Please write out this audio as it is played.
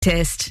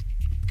Test.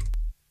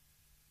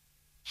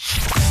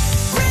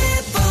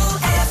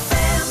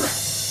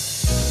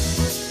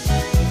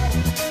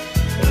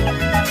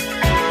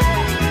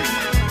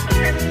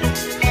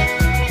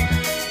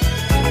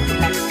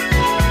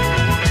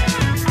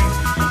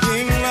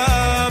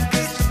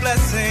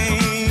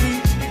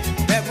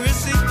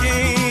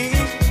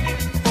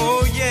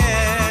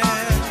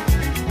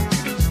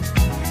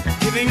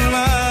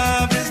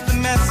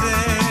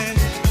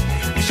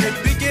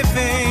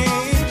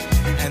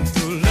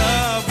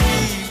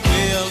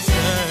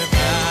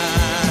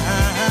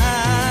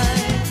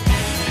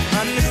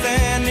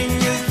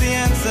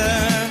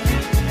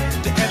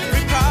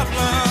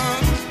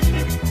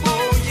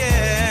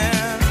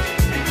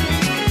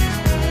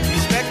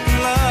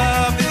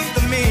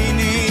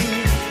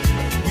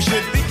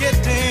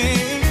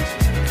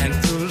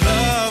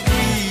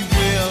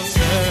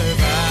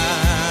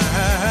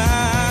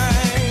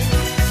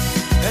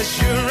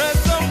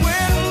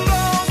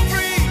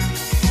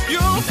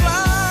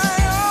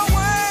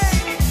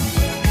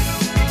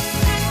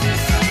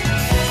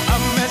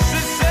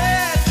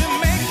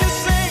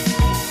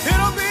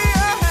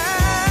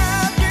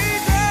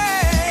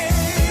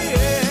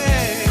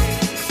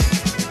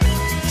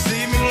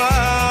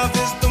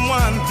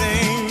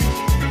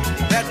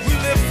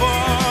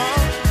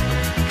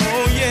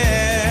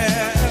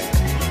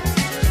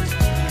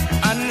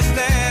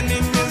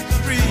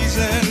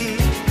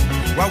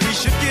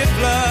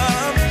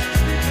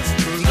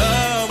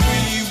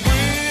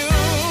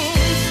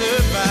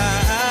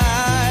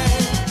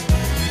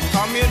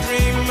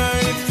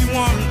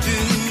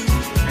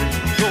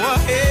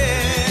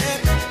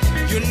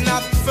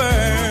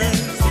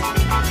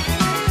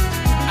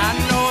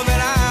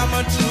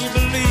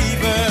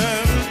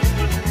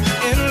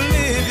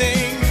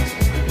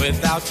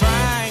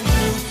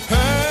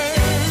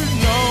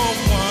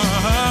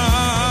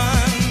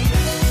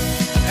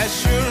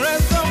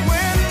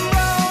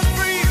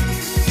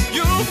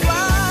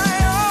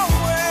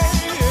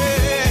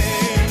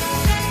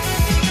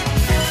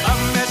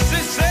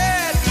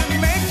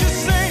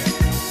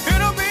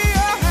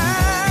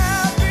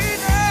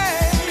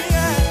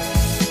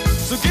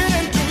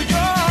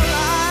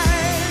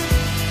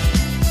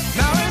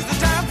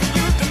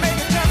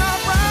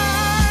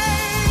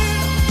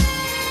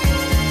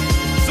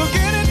 So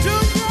get into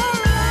your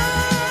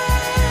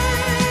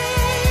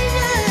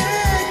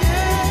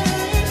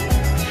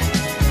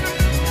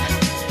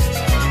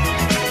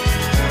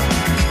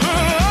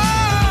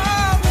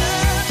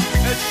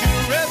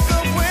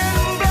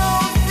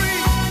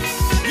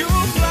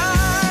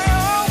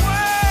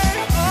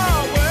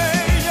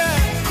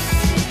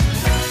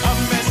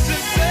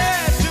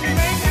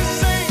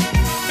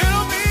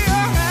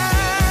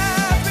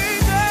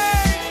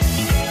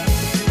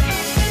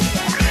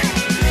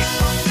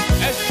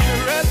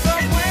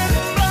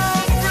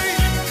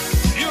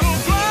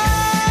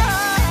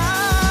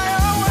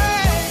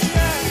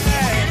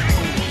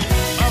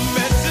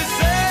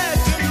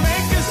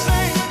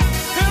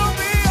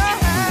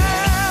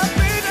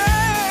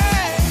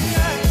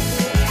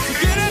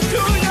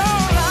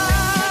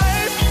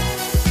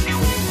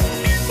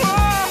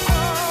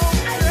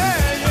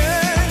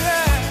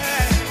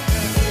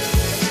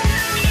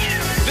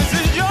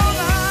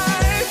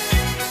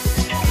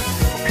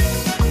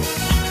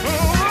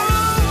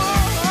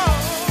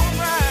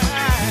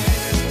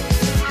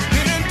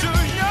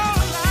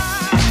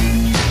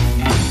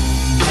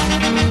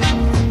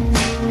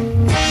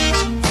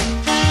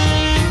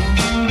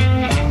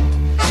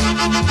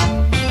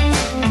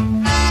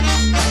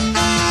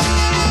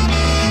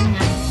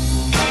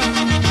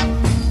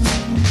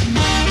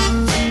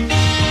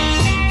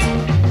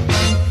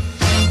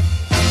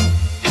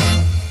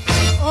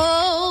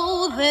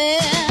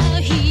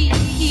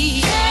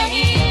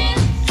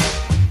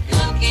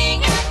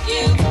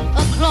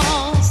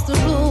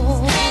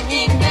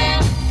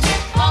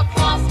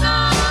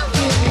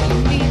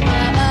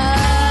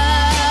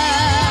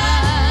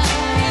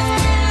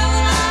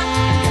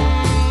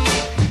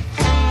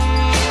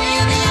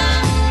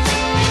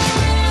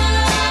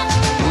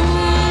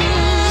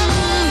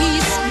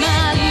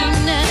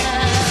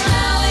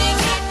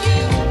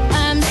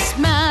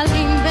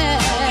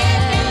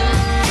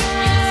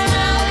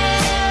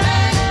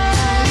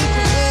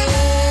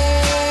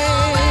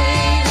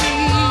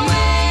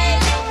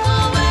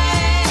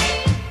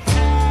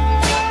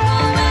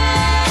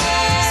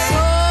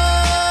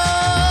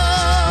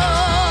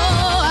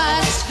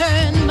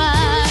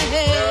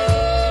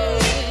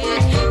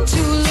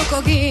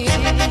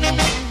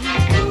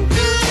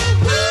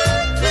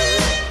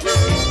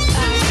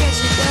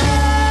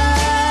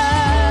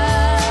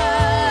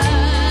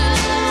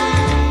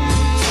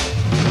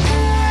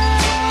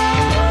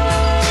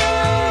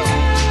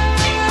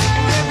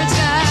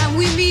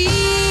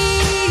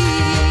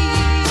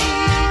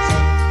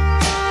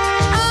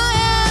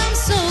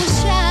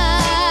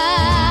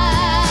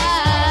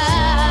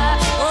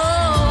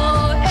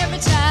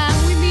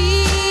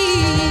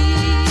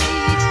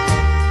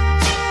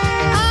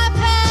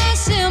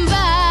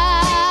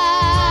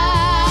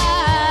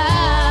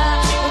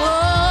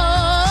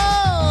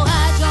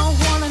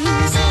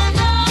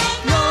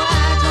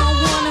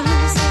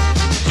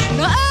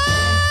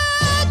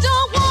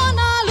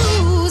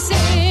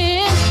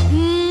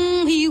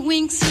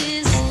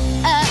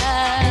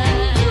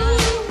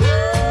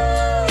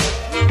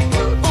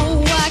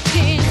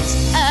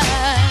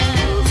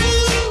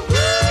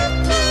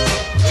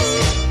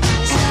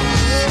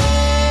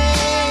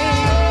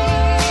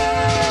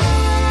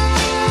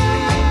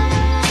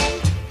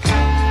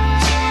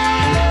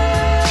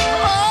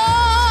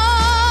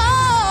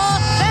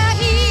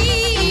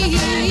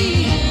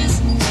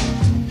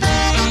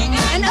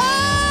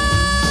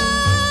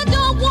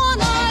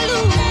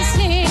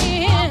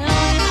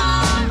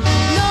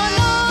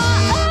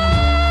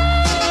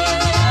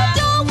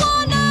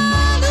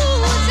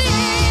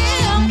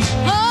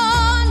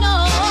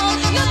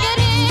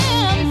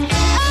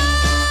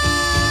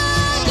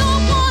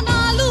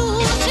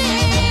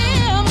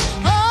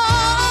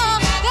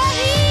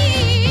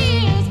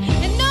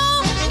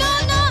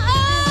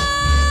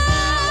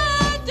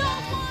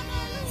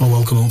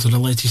to the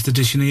latest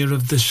edition here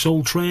of the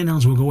Soul Train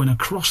as we're going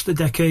across the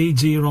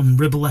decades here on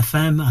Ribble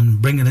FM,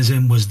 and bringing us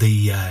in was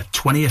the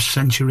 20th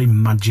Century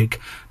Magic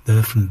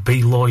there from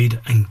B. Lloyd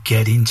and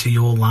Get Into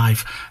Your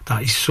Life.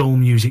 That is soul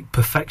music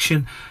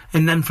perfection.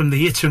 And then from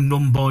the Hit and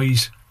Run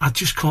Boys, I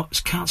just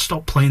can't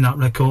stop playing that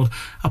record.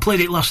 I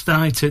played it last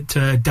night at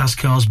Daz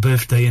Carr's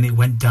birthday and it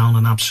went down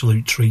an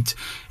absolute treat.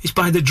 It's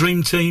by the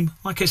Dream Team.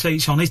 Like I say,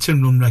 it's on Hit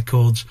and Run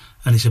Records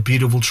and it's a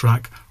beautiful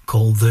track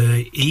called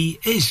There He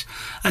Is.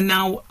 And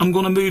now I'm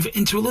going to move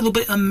into a little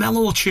bit of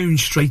mellow tune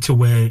straight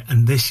away,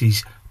 and this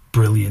is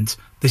brilliant.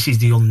 This is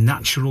the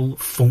Unnatural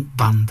Funk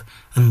Band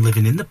and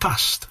Living in the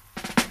Past.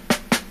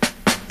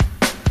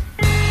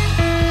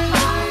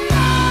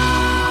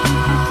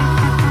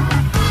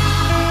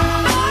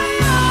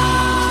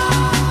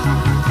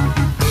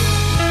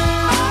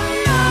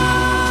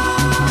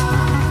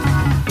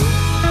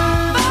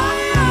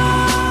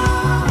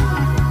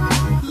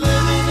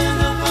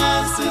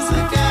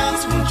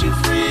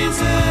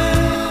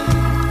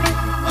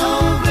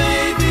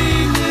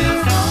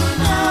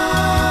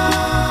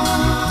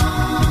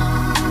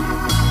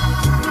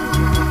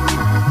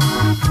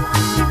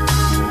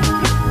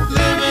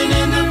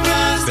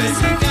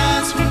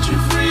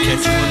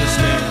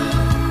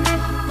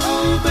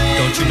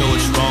 Don't you know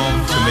it's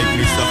wrong to make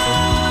me suffer,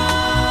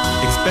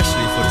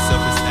 especially for the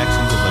selfish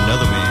actions of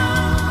another man?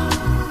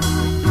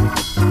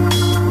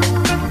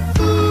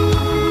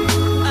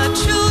 A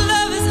true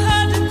love is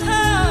hard to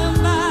come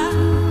by,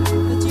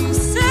 but you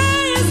say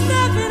it's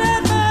knocking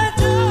at my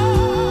door.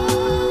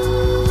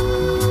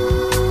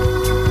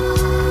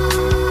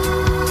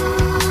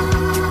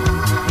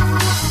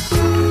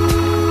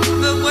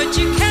 But what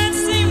you can't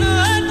seem to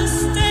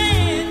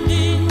understand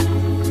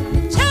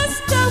is just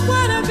don't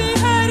wanna be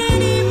hurt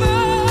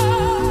anymore.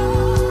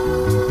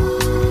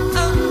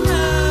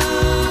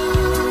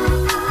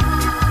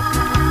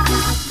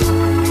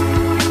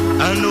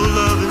 I know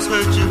love has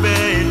hurt you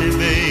badly,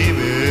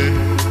 baby,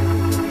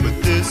 but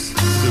this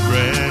is a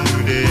brand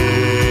new day.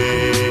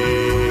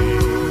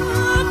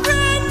 A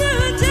brand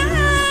new day.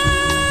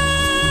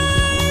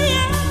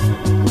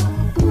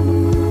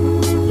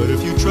 But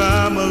if you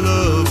try my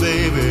love,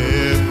 baby,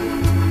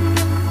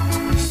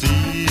 you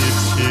see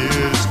it's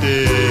here to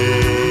stay.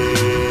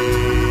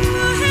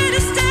 Here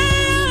to stay.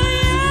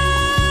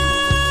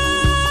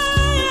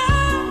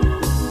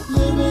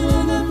 Living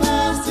in the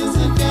past is a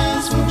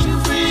gas, won't you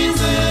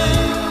freeze it?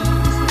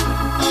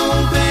 Oh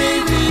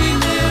baby,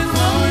 live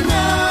for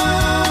now.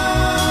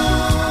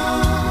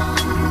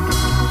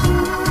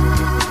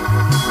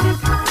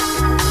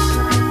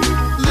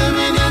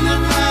 Living in the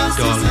past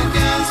is a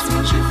gas,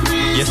 won't you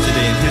freeze it?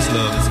 Yesterday and his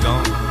love is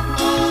gone.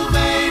 Oh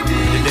baby,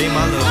 Today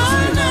my love is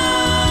live here. for now.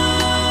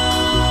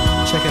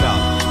 Check it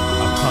out.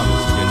 I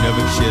promise you'll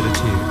never shed a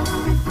tear.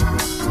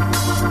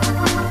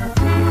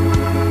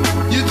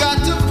 You got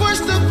to push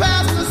the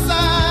past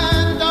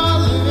aside,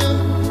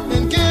 darling,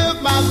 and give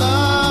my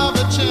love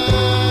a chance.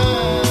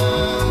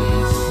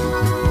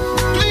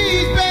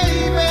 Please,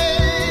 baby,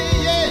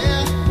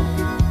 yeah.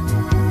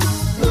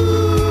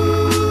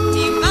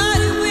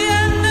 Divided we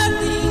are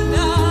nothing,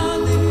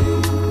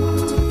 darling.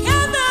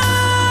 Together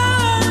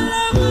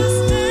love will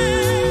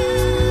stand.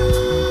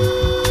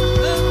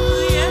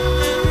 Oh yeah.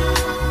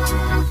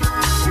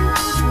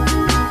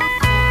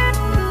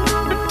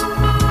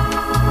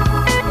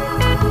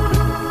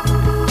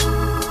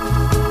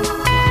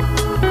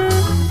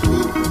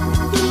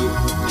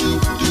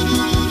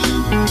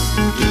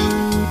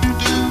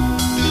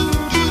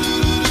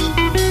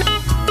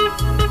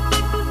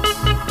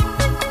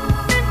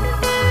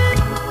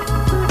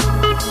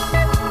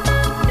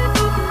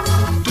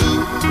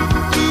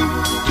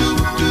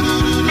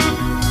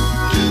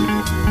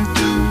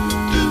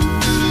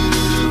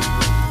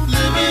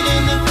 Living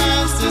in the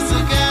past is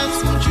a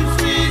gas, won't you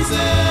freeze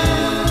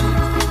it?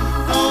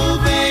 Oh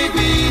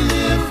baby,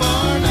 live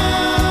for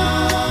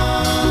now.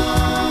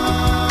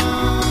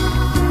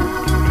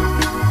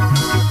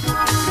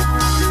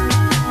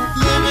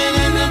 Living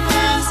in the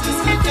past is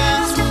a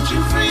gas, won't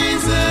you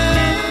freeze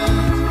it?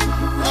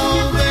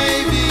 Oh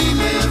baby,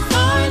 live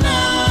for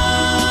now.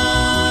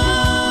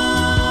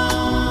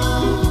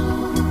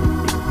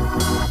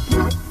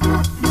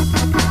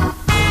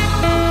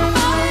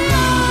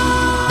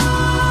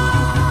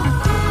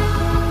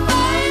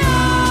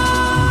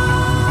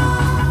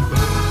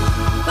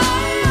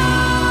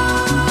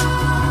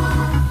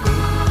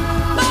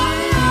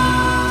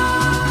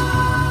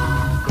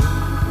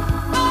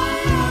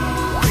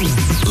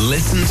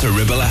 Listen to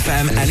Ribble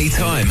FM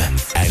anytime,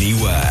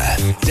 anywhere.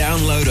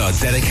 Download our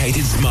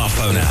dedicated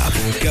smartphone app.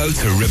 Go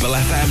to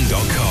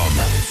ribblefm.com.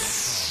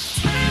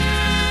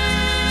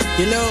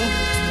 You know,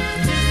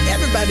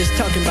 everybody's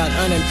talking about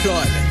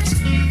unemployment,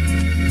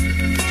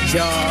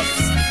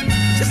 jobs,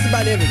 just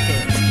about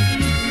everything.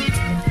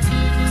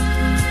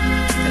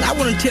 And I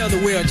want to tell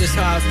the world just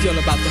how I feel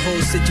about the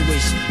whole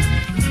situation.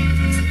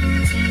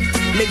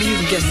 Maybe you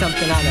can get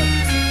something out of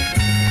it.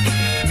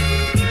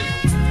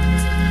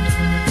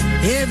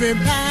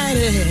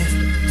 Everybody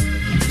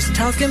is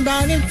talking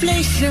about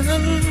inflation.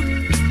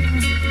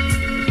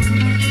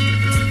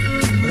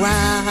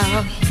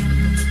 while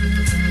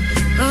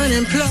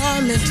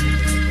unemployment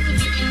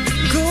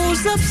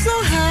goes up so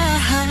high.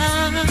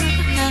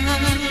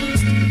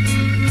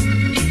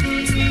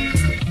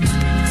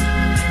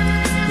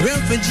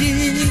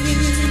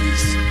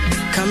 Refugees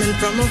coming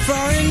from a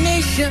foreign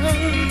nation,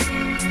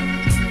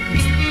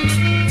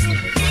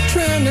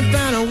 trying to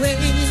find a way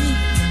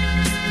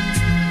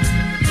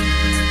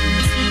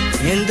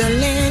in the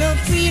land of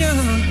freedom.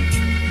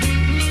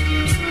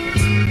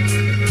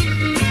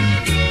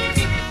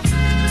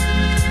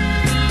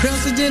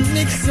 President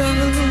Nixon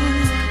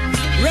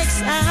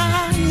wrecks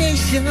our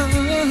nation.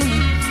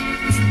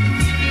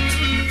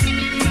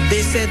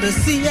 They said the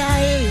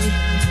CIA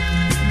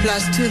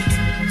plots to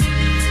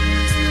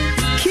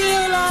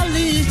kill our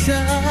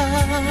leader.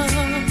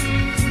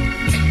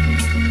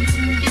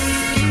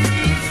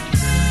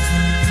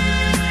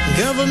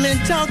 Government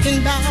talking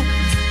about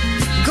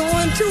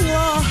going to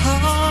war.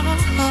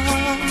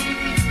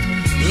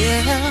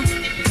 Yeah,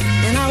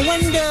 and I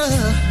wonder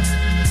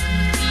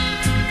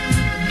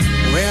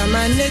where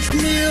my next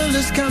meal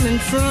is coming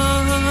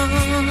from.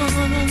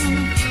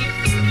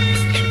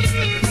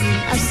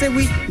 I said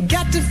we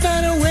got to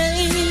find a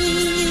way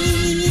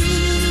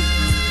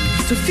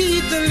to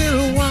feed the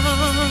little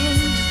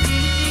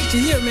ones. Did you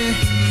hear me?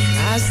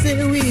 I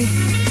said we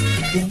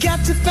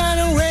got to find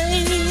a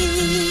way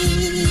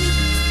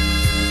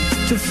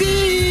to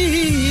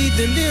feed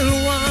the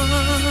little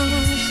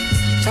ones.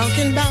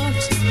 Talking about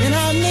in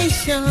our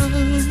nation,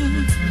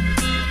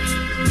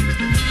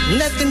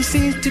 nothing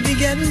seems to be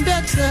getting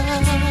better.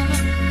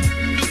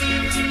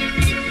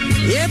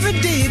 Every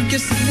day it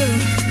gets a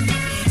little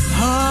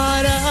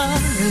harder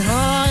and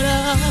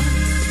harder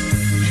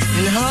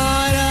and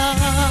harder.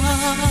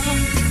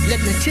 Let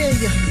me tell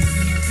you,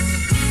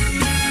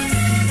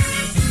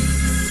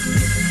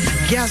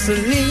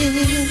 gasoline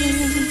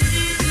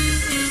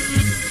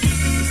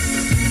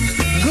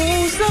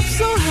goes up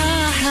so high.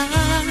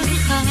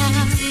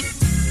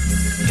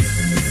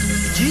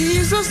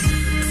 Jesus,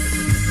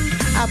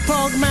 I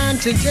park mine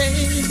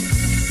today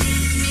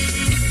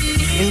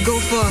and go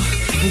for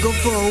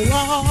a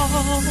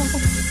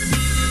walk.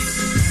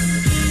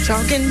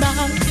 Talking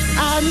about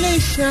our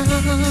nation.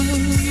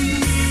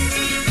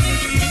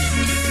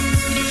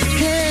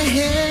 Hey,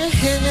 hey,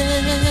 hey.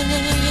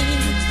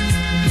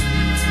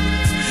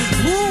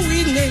 Ooh-we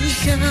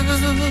nation.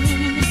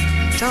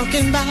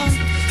 Talking about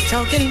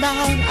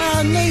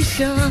our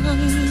nation.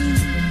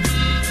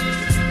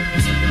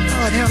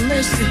 Lord have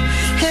mercy.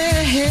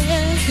 Hey,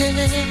 hey,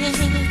 hey.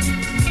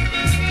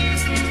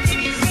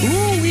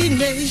 Ooh-we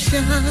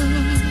nation.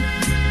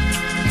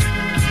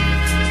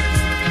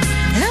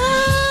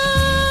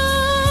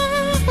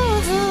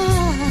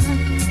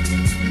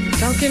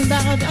 Talking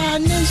about our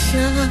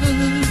nation.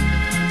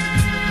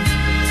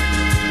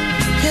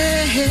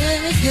 Hey,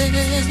 hey, hey.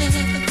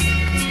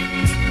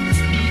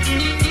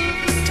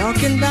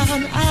 Talking about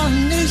our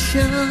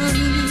nation.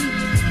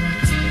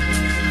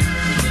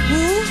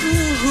 Ooh,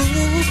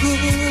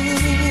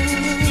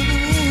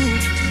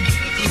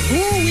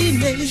 we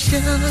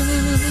nation.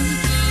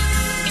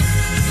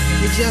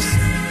 We just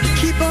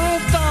keep on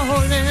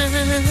falling.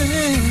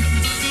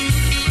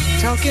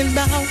 Talking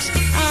about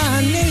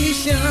our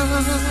nation.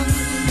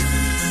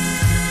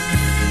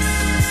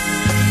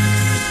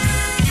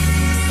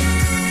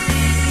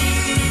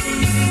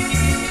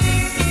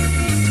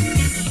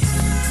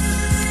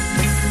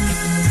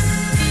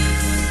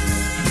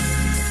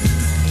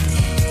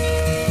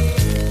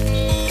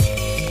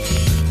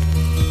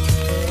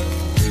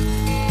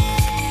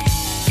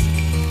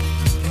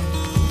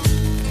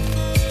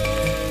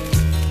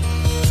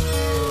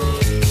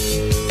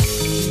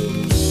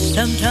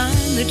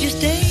 Sometimes there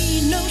just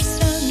ain't no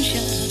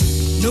sunshine,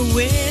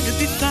 nowhere to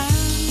be found.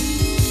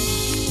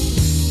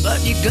 But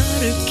you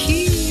gotta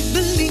keep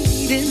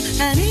believing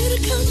and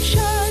it'll come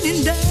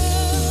shining down.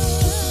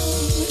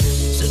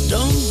 So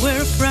don't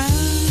wear a frown.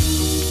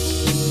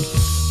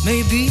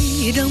 Maybe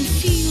you don't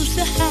feel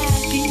so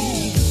happy,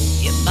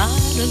 you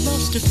might have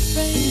lost a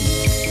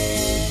friend.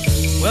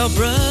 Well,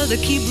 brother,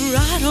 keep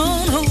right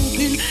on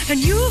hoping and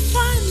you'll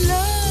find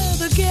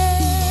love again.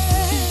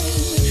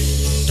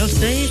 Don't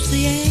say it's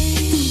the end.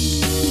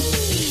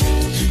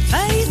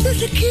 Faith is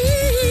the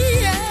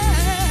key,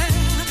 yeah.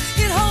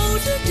 It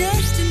holds a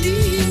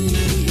destiny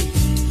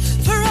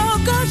for all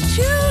God's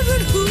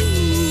children who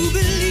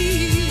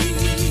believe.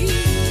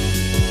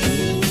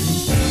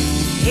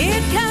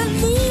 It can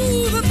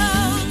move a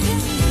mountain,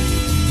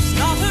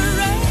 stop a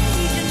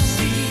raging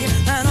sea,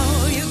 and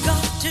all you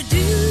got to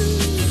do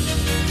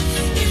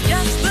is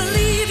just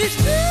believe it's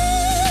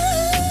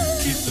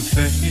true. Keep the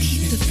faith.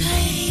 Keep the faith.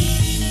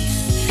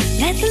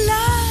 Let the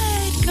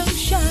light come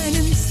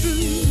shining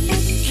through.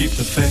 Keep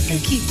the faith.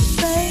 Keep the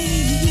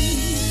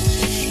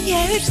faith.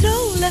 Yeah, it's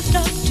all left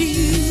up to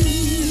you.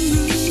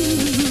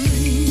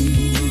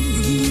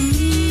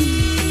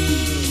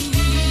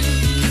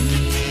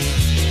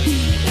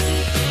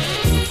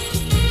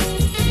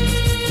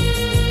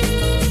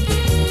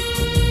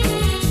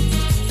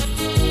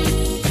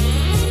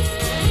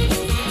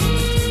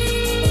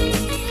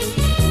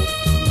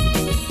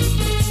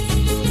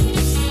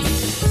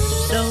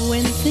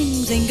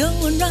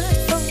 going right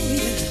for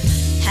you.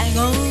 Hang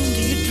on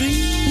to your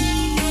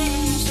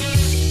dreams,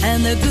 and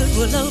the good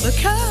will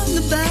overcome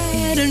the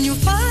bad, and you'll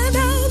find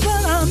out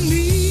what I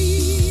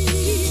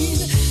mean.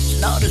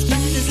 It's not as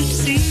bad as it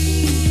seems.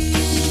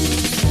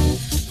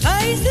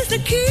 Faith is the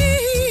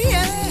key,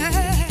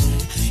 yeah.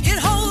 It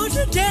holds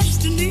a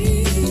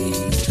destiny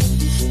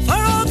for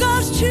all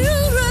God's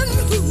children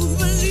who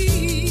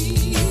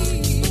believe.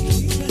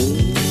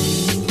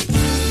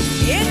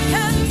 It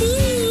can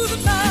move a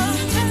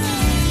mountain,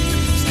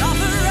 stop a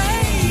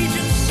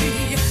raging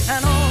sea,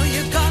 and all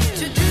you got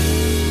to do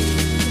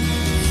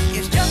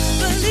is just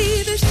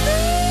believe it's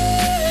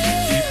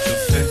true. Keep the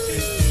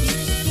faith.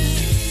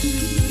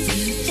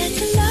 Let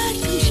the light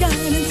come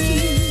shining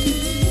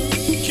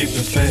through. Keep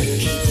the faith.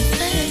 Keep the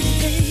faith.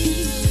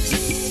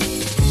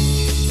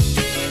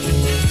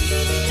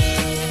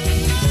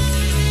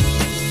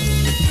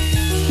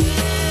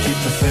 Keep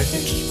the faith.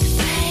 Keep the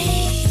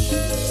faith.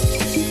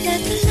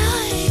 Let the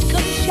light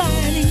come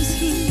shining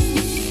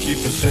through. Keep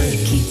the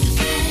faith. Keep the faith.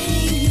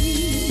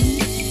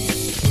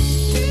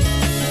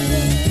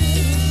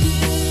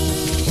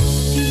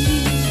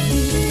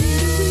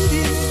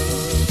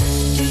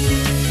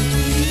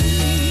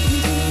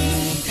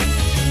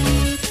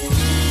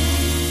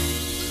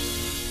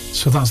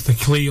 So that's the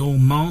Cleo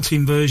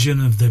Martin version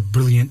of the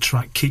brilliant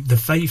track Keep the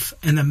Faith,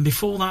 and then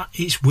before that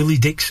it's Willie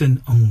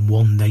Dixon on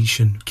One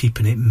Nation,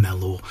 keeping it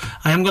mellow.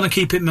 I am going to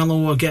keep it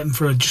mellow again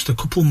for just a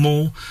couple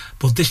more,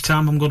 but this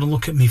time I'm going to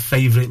look at my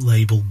favourite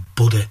label,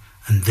 Buddy,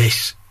 and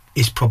this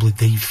is probably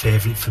the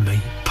favourite for me,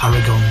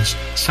 Paragon's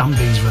Sam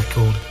B's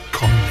record,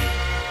 Con Me.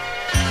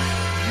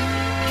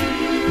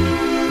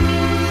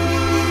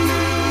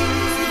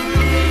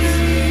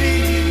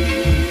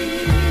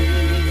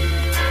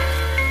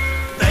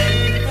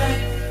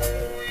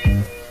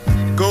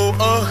 Go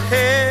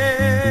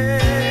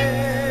ahead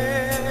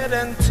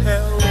and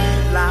tell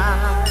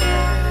lies.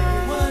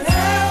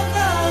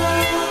 Whatever.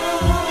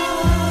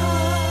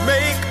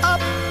 Make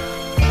up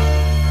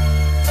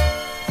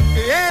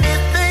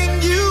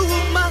anything you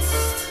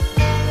must.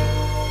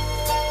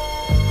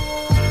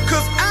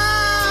 'Cause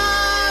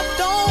I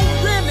don't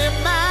really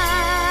mind,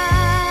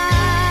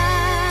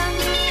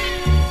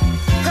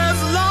 as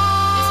long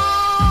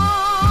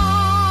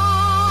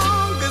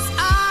as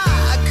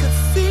I could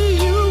see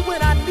you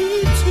when I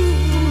need to,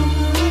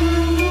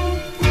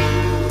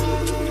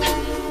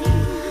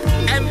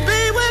 and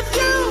be with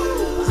you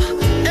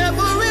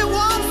every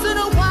once in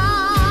a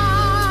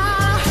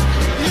while.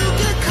 You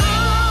can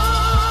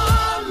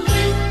call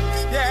me,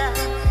 yeah,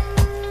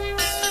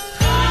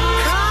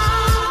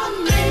 call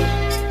me,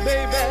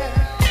 baby.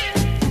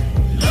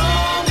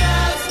 Long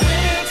as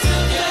we're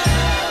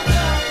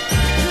together,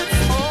 it's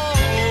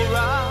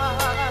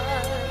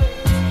alright.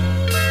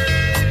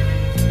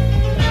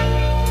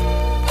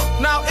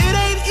 Now it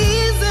ain't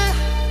easy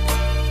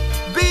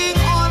being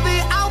on the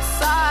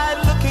outside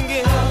looking in.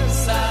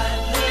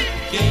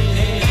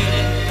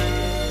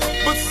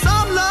 But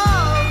some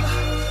love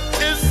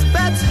is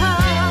better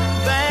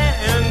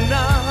than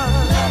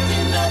none.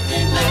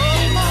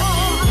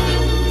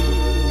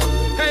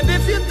 And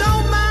if you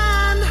don't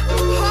mind, I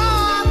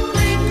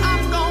think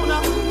I'm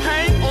gonna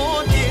hang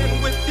on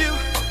in with you.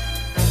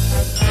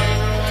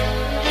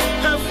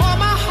 And for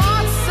my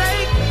heart's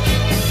sake,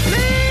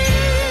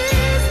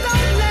 please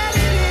don't let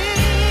it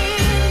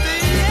end.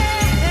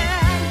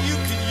 Yeah, you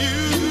can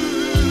use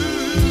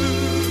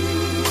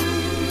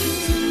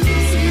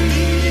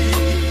me.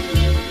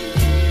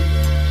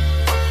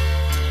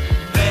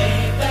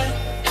 Baby,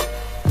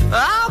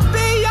 I'll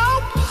be your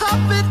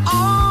puppet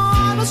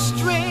on a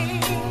string.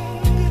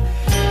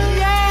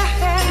 Yeah,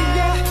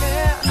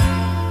 yeah.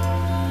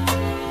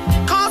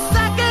 'Cause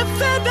second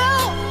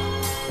fiddle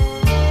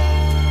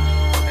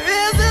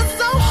isn't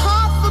so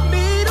hard for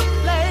me to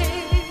play.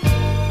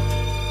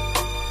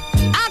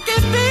 I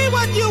can be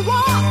what you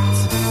want,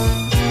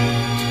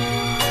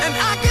 and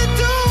I can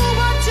do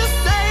what you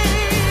say.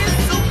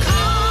 So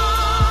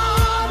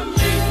call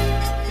me,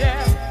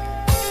 yeah,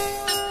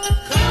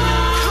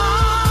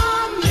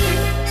 call me.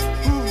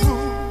 Ooh.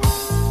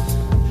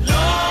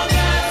 Long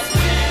as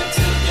we're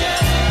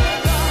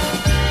together,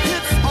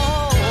 it's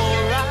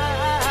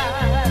alright.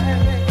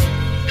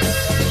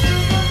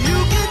 You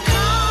can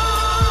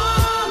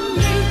call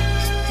me,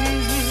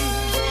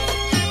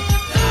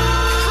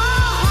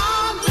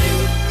 call me,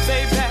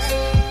 baby.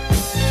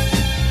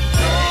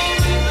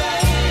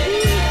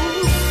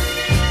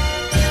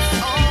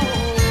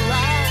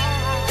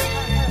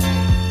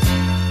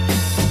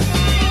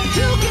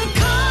 You can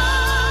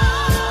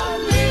call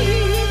me,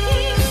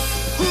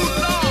 ooh,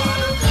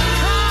 Lord,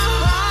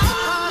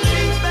 call me,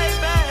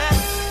 baby.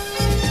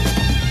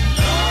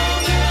 Call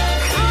me,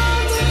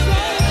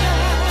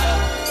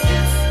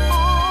 it's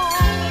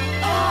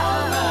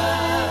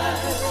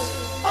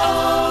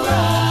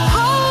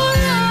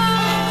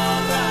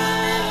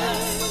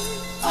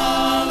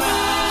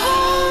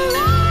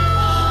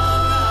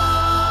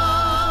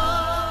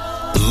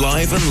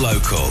Live and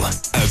local,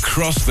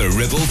 across the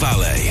Ribble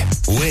Valley.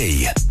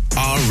 We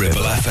are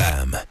Ribble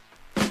FM.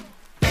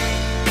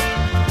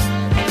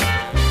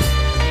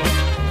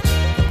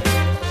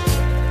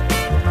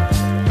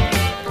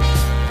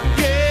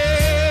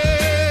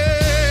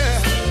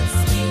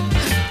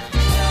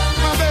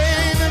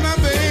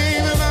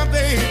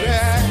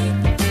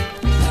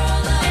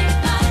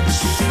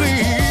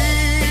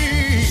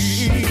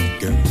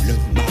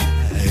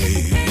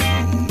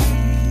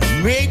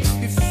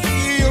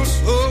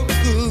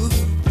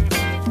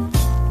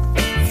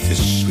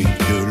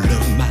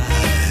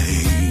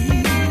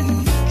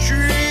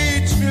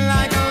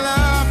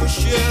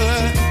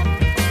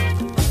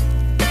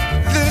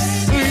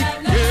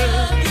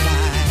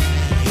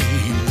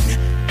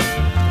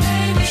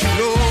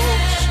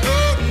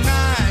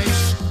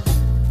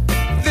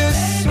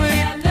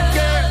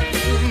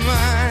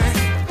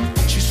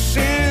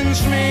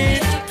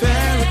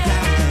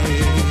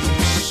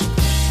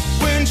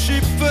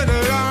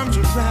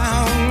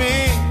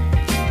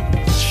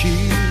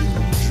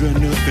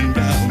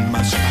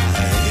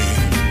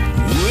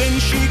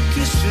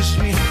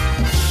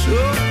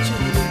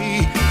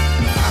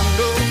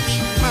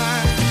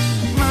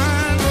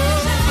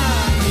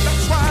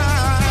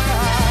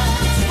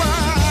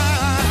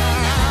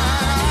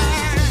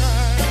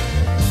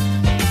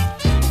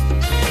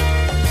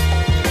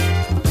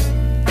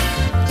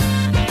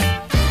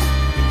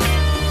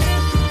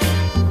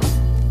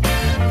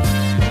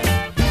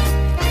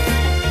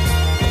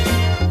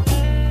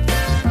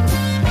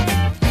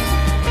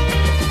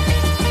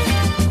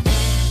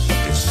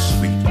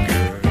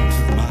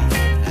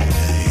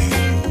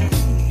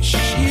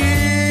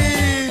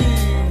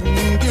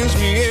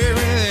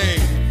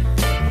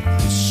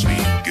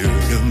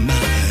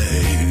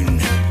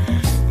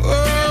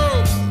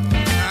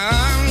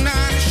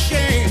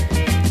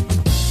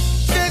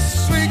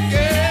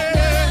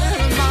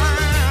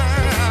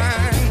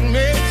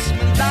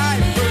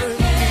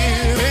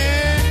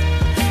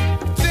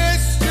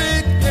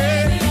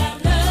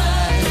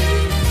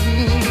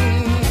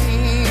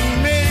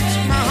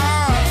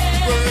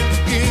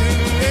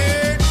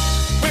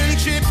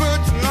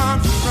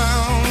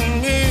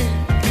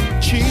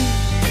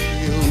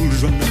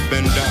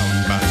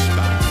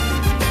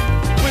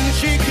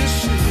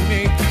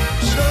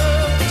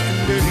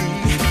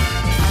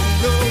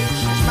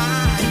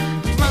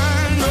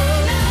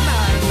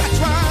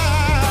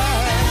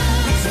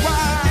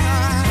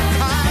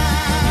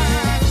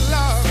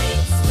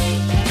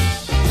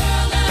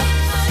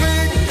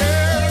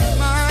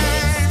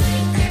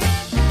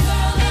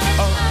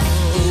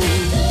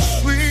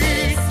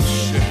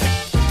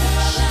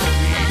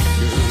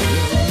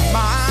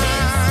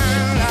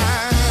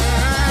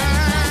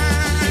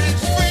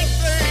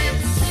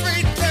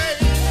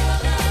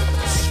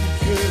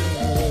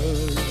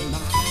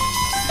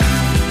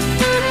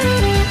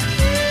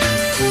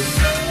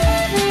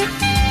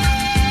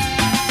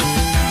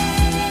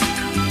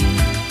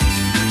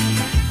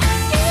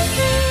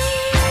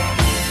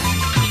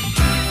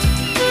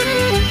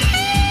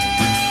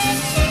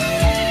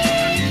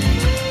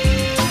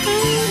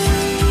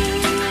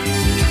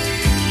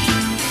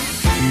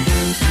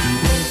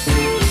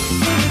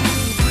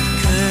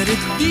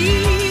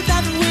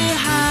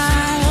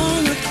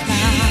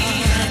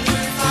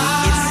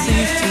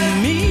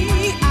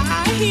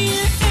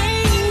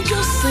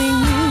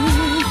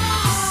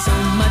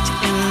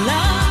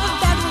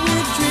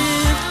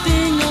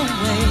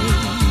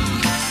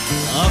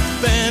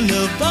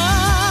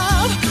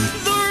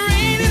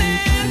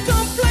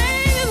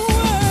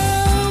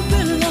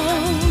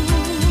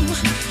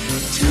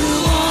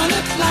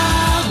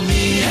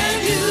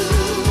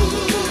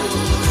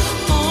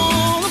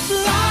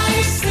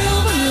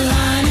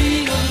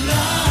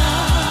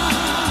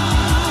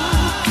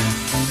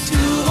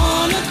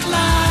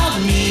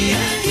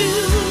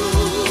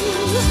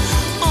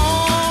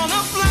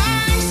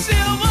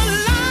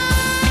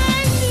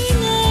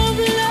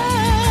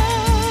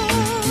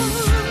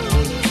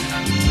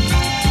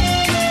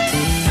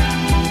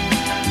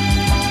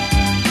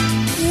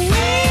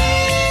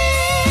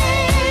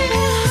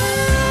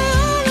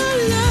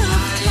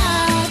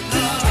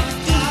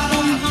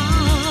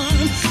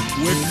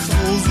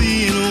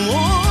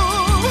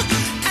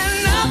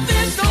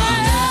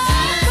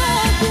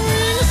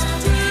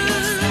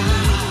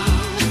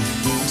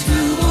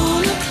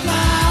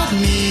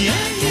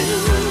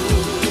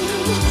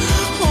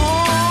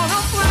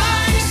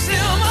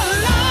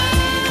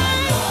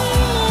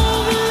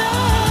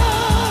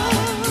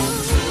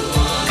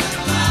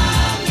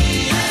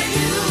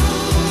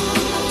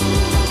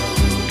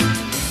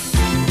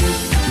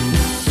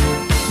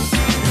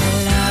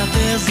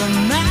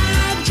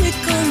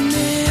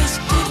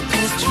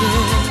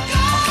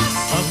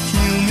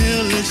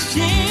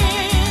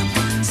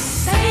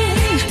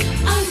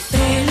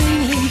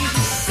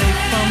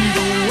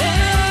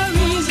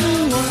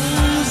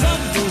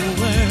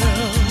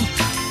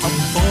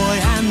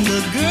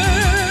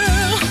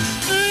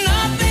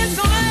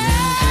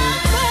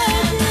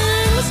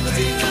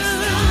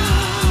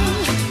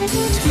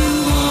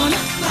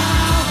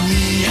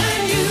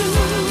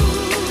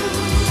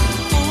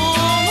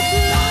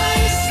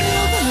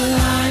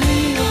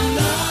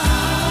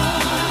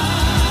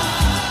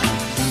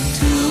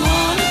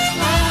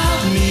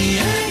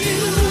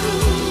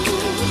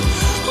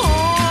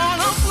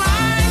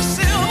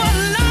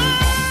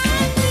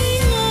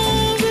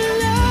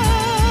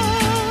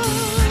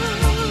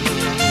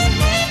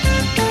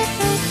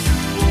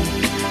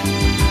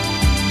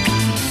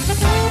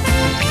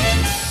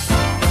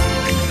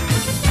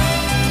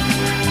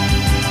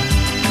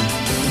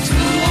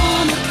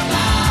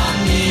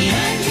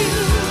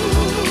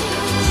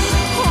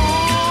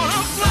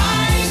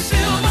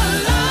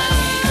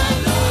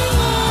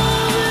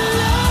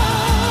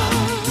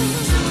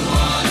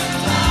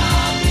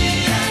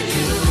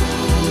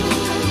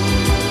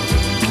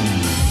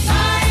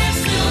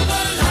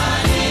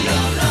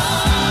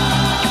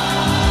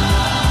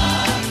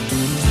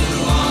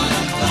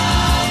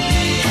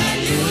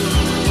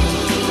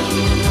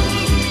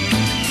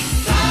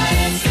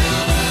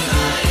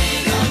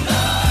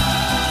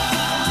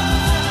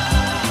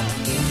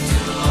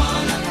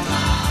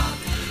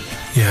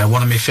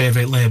 my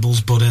favourite labels,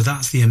 but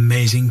that's the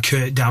amazing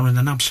Kurt Darren,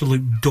 an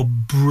absolute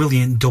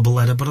brilliant double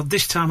header. But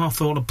this time I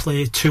thought I'd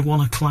play Two on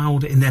a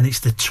Cloud, and then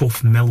it's the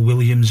tough Mel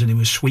Williams, and it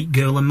was Sweet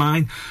Girl of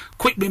Mine.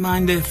 Quick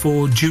reminder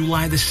for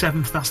July the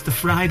 7th, that's the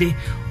Friday,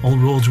 all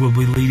roads will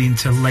be leading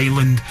to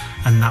Leyland,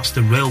 and that's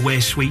the Railway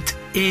Suite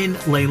in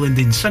Leyland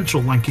in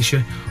central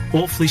Lancashire.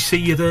 Hopefully see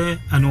you there,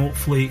 and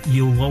hopefully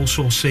you'll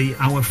also see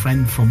our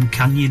friend from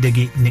Can You Dig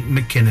It, Nick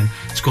McKinnon.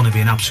 It's going to be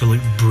an absolute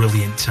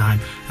brilliant time,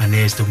 and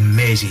there's the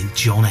amazing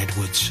John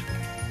Edwards.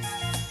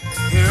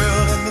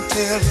 Girl, let me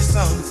tell you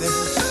something,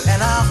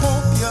 and I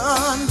hope you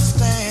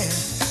understand.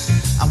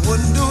 I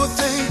wouldn't do a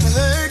thing to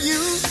hurt you,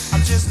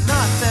 I'm just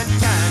not that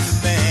kind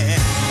of man.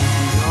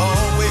 You're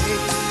always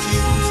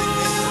accusing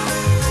me,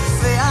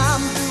 say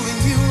I'm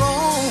doing you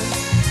wrong.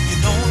 You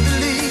don't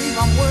believe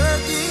I'm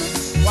working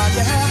while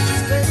you have to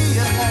stay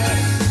at home.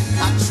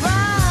 I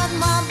tried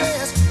my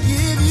best to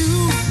give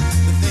you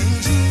the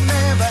things you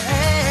never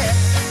had.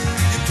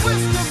 You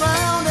twist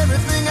around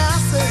everything I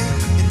say,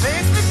 it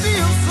makes me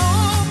feel so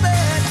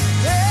bad.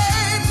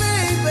 Hey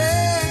baby,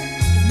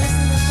 you're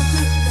messing up a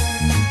good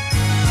thing.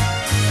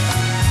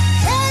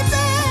 Hey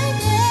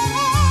baby,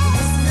 you're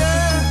messing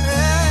up a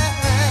good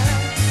thing.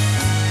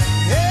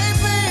 Hey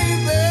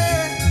baby,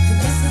 you're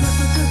messing up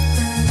a good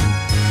thing.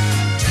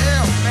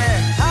 Tell me,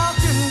 how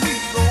can we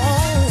go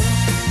on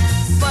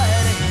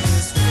fighting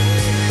this way?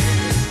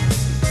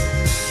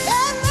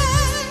 Hey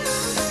baby,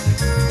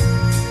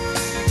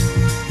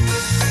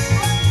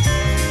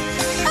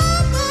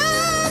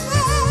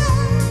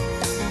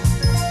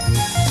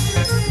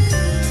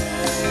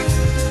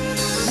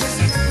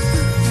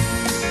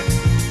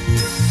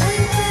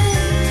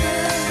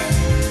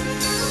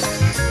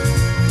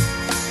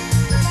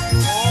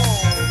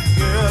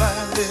 girl, I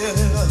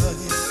love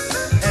you,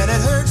 and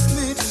it hurts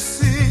me to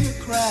see you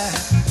cry.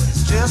 But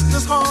it's just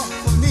as hard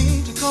for me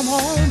to come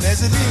home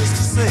as it is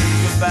to say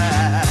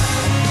goodbye.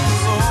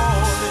 So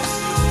if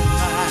you don't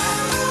mind,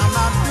 I'm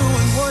not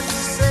doing what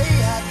you say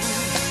I do.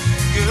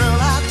 Girl,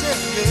 I tell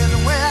you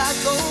everywhere I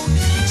go,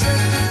 you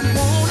just didn't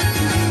want to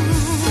do.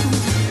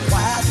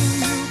 Why do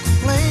you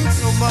complain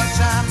so much?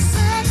 I'm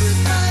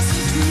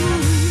sacrificing too.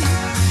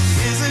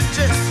 Is it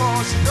just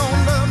 'cause you don't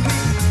love me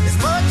as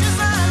much as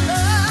I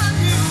love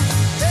you?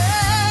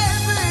 Hey,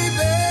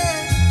 baby.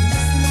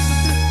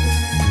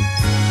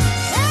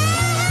 Hey,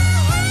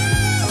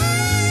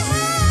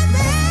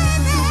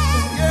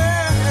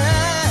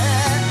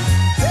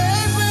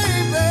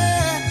 baby.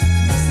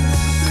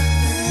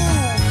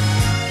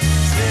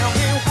 Tell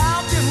me, how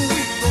can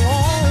we go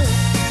on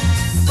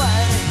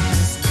fighting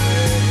this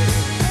way?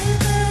 Hey,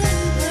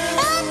 baby.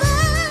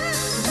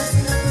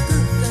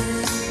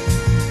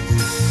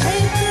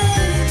 Hey,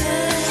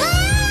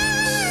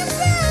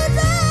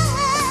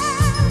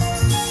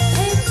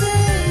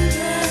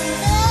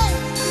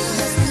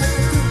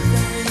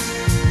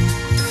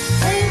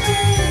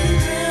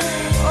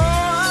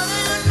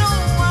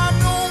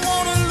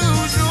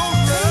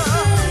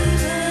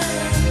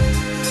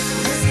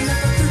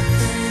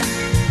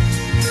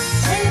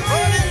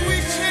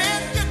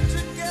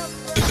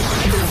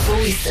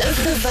 Of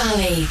the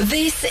Valley.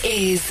 This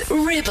is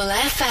Ribble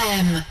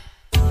FM.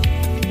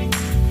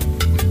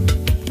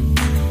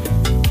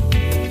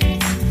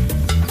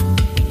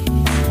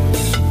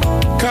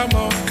 Come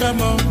on,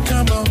 come on,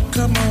 come on,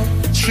 come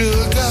on,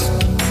 sugar.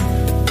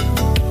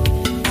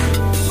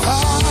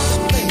 Oh,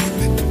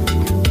 baby.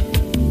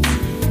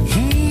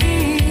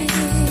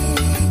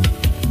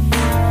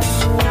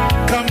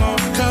 Come on,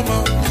 come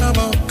on, come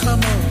on,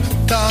 come on,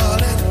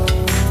 darling.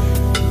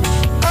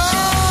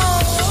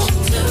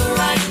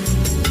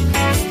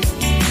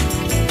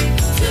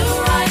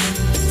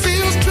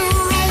 Feels too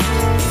right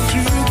to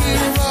be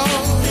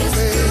wrong,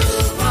 baby.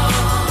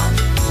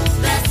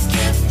 Let's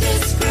get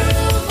this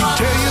groove on.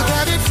 Tell you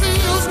that it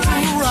feels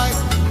too right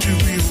to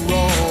be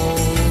wrong.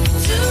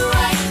 Too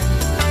right.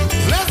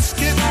 Let's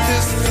get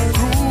this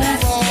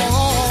groove on.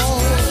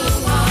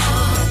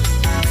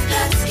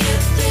 Let's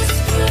get this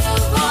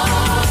groove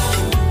on.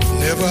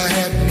 Never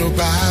had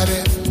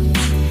nobody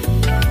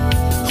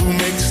who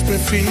makes me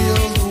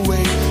feel the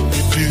way you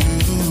do.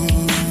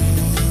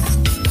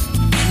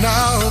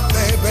 Now,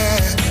 baby,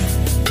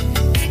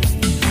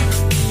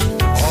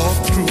 all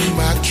through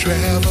my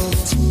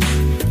travels,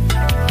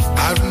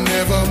 I've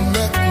never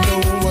met no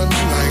one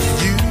like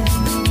you.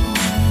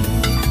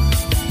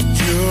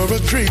 You're a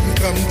dream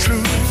come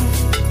true.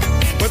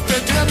 But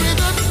they tell me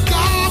that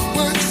God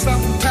works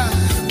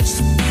sometimes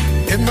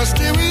in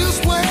mysterious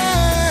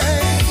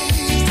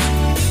ways.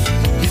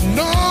 He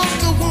knows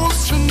the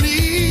wants and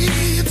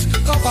needs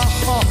of our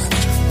heart.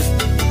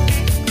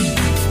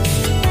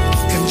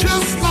 And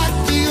just like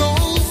the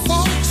old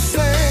folks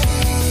say,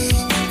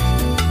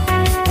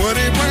 what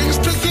he brings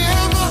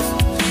together,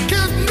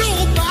 can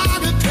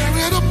nobody tear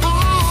it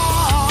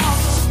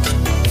apart.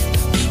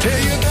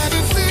 Tell you that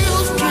it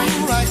feels too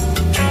right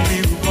to be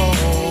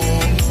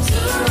wrong.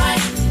 Too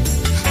right.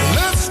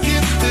 Let's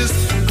get this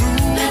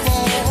groove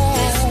on.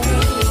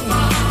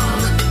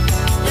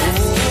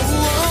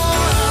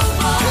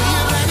 Tell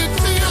you that it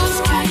feels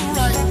too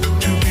right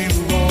to be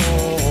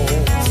wrong.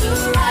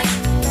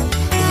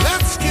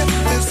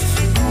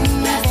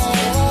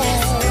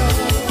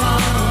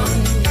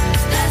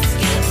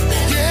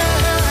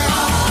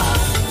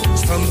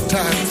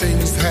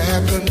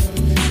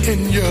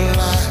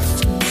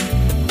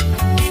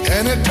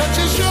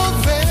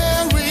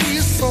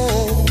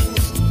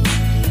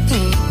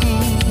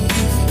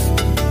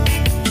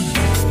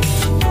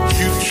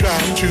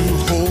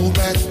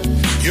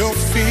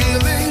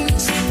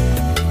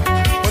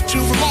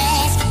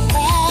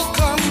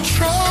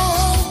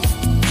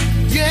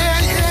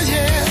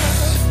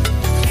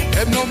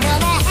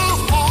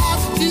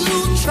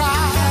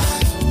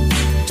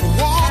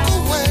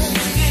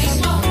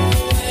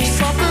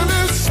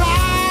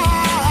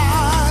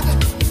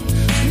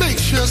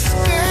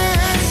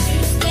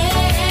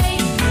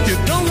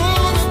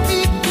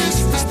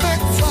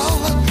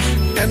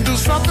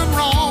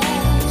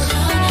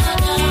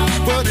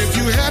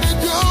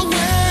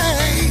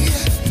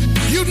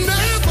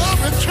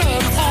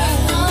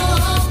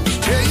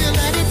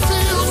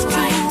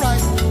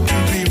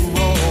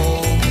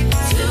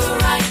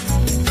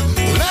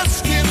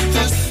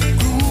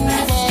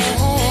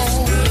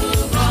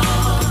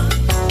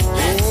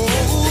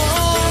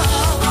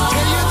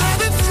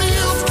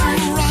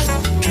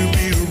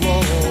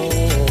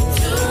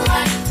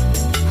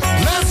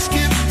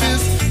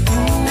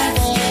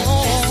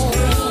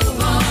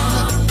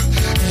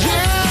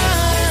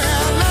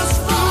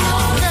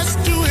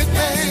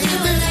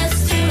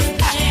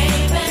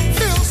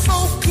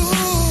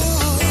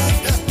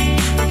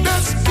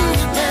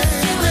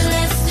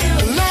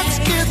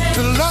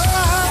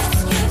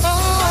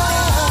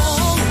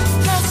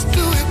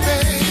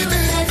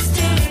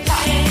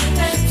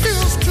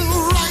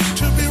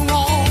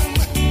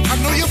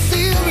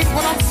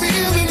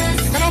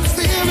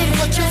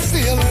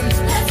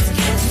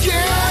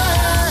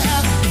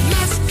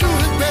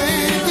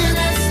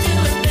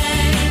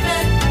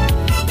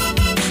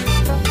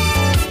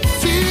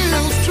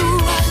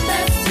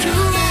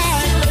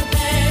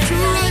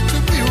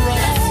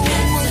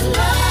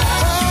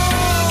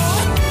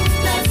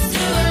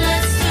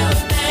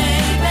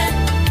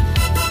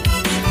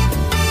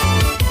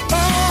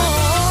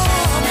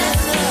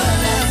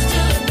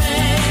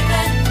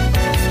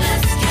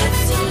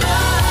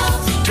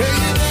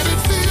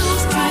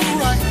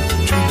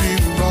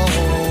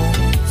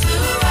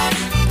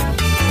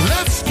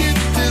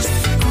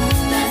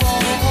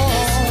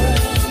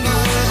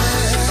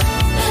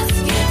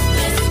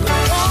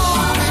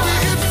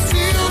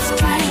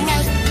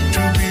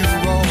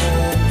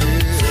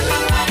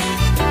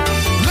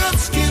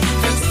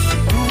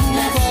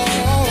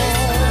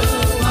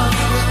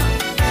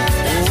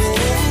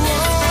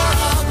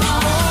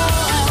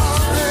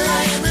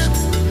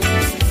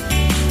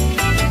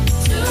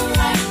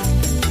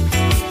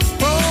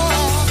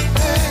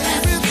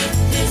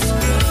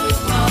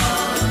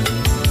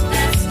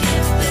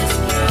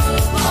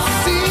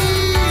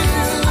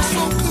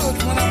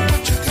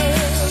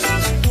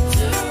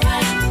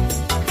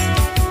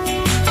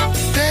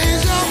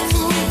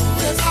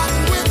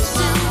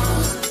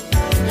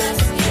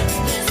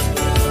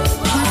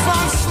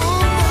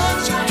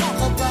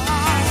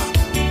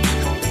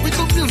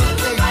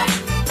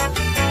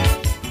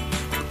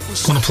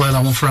 to play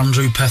that one for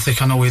Andrew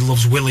Pethick. I know he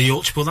loves Willie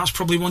Hutch, but that's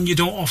probably one you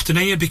don't often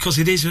hear because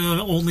it is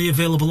only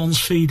available on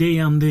CD,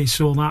 Andy.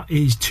 So that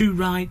is Too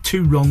Right,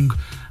 Too Wrong.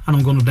 And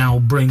I'm going to now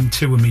bring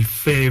two of my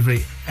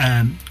favourite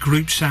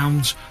group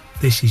sounds.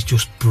 This is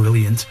just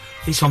brilliant.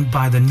 It's on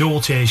by the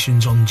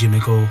Notations on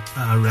Jimmico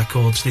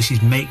Records. This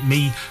is Make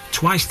Me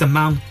Twice the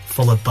Man,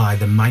 followed by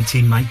the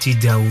Mighty Mighty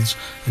Dells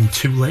and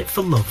Too Late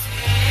for Love.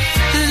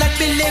 Let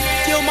me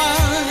lift your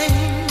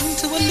mind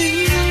to a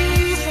new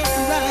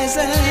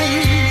horizon.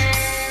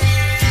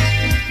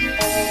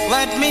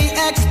 Let me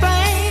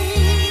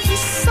explain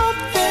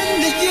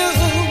something to you.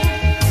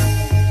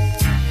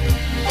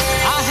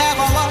 I have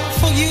a love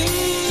for you.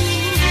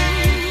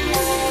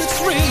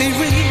 It's really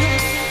real.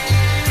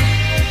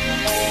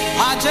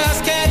 I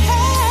just can't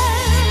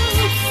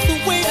help the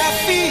way I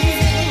feel.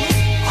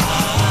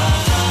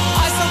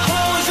 I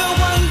suppose you're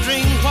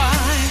wondering why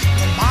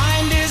my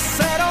mind is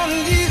set on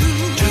you.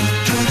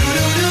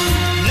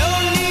 No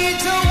need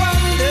to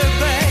wonder,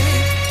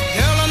 babe.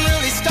 Girl, I'm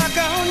really stuck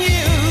on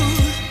you.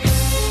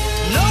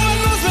 No one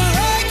knows me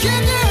like you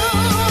do.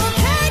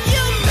 Can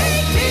you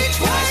make me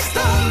twice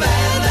the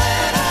man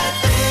that I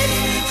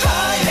think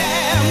I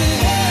am?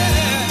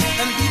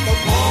 Yeah. And be the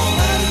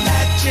woman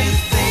that you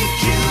think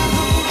you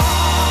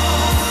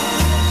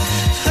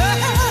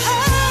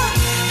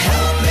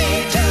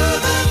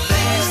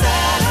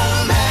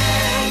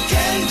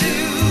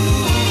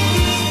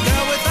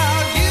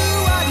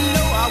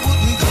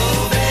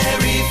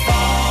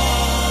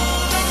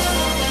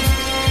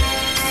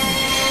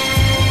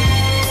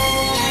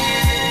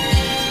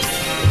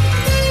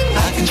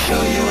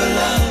show you a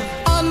love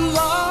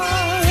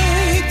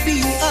unlike the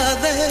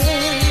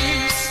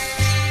others.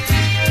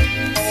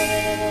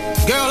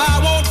 Girl, I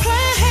won't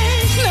play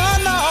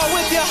no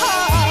with your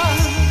heart.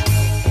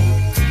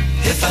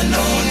 If I'd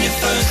known you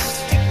first,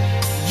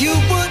 you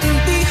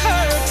wouldn't be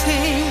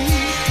hurting.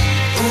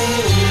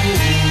 Ooh.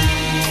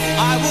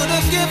 I would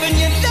have given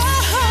you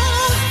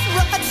love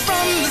right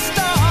from the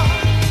start.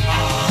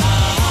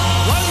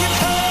 Well, you've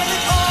heard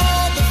it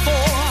all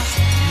before.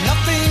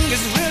 Nothing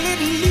is really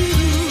new.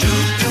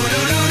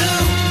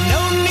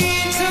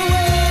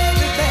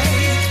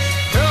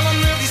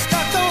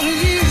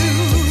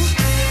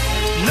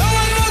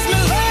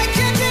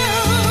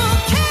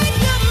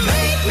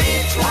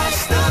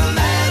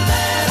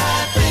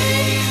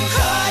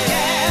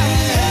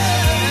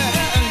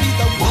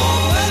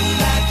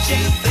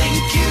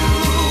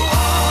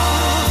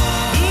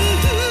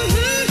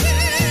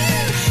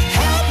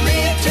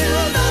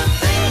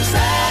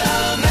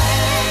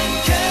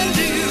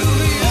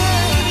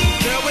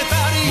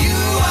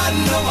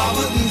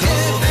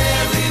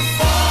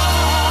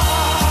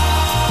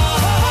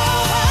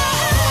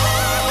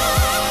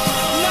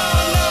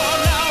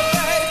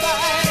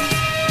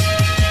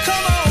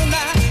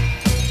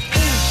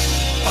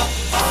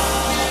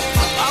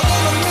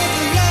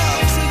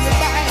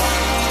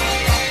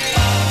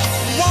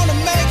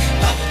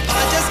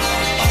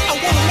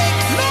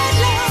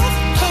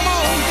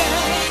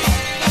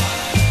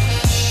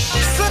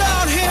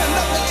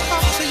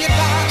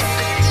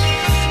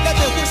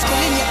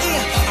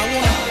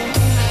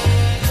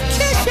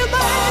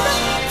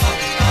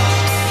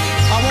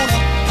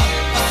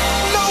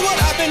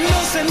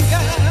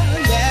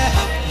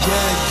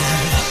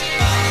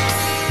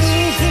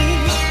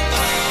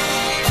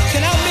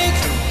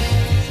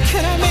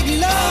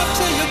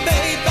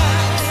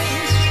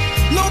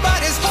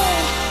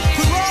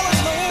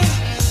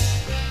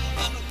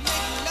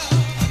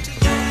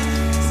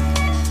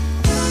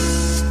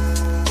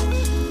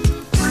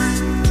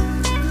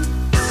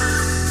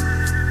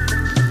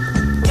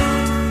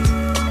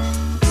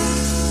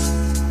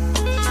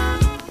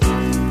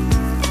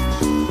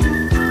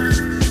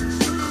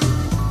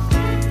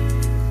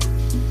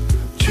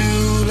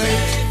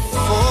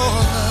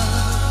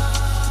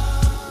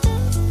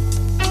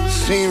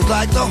 Seems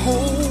like the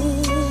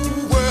whole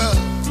world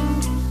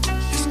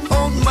is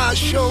on my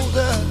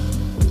shoulder.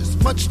 It's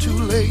much too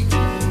late.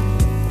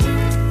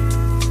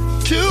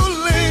 Too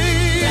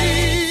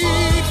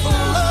late for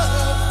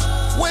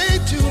love. Way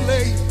too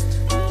late.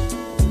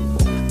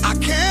 I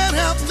can't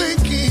help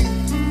thinking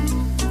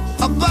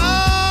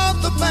about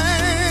the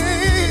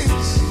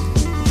banks.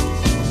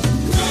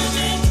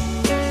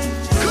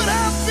 Could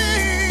have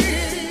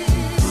been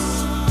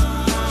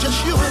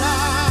just you and I.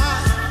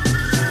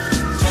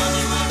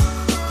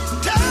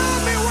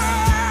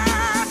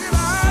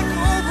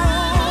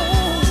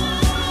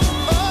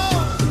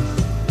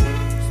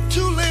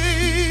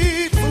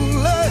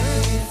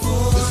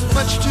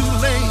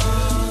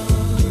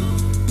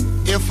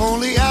 If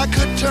only I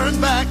could turn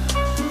back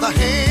the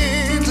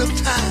hands of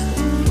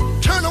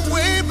time, turn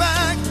away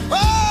back.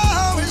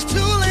 Oh, it's too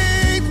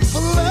late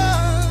for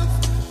love,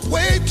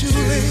 way too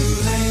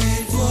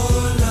late for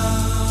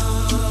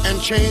love,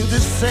 and change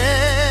this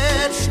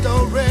sad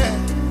story,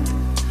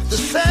 the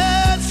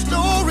sad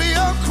story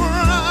of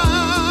crime.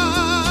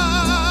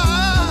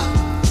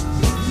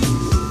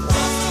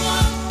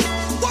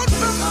 Won't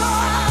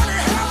somebody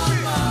help me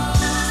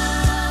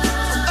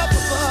from up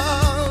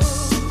above?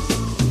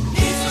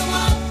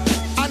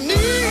 I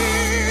need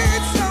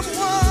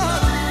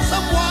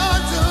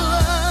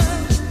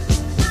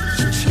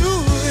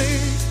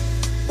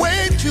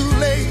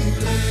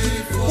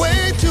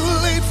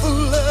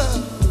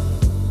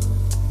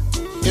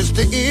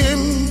the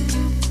end,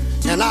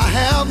 and I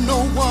have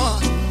no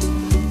one,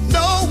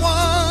 no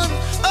one.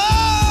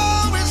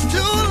 Oh, it's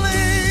too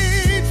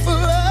late for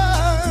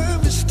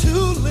love. It's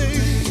too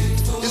late.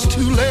 It's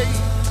too late.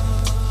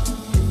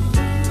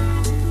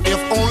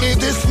 If only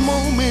this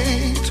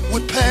moment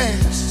would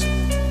pass.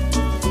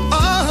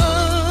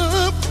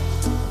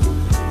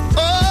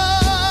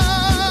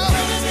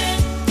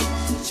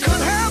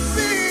 Could have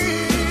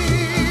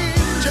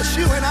been just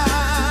you and I.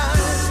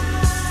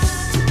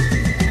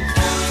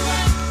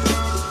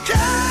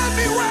 Tell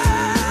me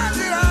where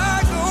did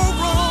I go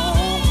wrong?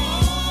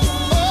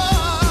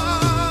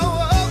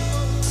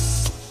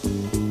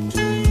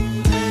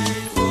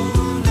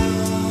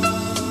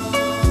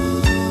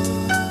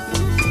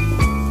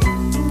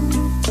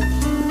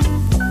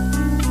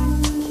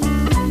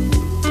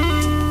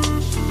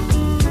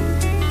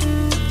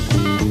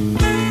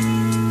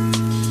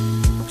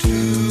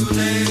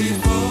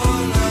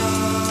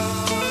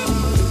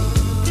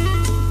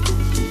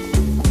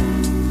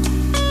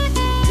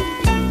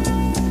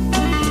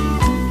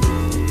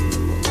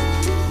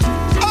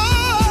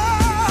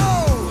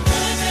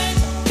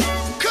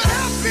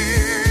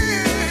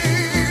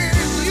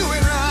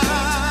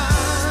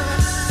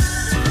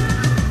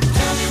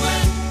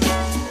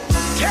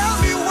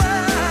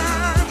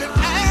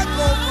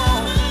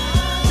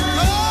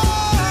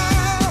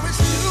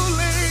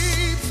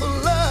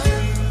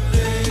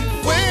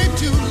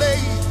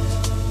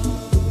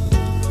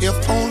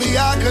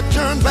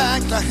 Turn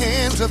back the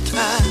hands of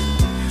time,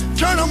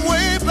 turn them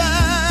way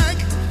back.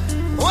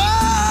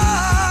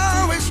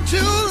 Oh, it's too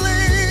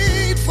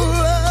late for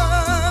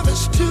love,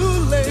 it's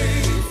too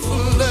late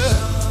for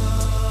love,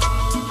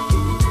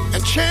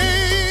 and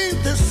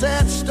change the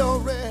sad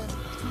story.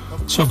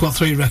 So I've got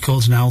 3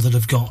 records now that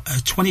have got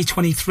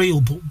 2023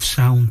 but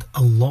sound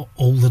a lot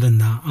older than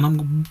that.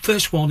 And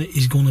first one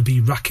is going to be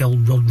Raquel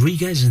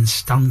Rodriguez and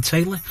Stan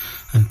Taylor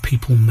and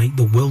People Make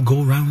the World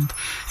Go Round.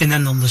 And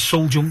then on the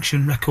Soul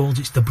Junction records,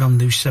 it's the brand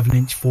new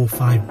 7-inch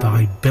 4/5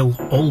 by Bill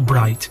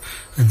Albright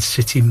and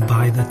Sitting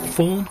by the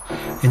Phone.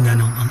 And then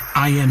on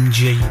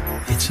IMG,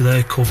 it's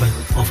their cover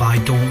of I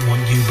Don't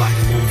Want You by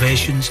the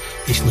Motivations.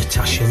 It's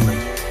Latasha Lee.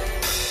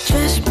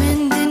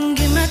 Trashman didn't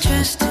get my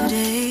trash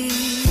today.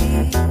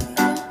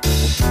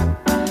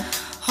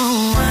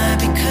 Oh, why?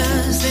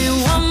 Because they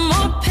want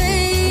more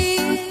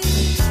pay.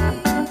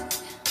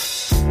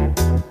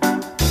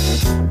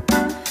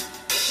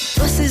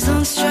 Buses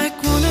on strike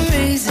wanna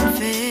raise it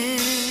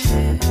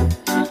fair,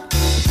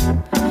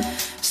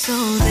 so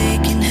they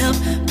can help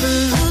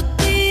pollute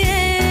the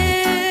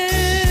air.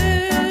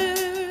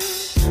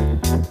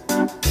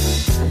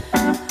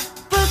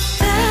 But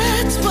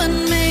that's what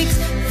makes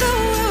the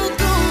world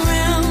go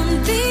round.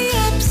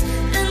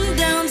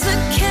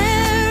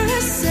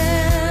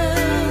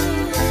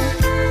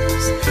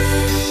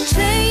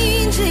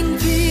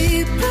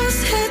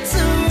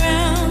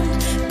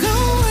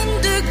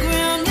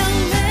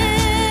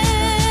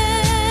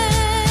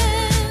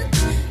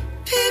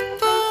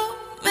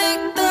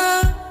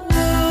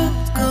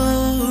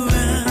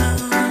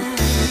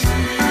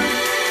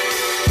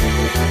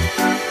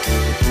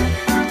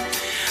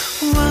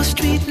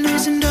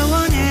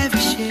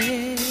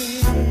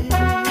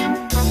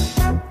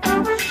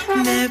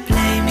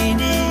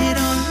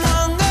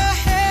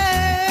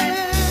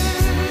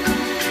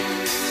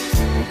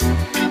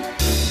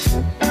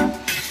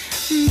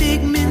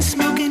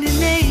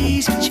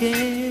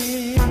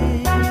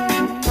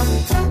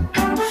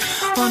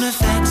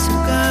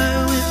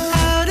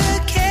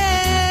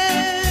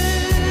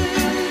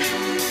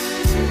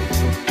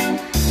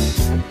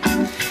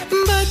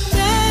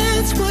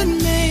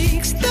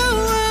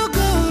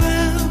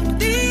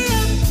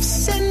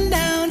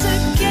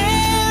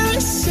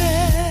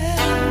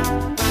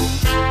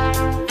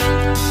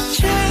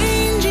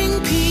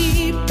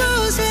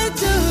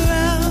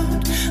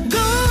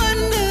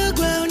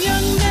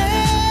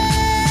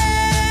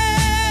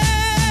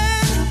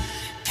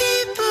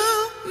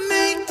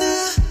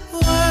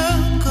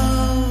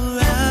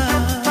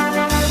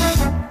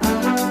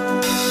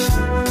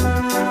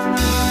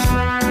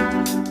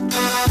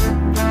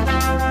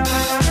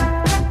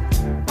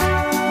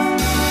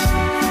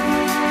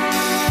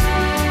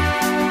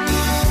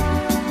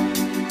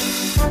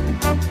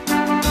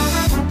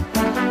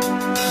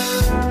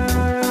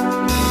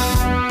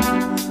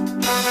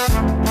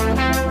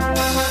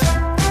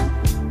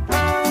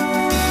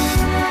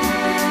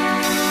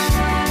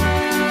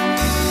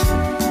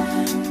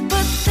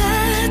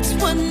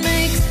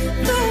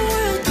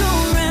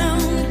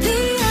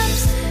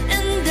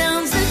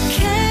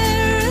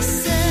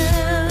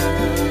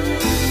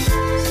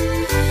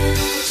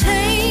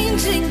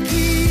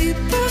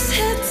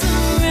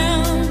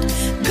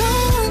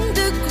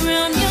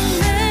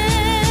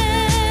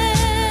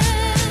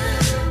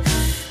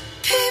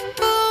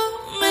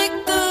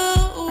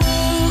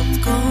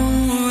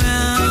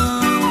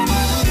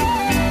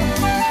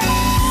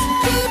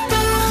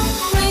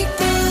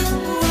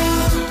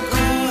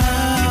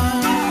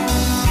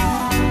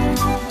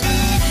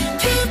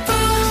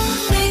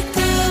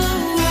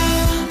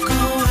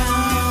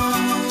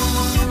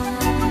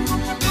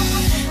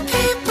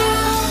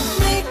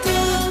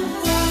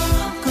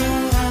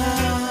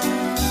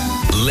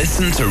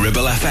 to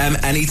Ribble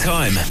FM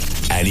anytime,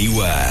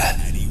 anywhere.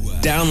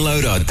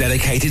 Download our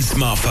dedicated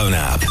smartphone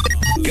app.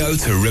 Go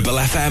to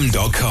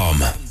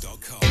ribblefm.com.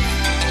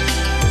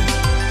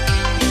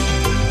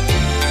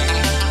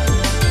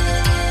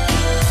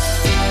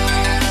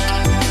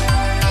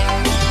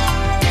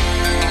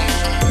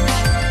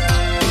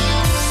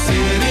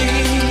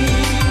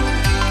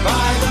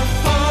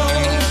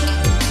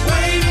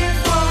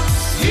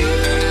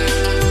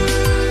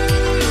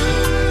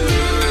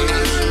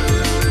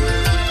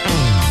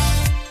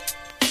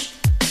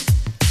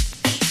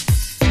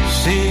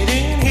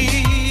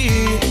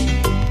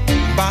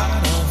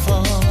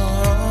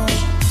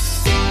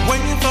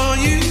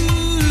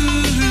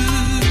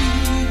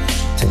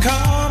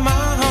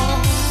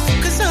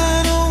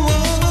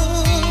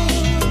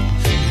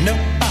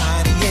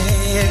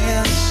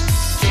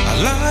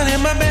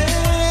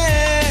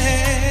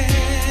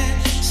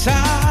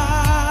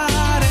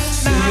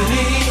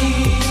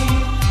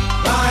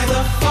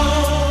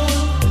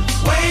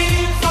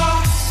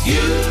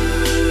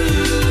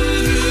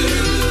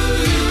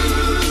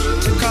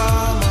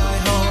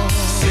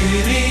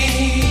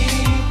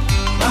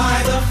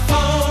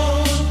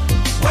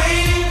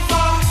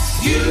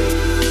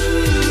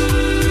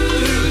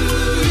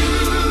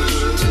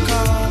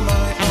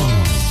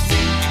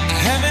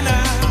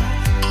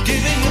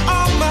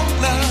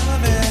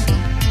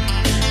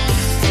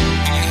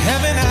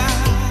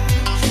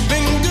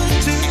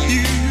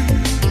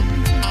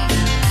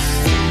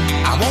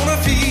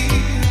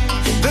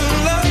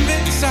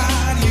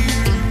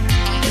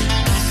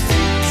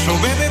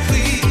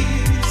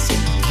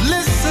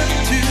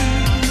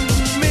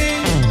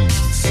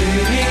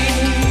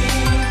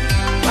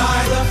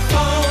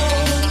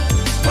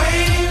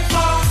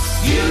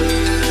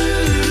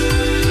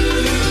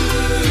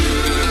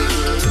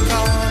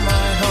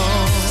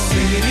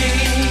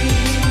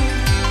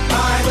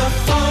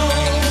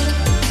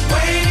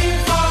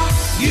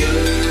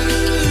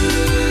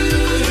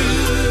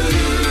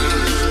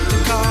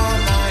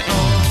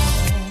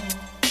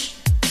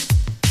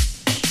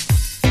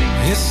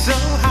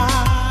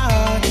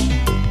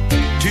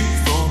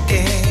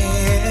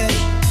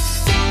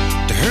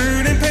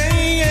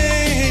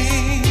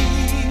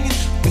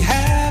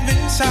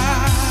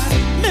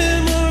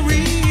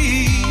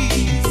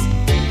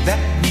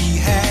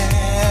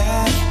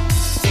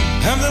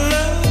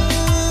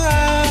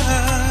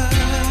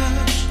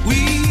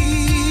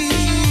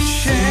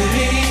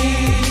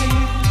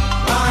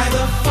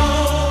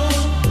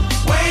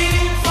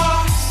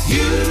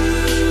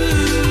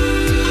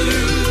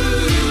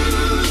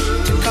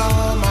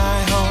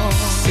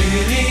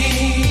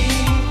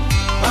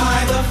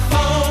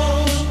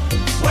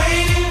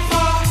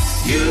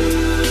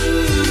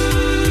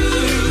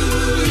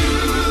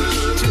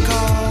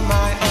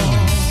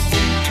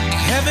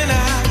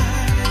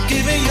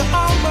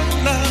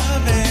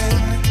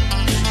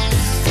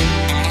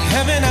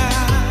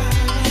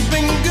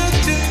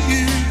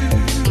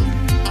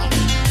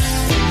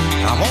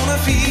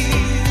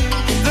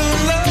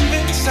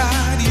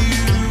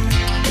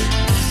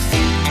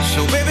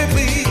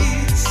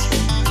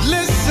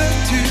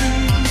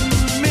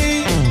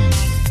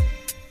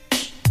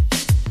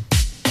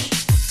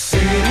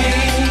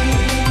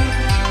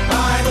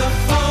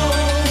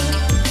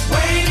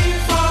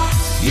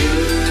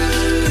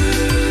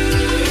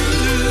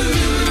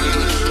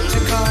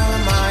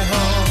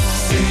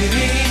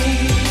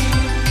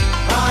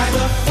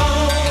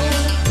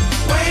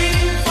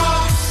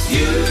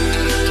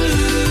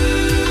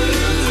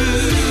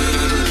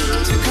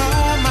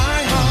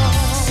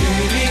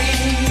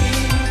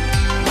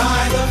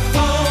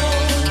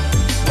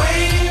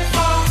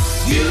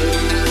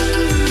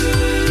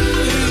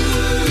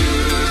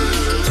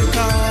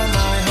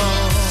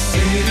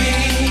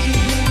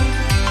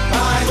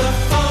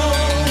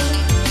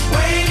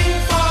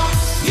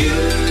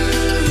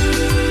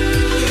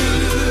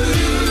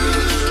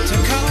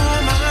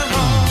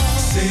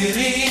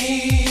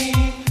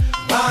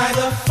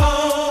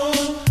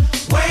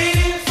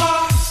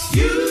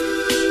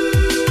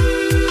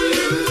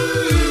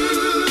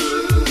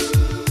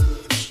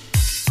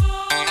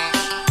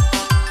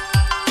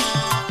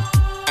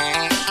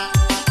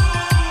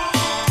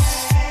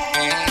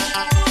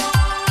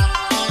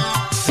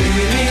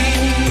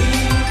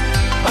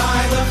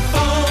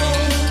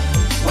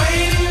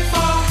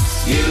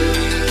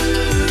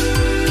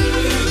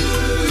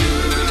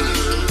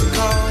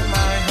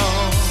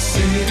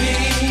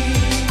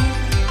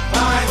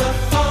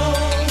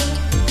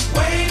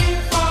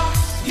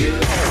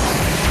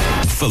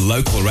 For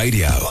local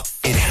radio,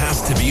 it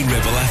has to be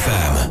Ribble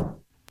FM.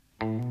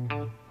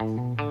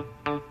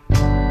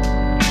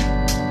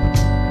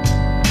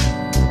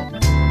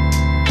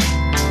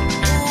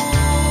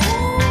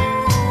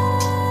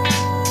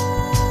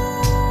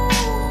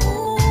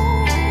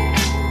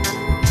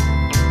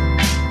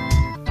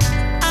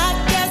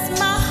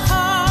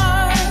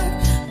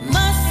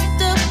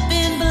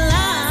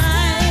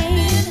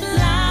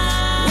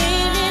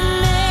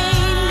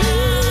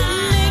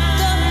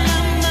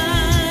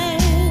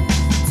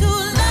 To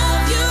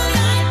love you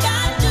like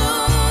I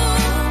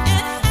do.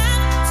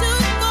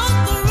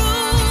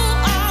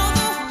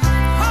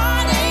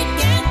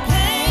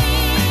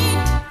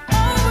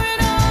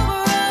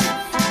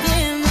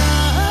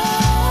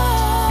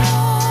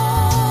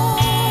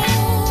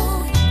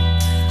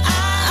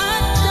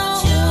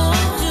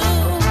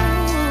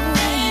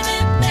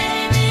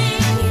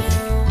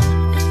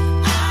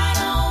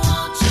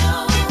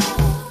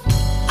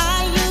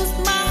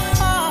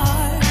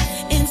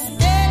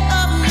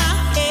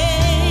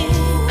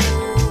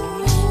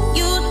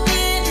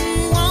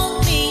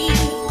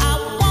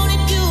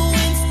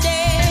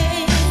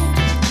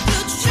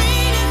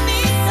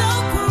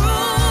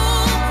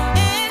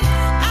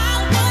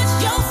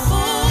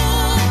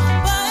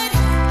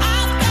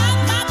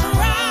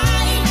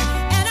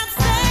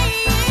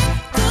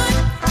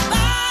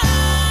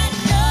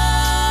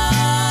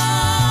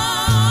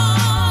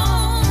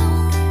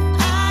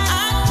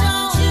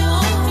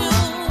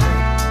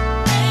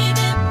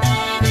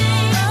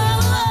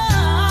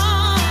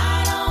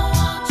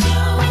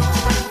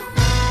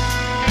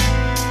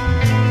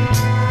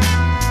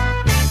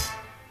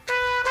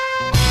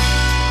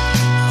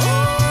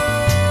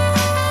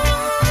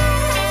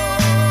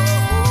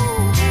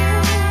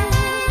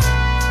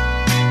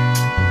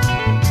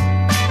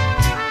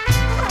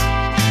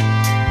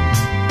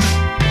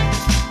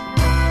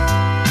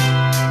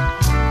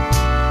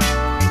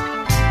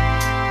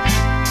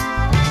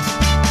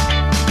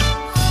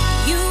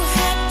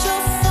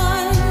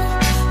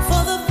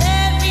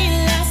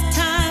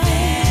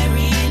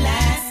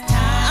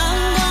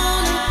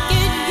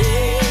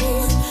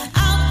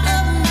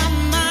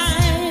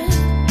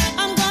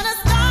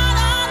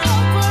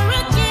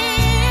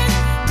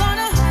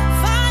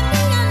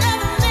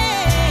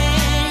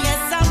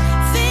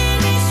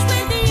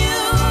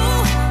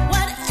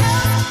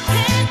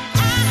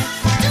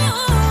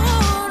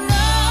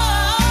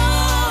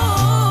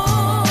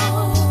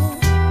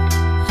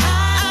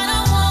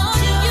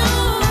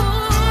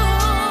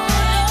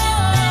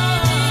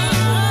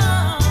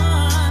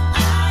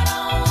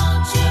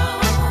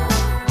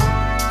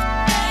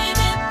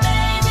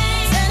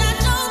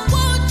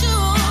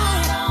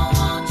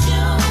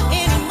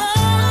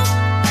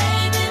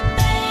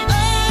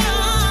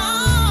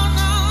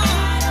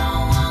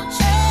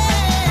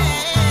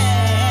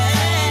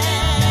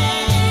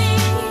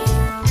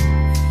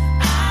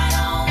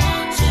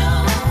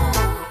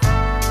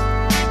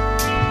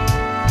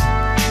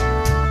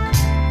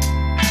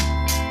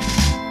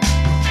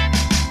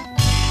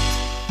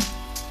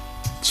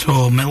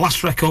 So my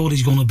last record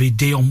is going to be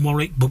Dionne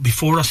Warwick, but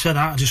before I say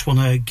that, I just want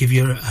to give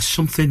you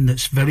something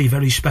that's very,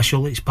 very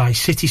special. It's by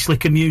City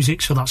Slicker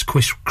Music, so that's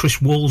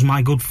Chris Walls,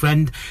 my good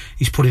friend.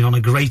 He's putting on a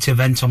great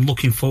event. I'm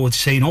looking forward to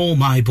seeing all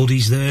my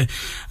buddies there,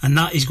 and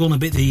that is going to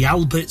be the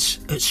Alberts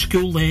at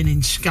School Lane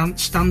in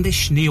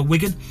Standish, near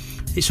Wigan.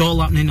 It's all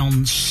happening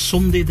on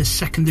Sunday the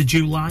 2nd of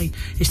July.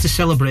 It's to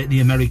celebrate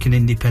the American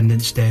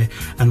Independence Day.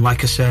 And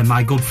like I say,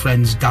 my good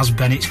friends Daz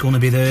Bennett's going to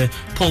be there,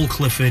 Paul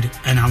Clifford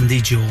and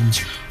Andy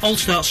Jones. All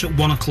starts at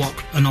 1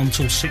 o'clock and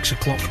until 6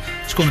 o'clock.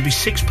 It's going to be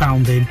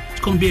 £6 in. It's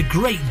going to be a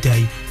great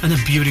day and a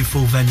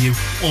beautiful venue.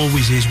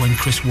 Always is when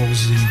Chris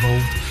Walls is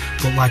involved.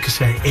 But like I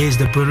say, here's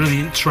the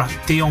brilliant track,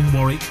 Dionne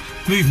Warwick,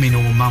 Move Me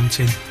No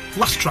Mountain.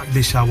 Last track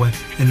this hour,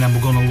 and then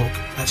we're going to look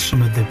at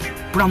some of the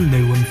brand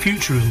new and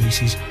future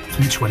releases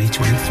from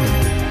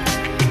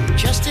 2023.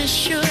 Just as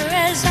sure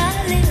as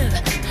I live,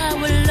 I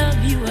will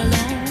love you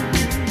alone.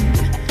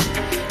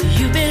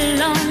 You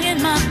belong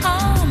in my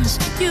arms,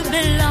 you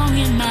belong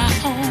in my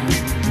home.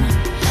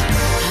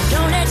 I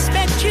don't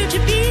expect you to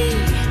be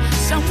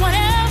someone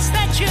else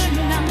that you're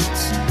not.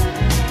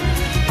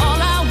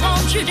 All I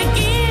want you to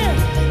give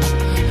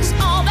is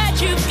all that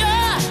you've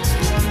got.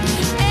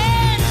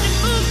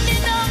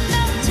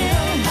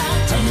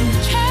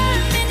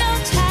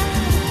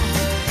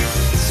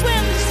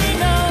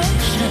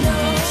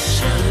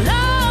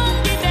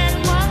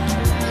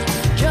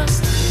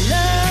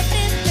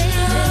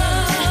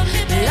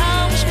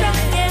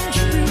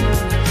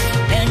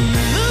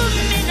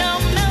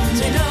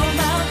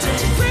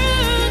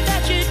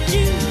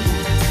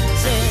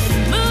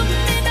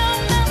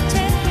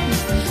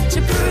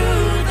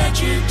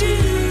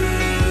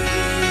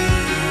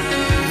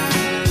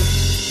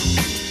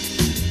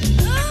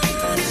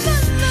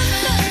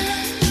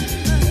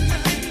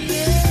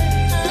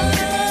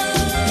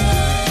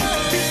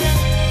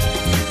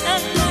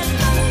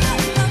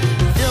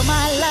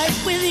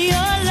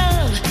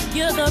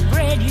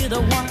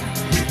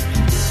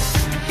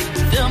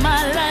 Fill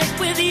my life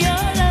with your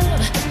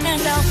love,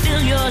 and I'll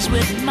fill yours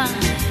with mine.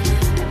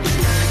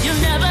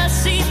 You'll never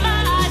see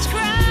my eyes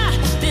cry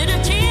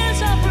bitter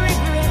tears of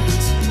regret.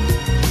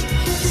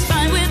 It's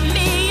fine with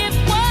me if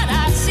what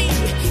I see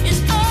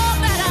is all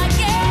that I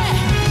get.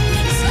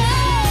 So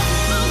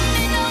move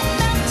me no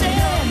mountain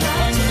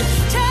and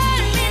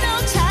turn me no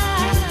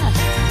tide,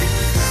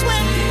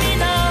 swim me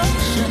no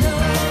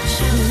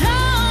ocean,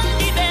 long,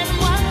 deep and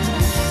wide.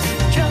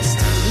 Just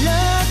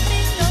love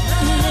me no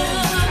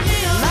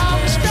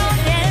long, strong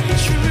and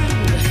true,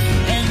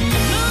 and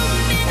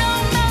move me no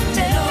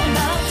mountain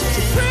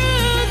to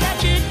prove that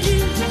you do.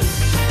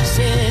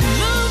 Said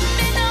move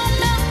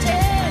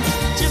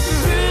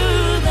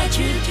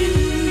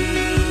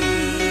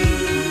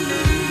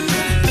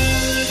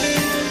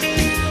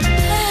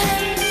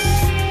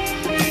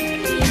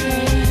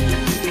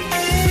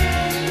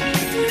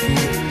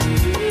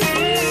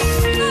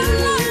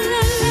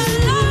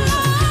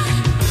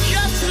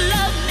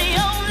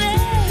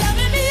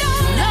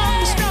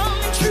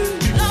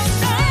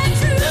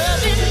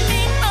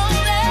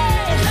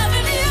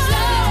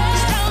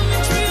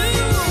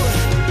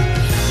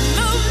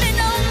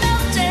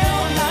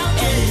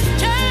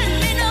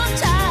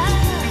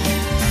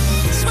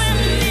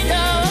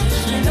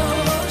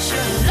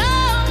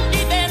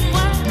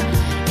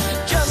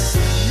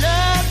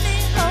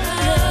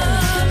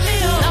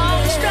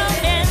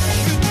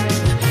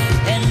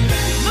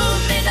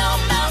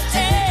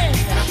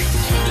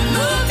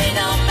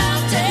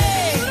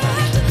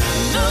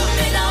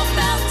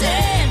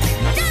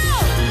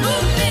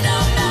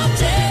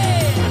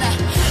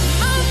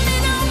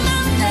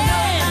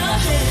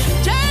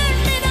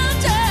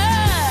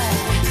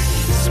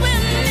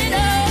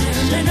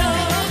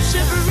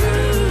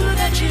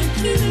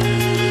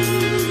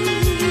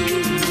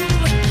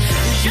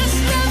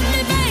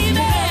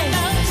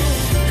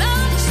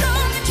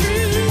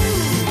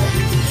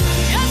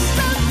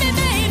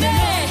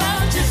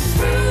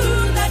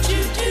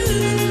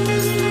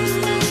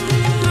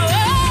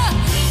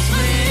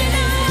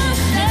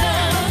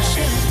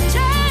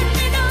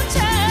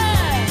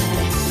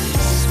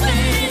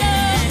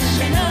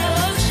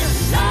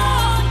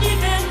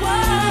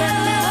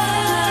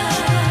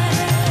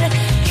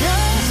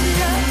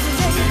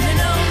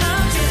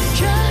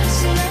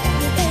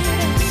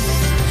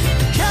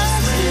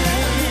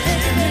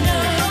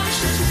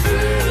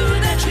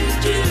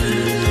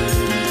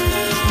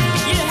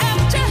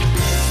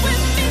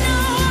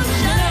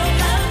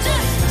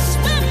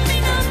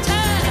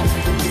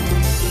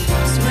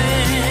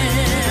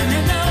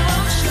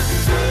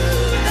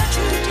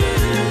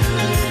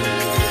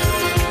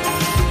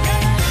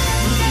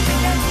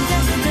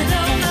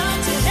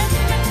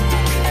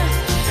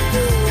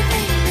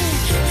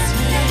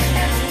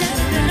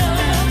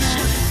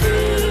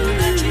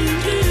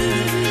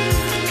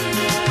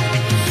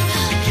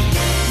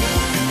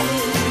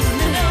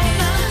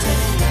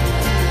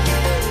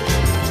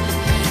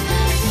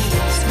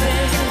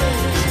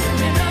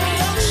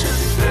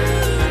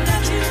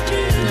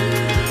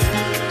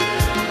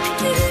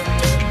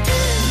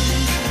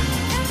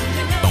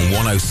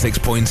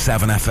 106.7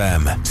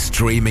 FM,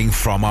 streaming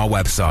from our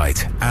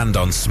website and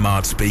on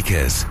smart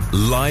speakers.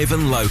 Live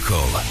and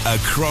local,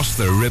 across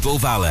the Ribble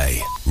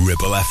Valley.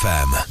 Ribble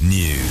FM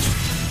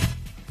News.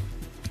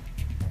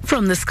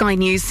 From the Sky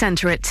News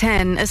Centre at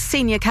 10, as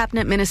senior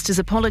cabinet ministers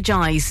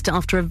apologised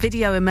after a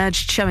video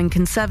emerged showing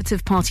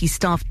Conservative Party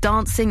staff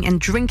dancing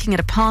and drinking at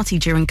a party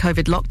during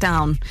COVID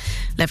lockdown.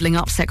 Levelling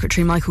Up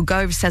Secretary Michael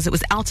Gove says it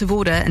was out of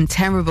order and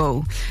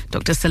terrible.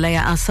 Dr.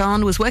 Saleha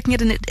Hassan was working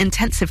at an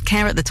intensive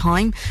care at the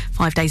time.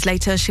 5 days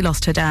later, she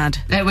lost her dad.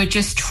 There were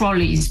just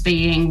trolleys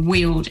being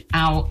wheeled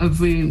out of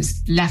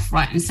rooms left,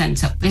 right and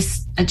centre.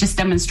 This just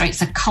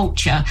demonstrates a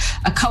culture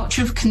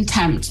of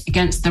contempt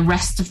against the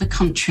rest of the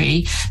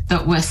country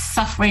that were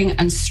suffering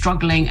and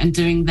struggling and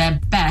doing their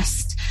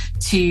best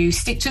to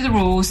stick to the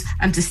rules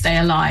and to stay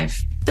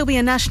alive. There'll be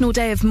a national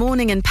day of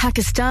mourning in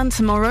Pakistan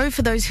tomorrow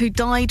for those who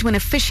died when a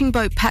fishing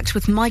boat packed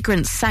with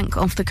migrants sank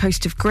off the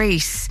coast of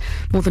Greece.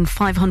 More than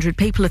 500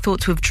 people are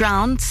thought to have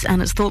drowned, and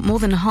it's thought more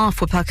than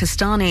half were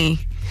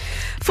Pakistani.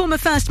 Former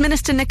First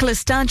Minister Nicola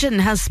Sturgeon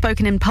has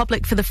spoken in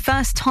public for the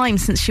first time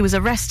since she was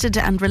arrested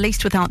and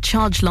released without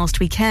charge last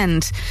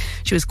weekend.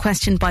 She was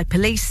questioned by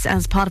police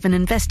as part of an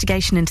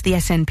investigation into the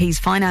SNP's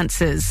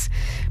finances.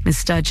 Ms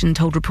Sturgeon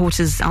told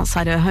reporters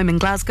outside her home in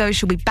Glasgow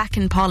she'll be back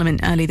in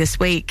Parliament early this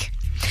week.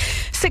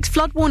 6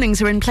 flood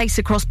warnings are in place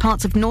across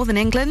parts of northern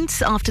England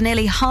after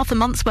nearly half a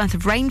month's worth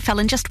of rain fell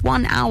in just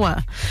 1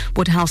 hour.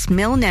 Woodhouse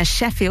Mill near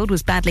Sheffield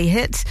was badly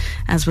hit,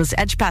 as was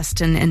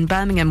Edgbaston in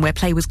Birmingham, where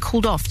play was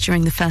called off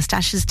during the first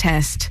Ashes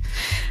test.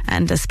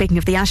 And speaking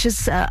of the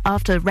Ashes,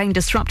 after rain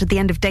disrupted the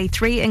end of day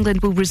 3,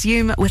 England will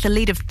resume with a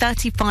lead of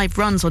 35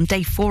 runs on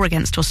day 4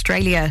 against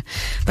Australia.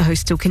 The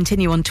hosts will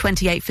continue on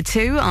 28 for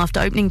 2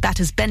 after opening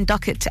batters Ben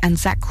Duckett and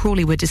Zach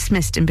Crawley were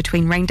dismissed in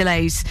between rain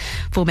delays.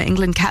 Former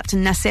England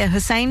captain Nasser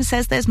Hussain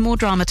says there's more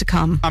drama to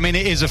come. I mean,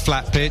 it is a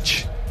flat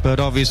pitch, but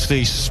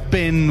obviously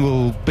spin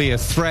will be a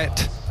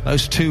threat.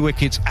 Those 2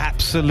 wickets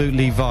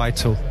absolutely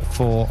vital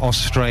for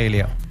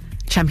Australia.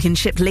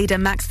 Championship leader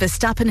Max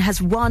Verstappen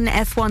has won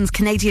F1's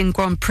Canadian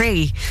Grand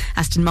Prix.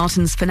 Aston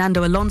Martin's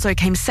Fernando Alonso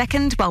came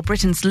second, while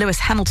Britain's Lewis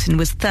Hamilton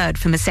was third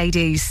for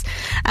Mercedes.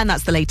 And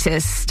that's the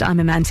latest. I'm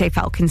Amante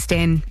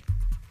Falkenstein.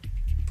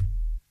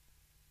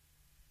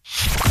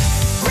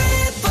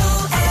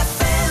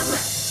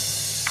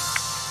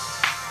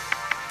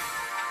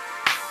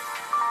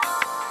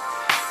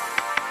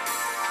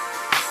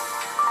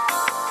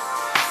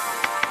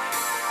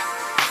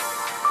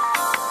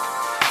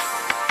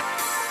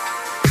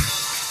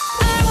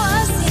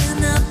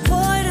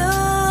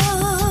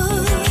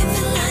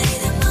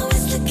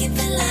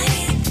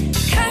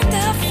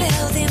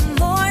 Felt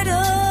immortal.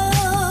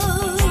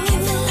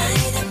 Looking for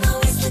light, I'm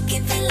always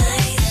looking for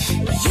light.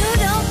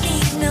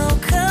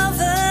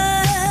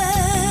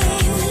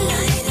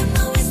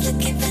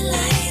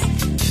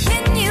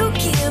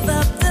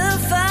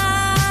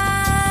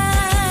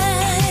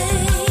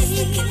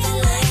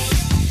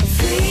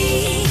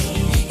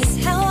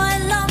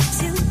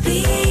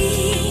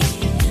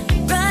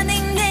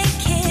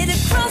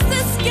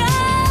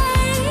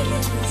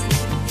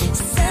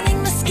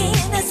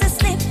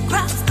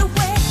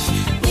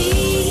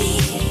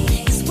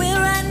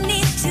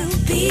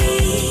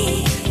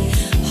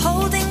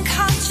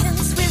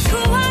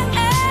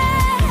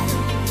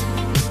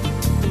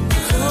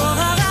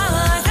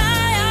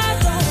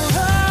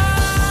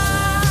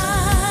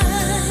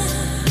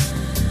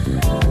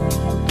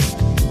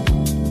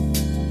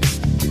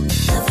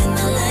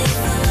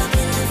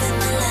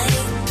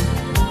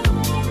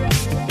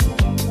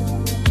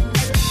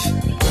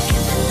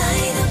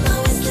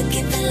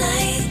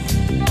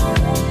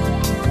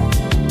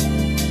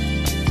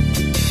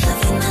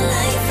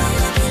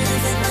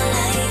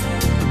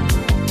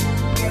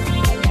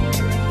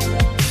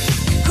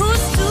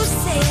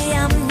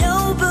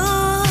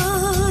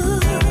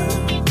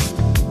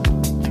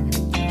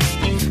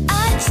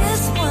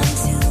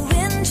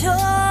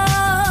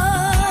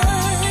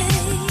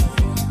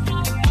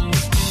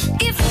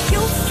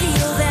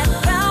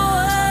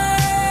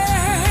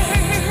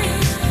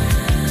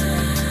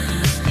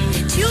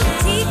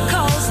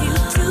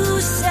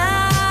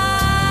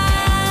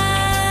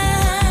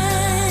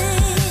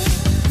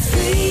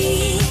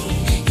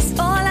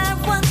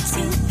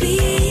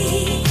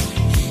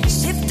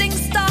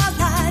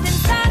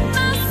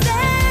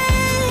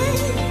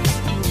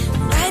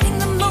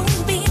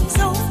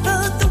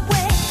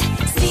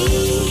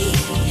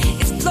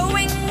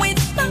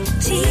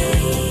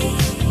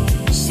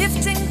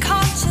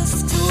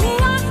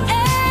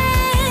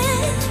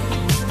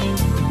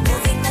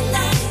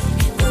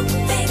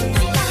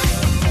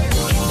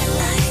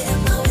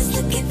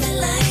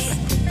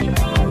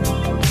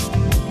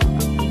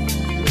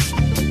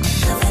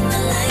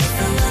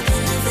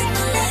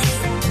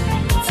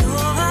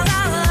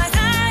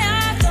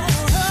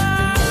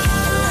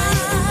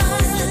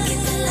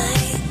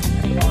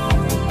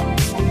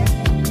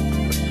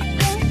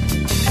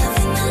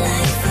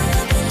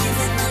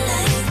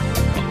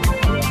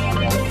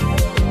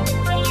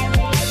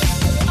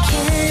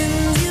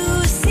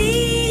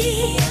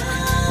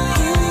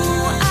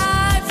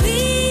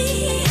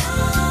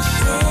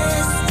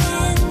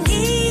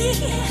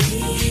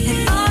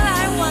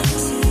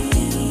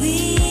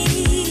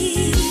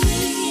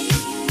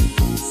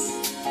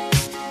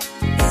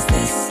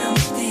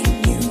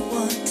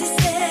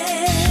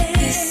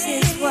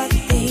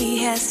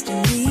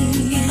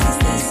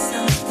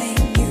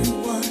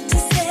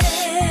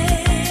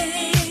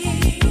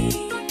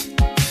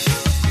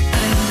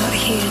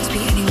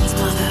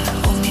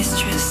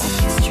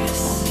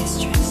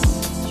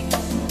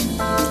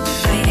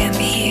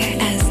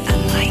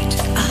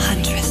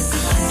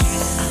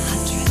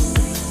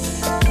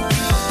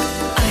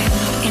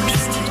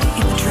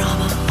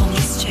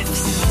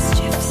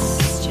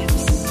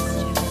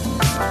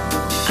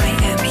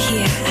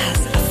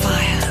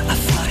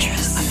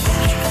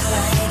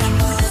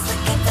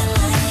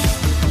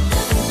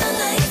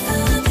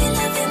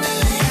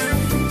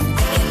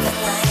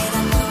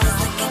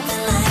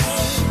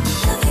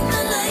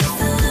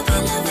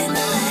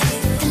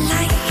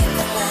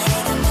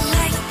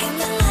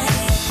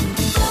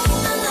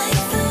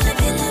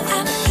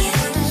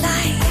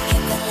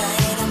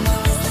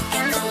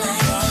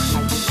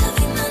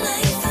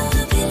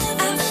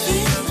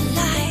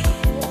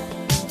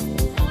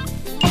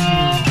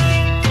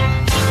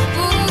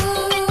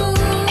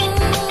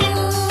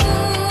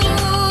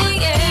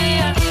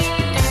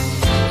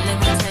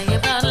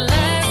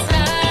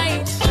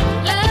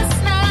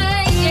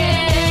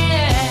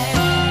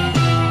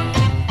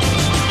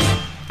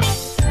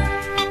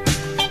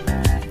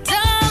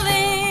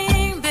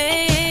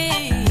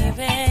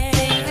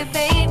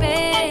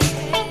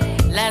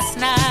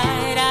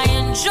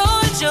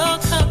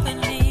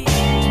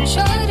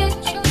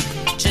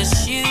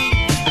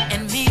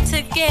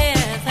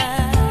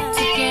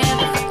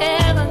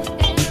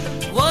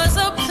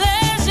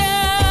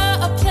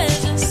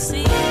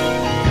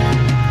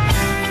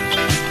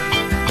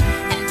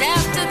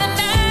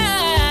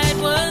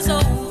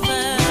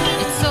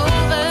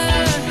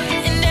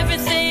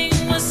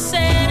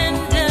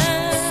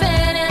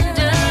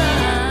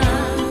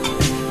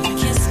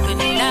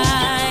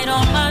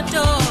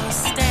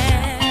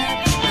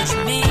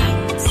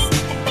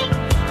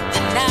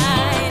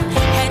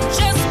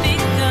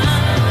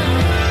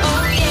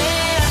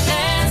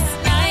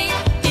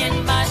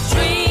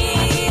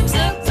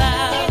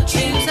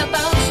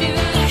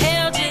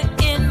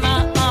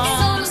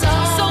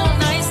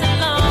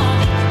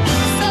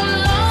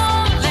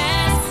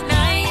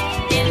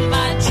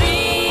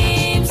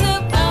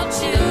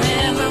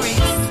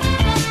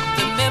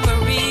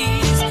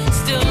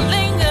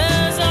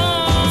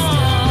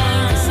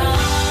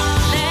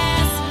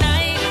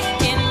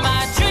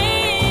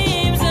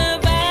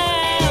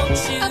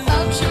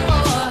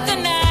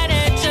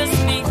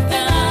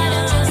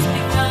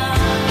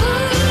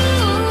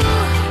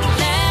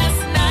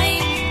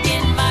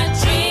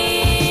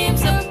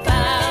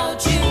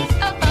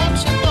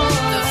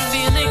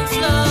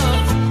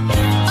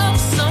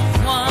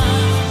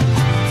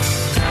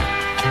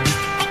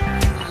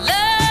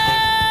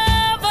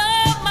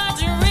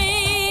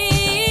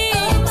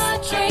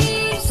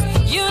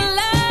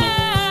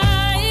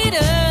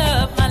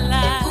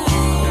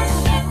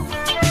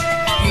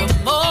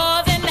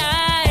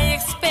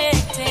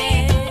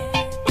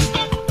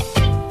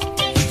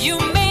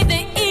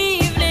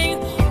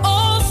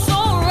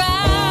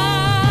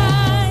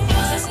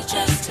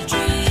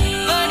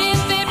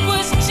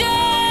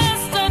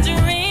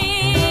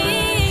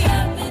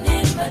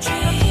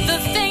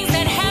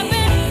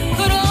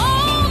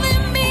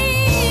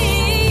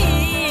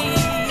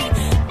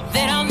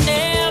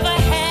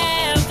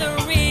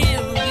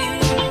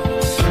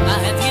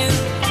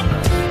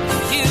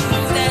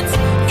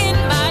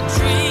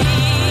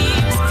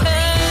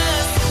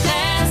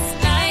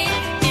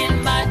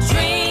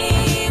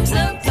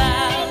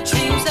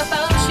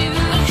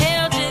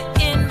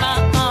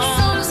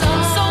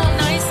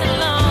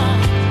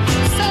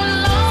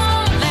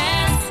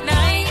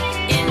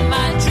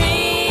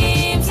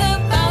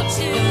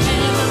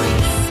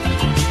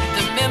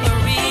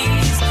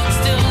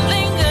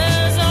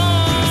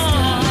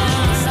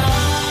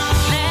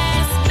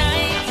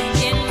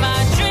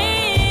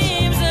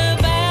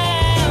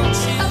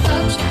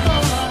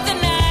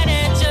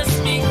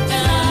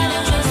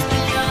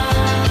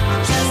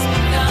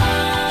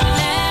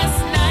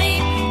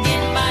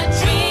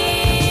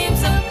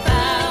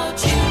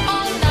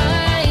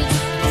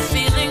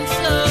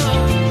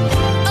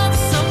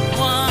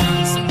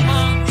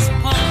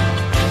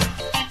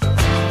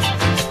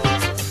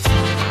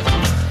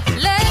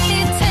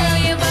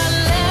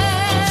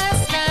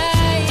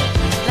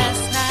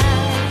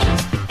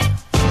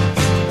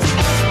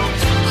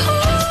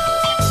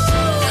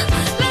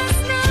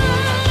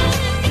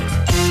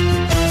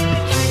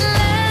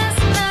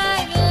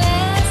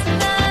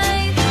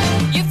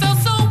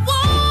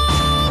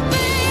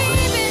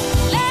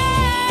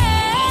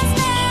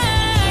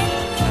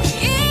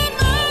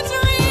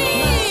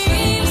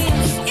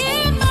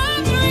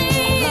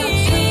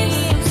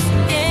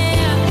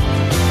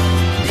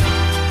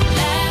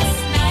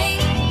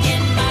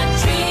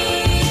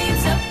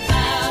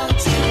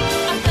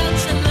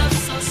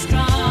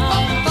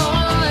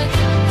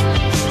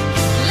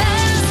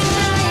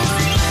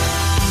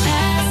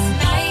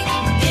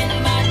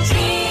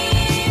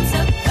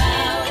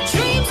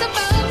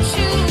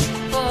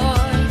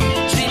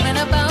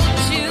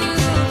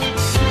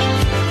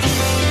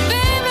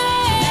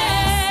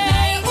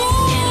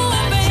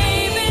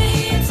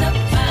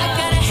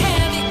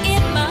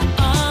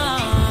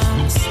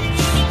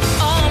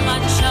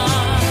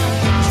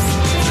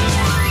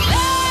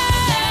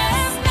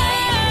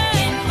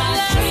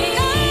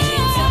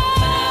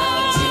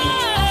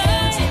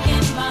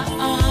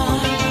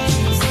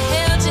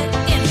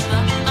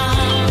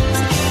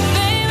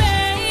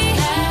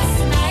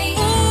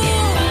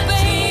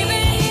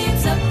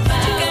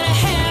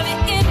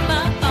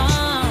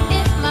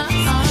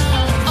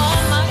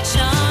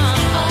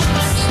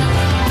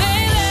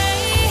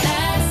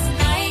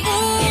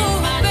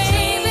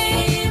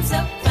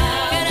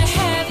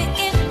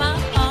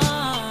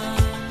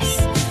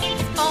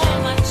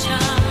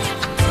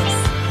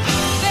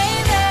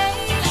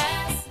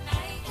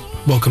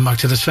 Welcome back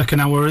to the second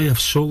hour of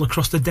Soul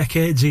Across the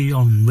Decades here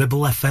on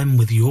Ribble FM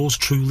with yours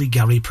truly,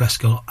 Gary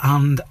Prescott.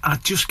 And I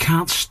just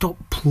can't stop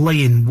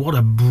playing what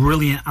a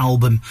brilliant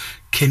album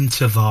Kim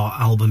Tavar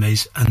album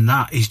is. And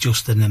that is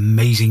just an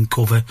amazing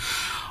cover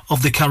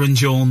of the Karen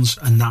Jones,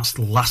 and that's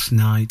Last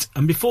Night.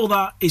 And before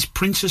that is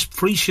Princess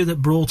Freesia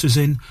that brought us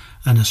in,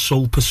 and a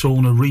Soul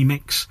Persona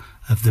remix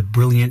of the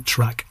brilliant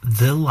track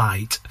The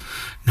Light.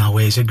 Now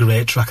here's a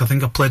great track. I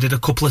think I played it a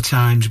couple of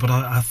times, but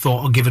I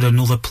thought I'd give it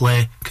another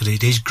play because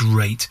it is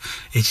great.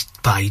 It's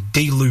by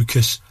D.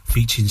 Lucas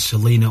featuring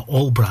Selena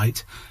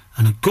Albright,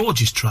 and a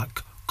gorgeous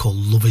track called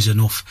Love Is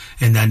Enough.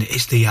 And then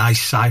it's the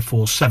I-Cypher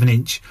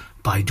 7-inch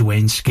by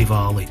Dwayne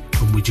Skivali,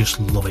 and we just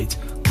love it.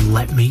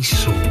 Let Me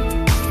Soul.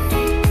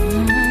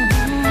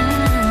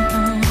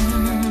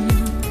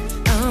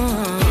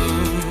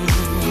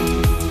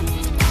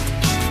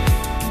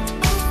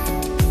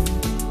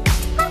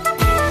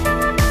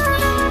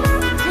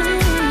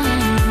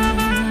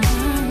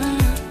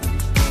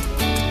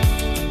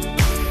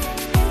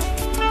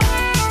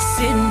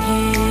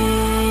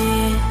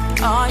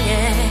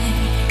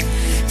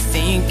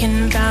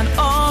 About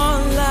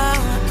all our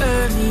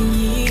early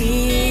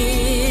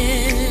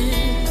years.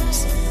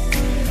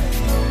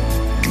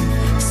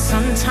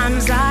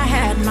 Sometimes I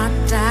had my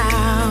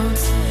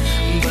doubts,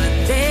 but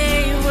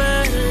they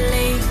were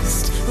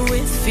laced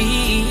with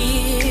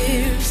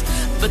fears.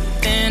 But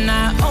then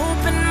I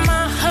opened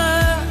my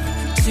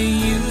heart to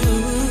you.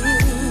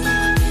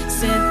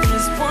 Said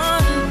there's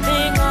one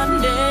thing I'll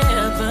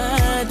never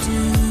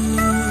do.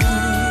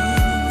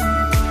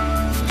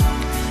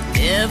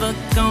 Never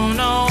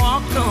gonna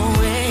walk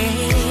away.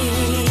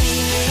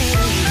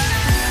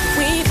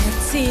 We've had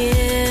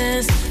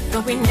tears,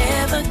 but we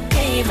never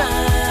gave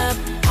up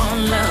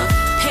on love.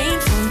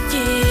 Painful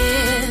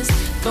years,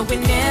 but we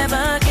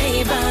never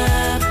gave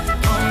up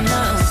on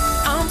us.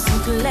 I'm so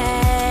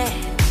glad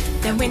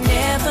that we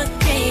never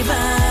gave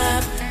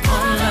up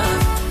on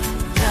love.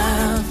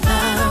 Love,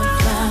 love,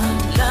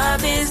 love,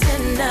 love is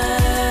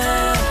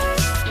enough.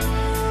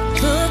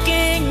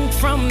 Looking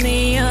from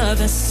the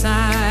other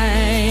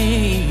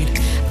side,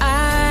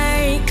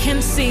 I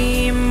can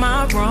see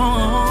my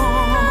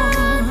wrongs.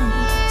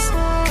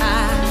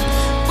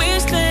 I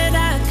wish that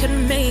I could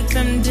make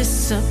them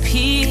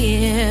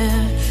disappear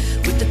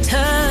with the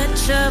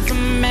touch of a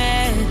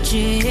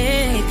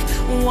magic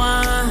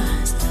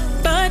wand.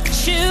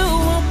 But you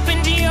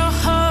opened your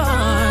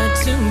heart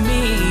to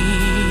me,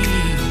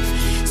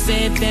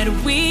 said that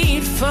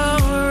we'd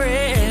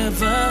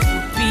forever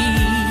be.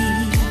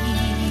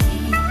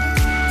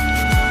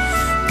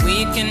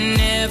 We can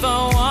never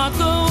walk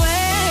away.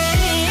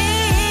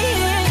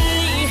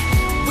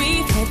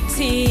 We've had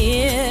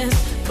tears,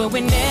 but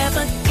we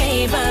never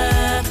gave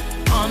up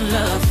on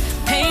love.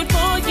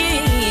 Painful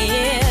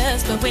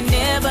years, but we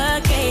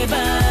never gave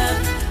up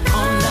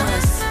on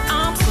us.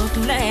 I'm so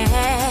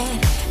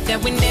glad that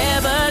we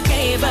never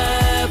gave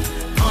up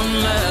on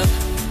love.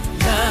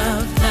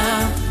 Love,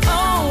 love,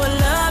 oh,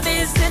 love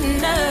is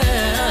enough.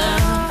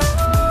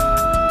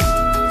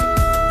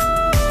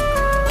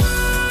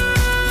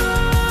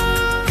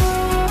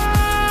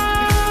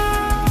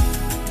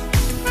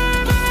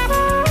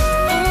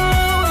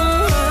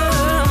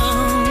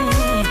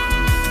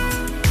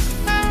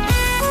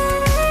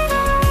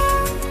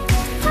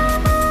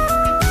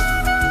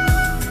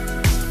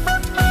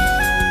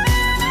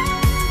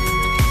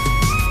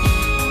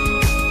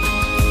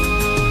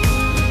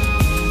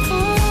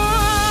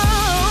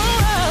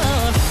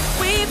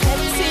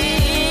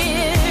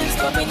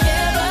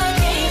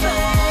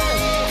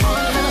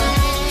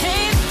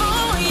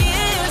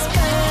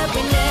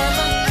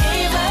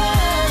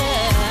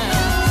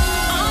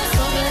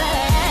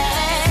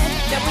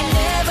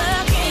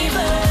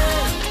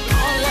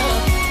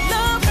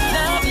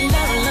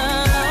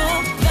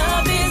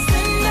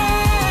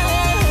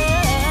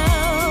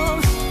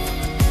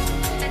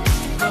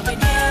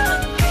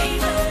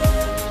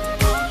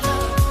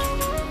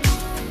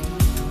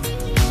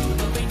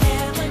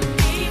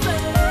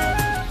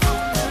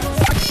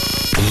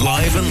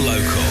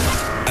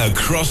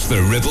 Across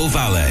the Ribble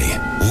Valley,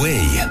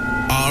 we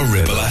are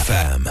Ribble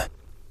FM.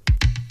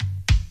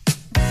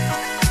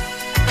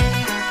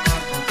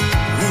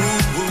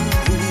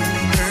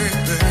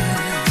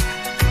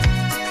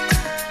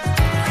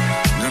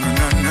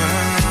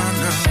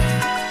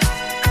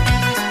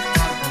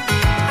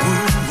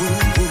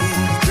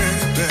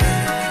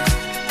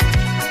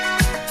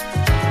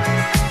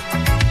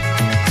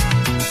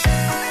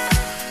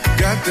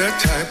 Got that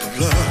type of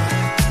love,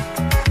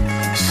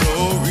 so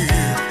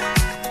real,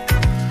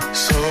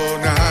 so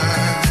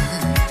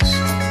nice.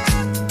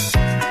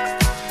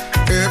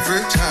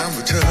 Every time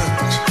we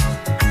touch,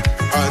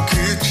 I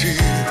get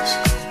chills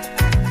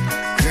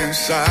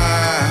inside.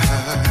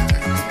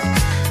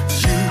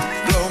 You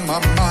blow my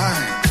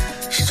mind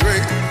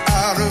straight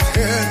out of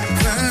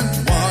heaven,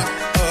 one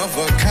of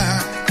a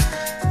kind.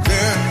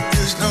 There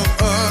is no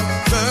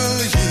other.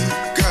 You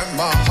got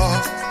my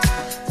heart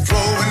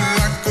flowing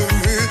like a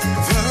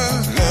river.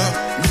 Love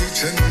me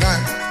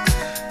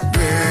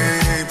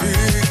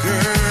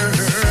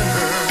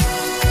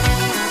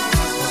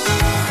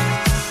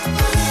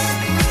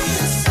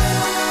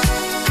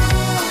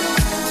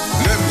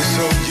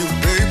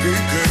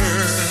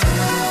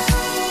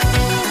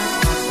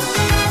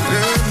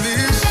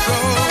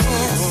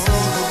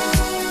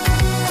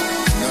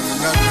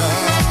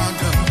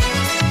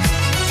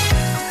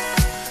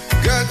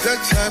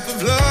type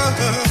of love,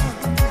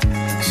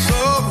 so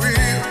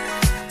real,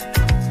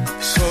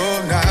 so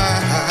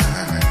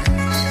nice.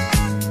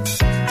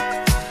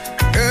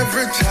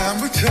 Every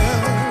time we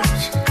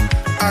touch,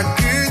 I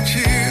get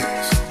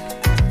chills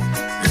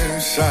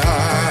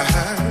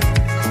inside.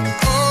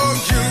 Oh,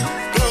 you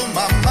blow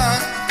my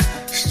mind,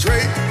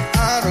 straight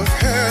out of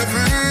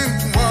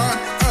heaven, one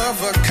of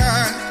a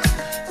kind.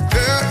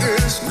 There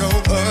is no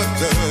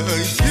other.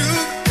 You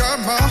got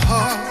my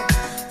heart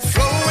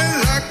flowing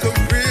like a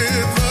river.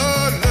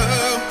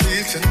 Love me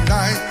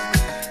tonight,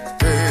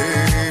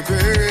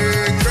 baby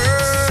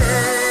girl.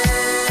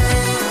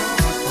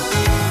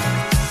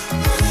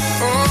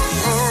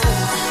 Oh, oh.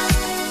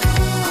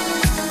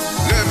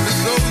 Let me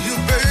show you,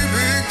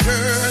 baby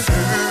girl.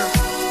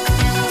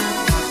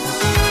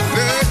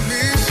 Let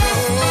me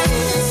show.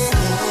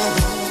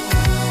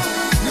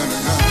 No, no,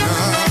 no, no,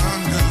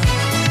 no.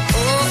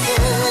 Oh,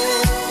 oh.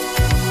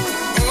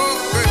 Oh,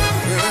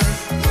 baby.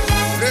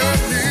 Let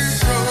me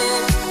show.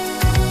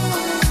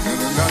 No,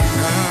 no, no,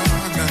 no,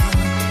 no.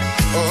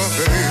 Oh,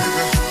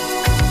 baby.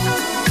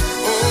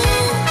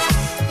 Oh,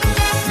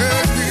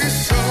 let me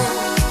show.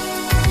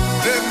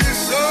 Let me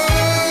show.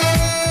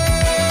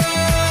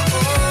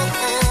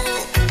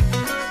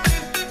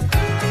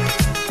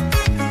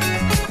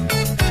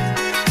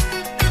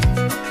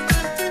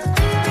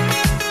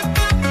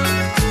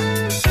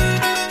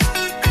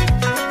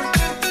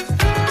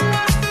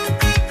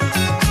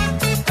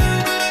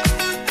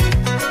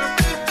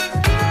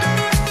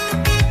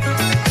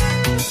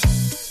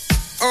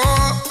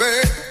 Oh,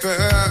 baby,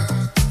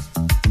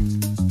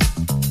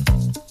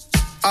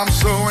 I'm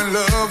so in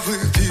love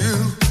with you.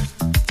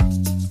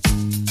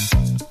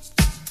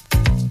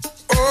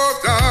 Oh,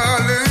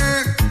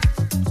 darling,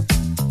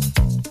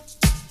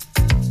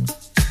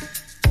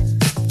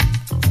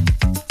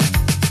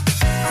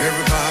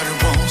 everybody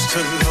wants to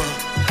love.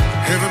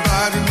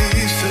 Everybody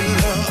needs to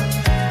love.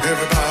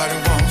 Everybody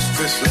wants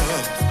this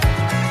love.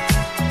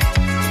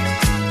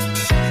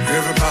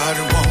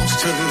 Everybody wants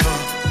to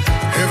love.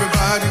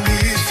 Everybody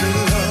needs to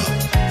love.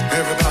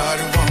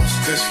 Everybody wants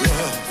this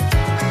love.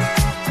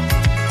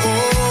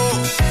 Oh,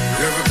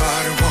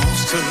 everybody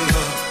wants to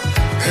love.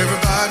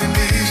 Everybody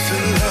needs to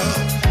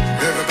love.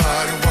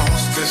 Everybody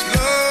wants this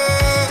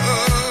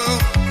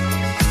love.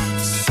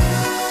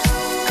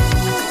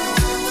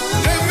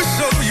 Let me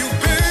show you,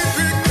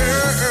 baby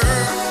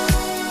girl.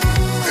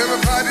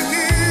 Everybody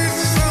needs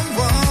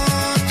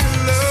someone to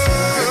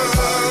love.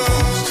 Everybody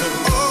wants to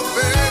love. Oh,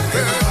 baby.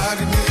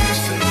 Everybody needs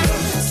to love.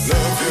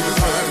 Love,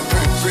 everybody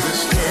wants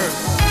this love.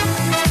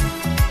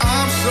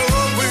 I'm so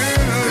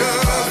in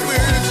love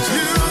with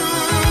you,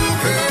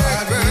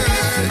 baby.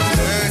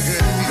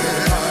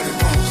 Everybody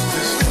wants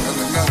this love.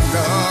 No,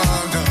 no,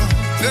 no.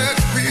 Let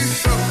me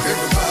show.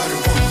 Everybody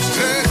wants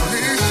to. Let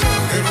me show.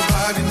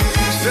 Everybody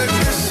needs. Let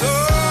me show.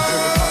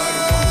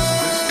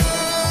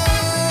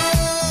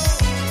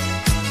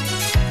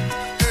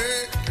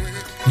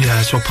 Yeah,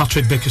 so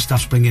Patrick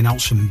Bickerstaff's bringing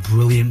out some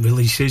brilliant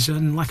releases,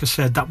 and like I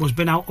said, that was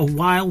been out a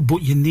while,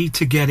 but you need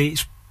to get it.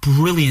 It's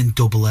brilliant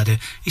double header.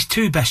 His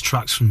two best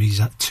tracks from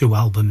his two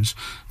albums,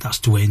 that's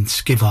Dwayne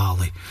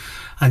Skivali.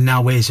 And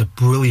now here's a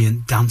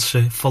brilliant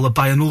dancer, followed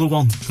by another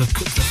one. They're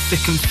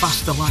thick and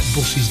fast, they're like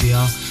buses they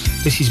are.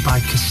 This is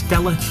by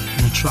Costello,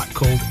 and a track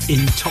called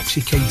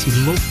Intoxicated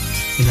Love,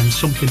 and then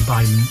something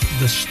by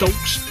The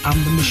Stokes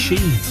and The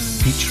Machine,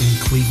 featuring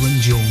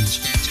Cleveland Jones.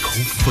 It's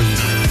called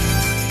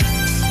Freedom.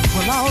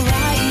 Well,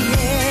 alright,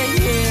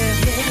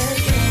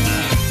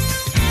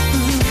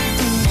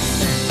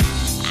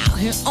 Out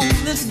here on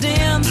this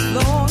dance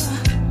floor,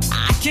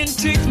 I can't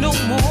take no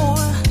more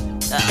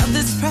of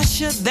this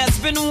pressure that's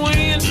been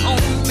weighing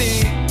on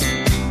me.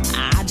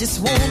 I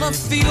just wanna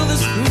feel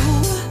this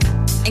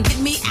groove and get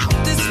me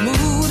out this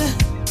mood.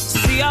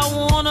 See, I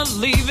wanna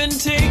leave and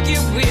take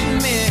you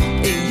with me.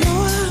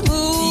 Your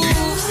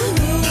moves,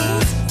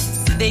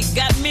 they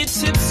got me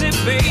tipsy,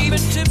 baby.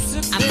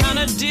 I'm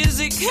kinda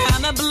dizzy,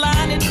 kinda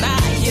blinded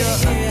by you.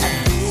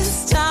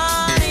 This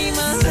time,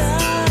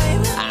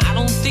 I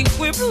don't think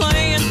we're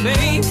playing,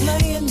 baby.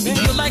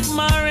 You're like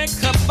my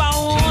cup, I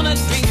wanna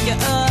drink you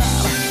up.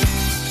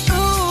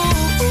 Ooh,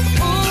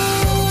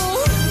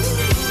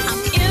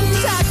 I'm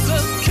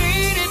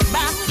intoxicated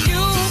by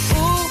you.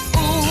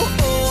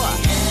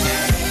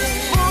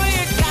 Boy,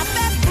 you got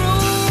that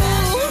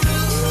groove.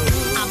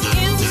 I'm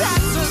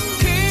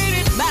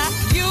intoxicated by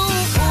you.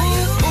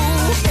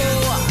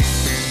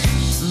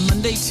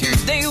 Monday,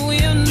 Tuesday,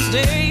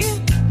 Wednesday.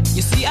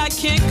 You see, I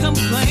can't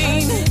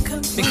complain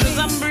because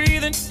I'm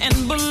breathing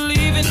and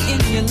believing in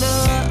your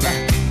love.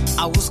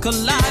 I was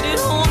collided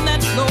on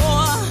that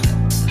floor.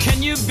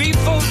 Can you be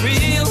for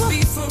real?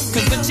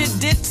 Cause what you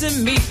did to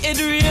me, it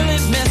really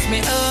messed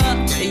me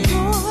up.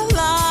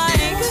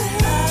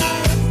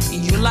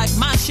 You're like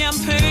my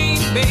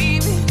champagne, baby,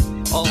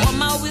 or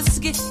my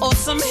whiskey, or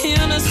some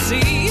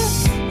Hennessy.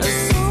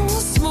 So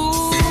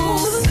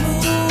smooth,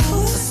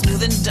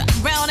 smooth and dark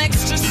brown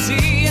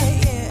ecstasy.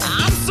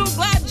 I'm so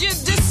glad you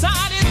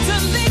decided to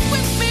link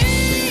with me.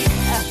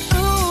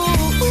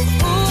 Ooh,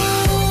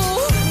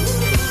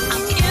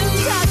 I'm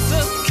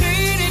intoxicated.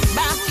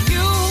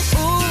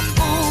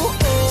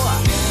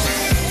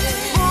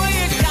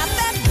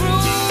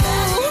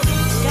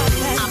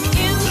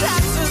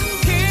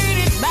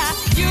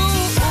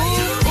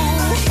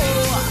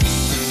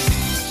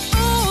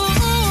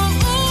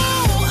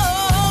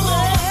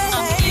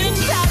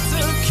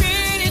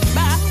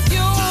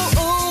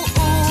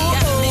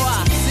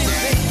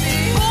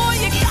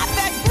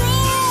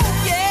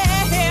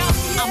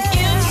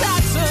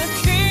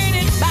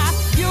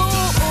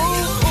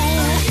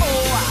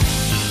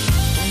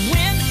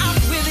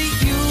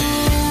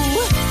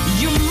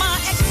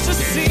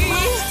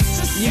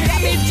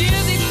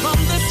 from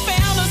this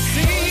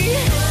fantasy.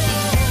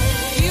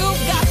 You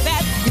got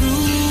that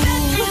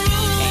groove,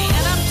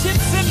 and I'm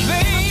tipsy,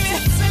 baby,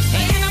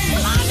 and I'm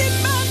blinded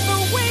by the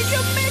way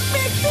you make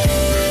me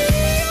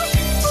feel.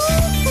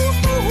 Ooh,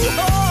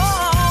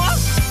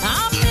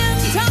 I'm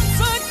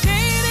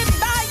intoxicated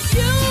by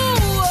you.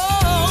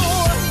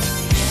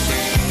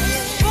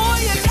 Boy,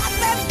 you got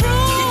that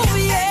groove,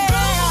 yeah.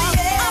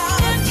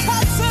 I'm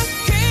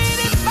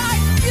intoxicated by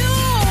you.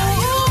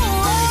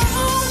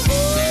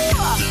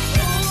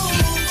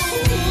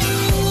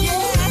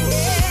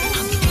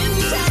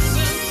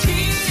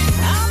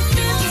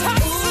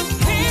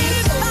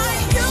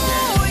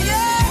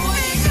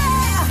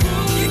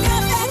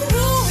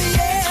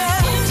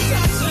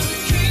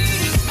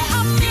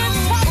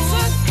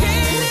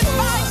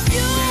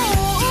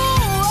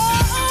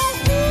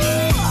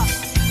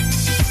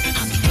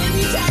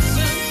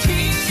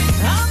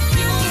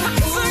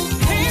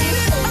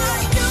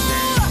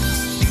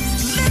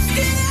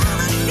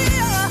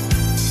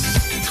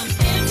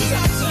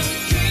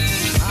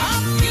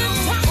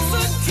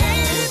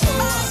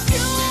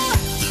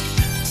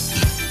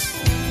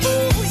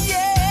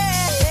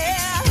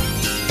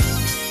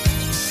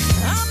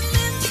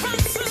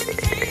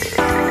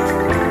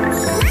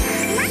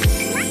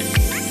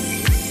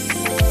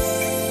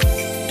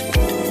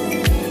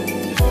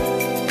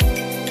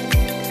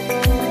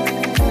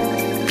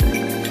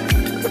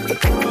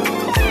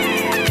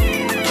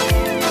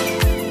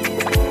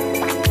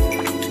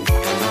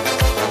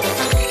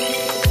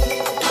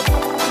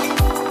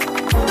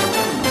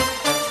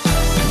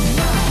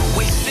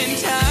 Wasting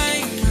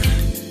time.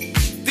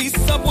 These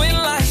subway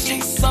lights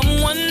chase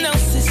someone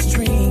else's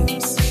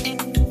dreams.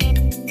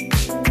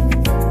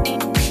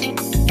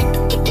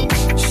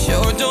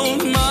 Sure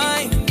don't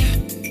mind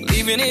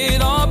leaving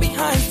it all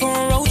behind for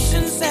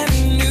oceans and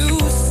new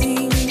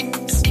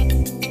scenes.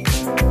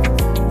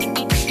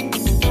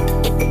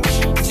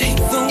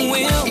 Take the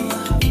wheel.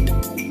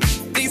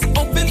 These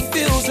open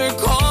fields are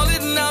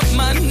calling out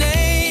my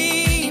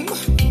name.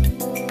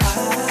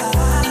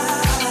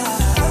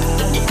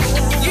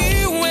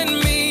 You and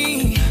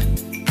me,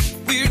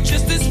 we're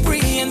just as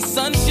free in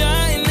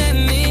sunshine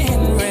and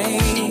in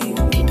rain.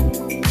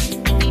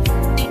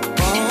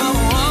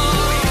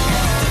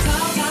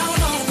 Top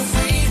down on the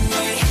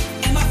freeway,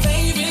 and my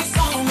favorite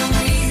song on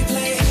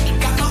replay.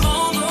 Got my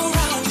arm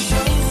around your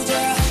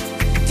shoulder.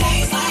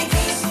 Days like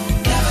this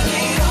never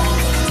get old.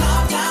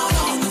 Top down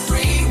on the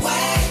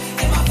freeway,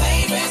 and my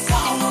favorite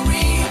song on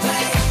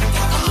replay.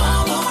 Got my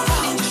arm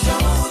around your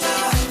shoulder.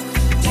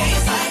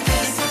 Days like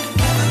this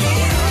never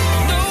get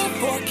old. No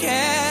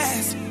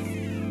forecast.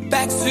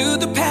 Backs to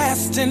the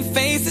past and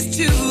faces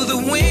to the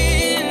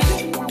wind.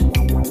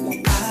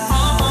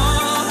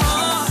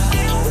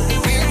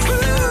 We're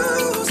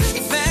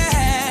cruising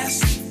fast,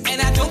 and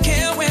I don't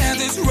care where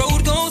this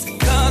road goes,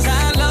 'cause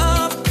I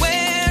love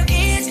where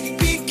it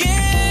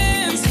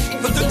begins.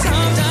 Put the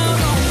top down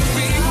on the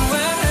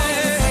freeway,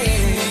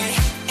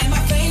 and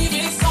my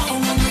favorite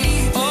song on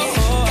replay.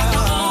 Got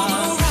my arm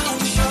around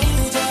your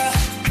shoulder.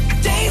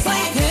 Days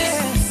like this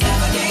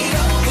never get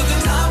old. Put the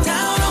top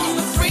down on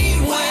the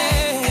freeway,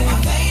 and my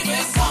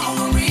favorite song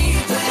on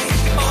replay.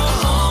 Oh,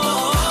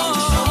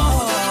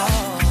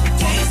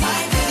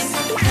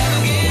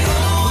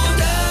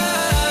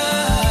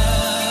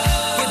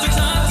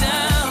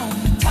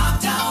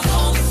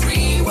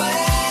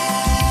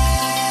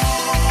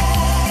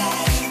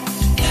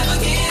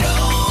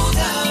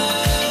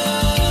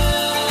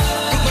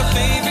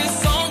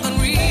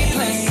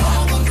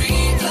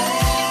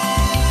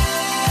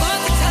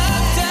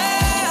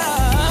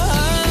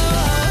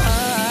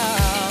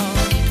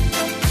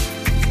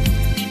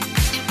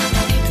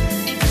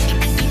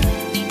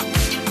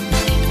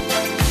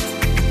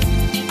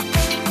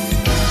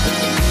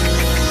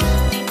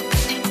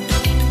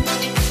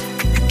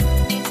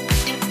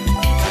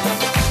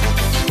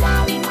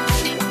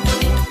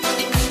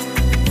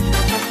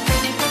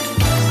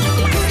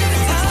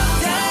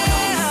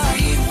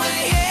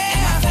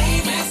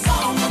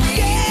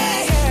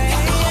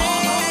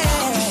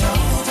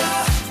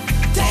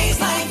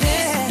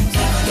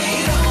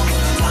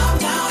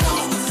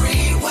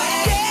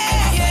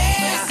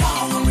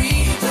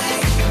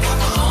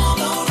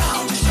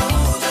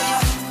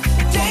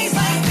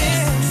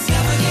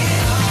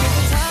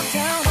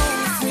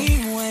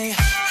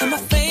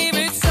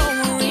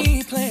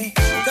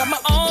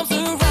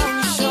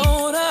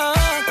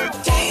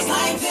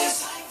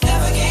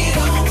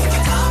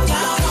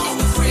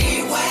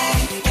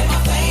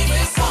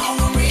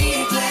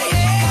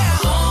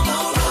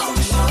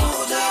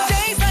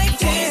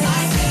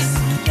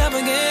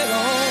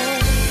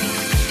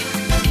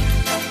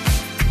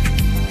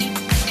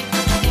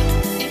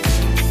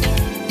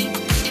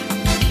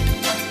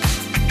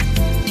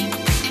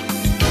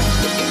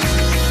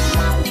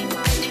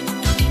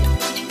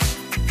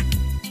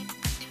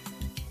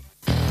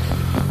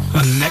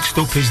 And next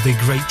up is the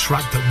great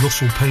track that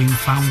Russell Payne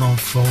found on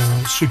for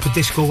Super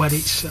Disco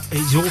Edits.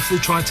 He's awfully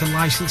tried to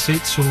license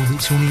it, so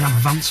it's only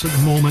advanced at the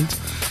moment.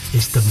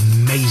 It's the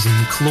amazing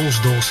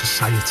Closed Door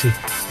Society,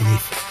 and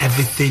If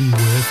Everything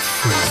Were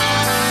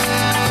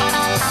Free.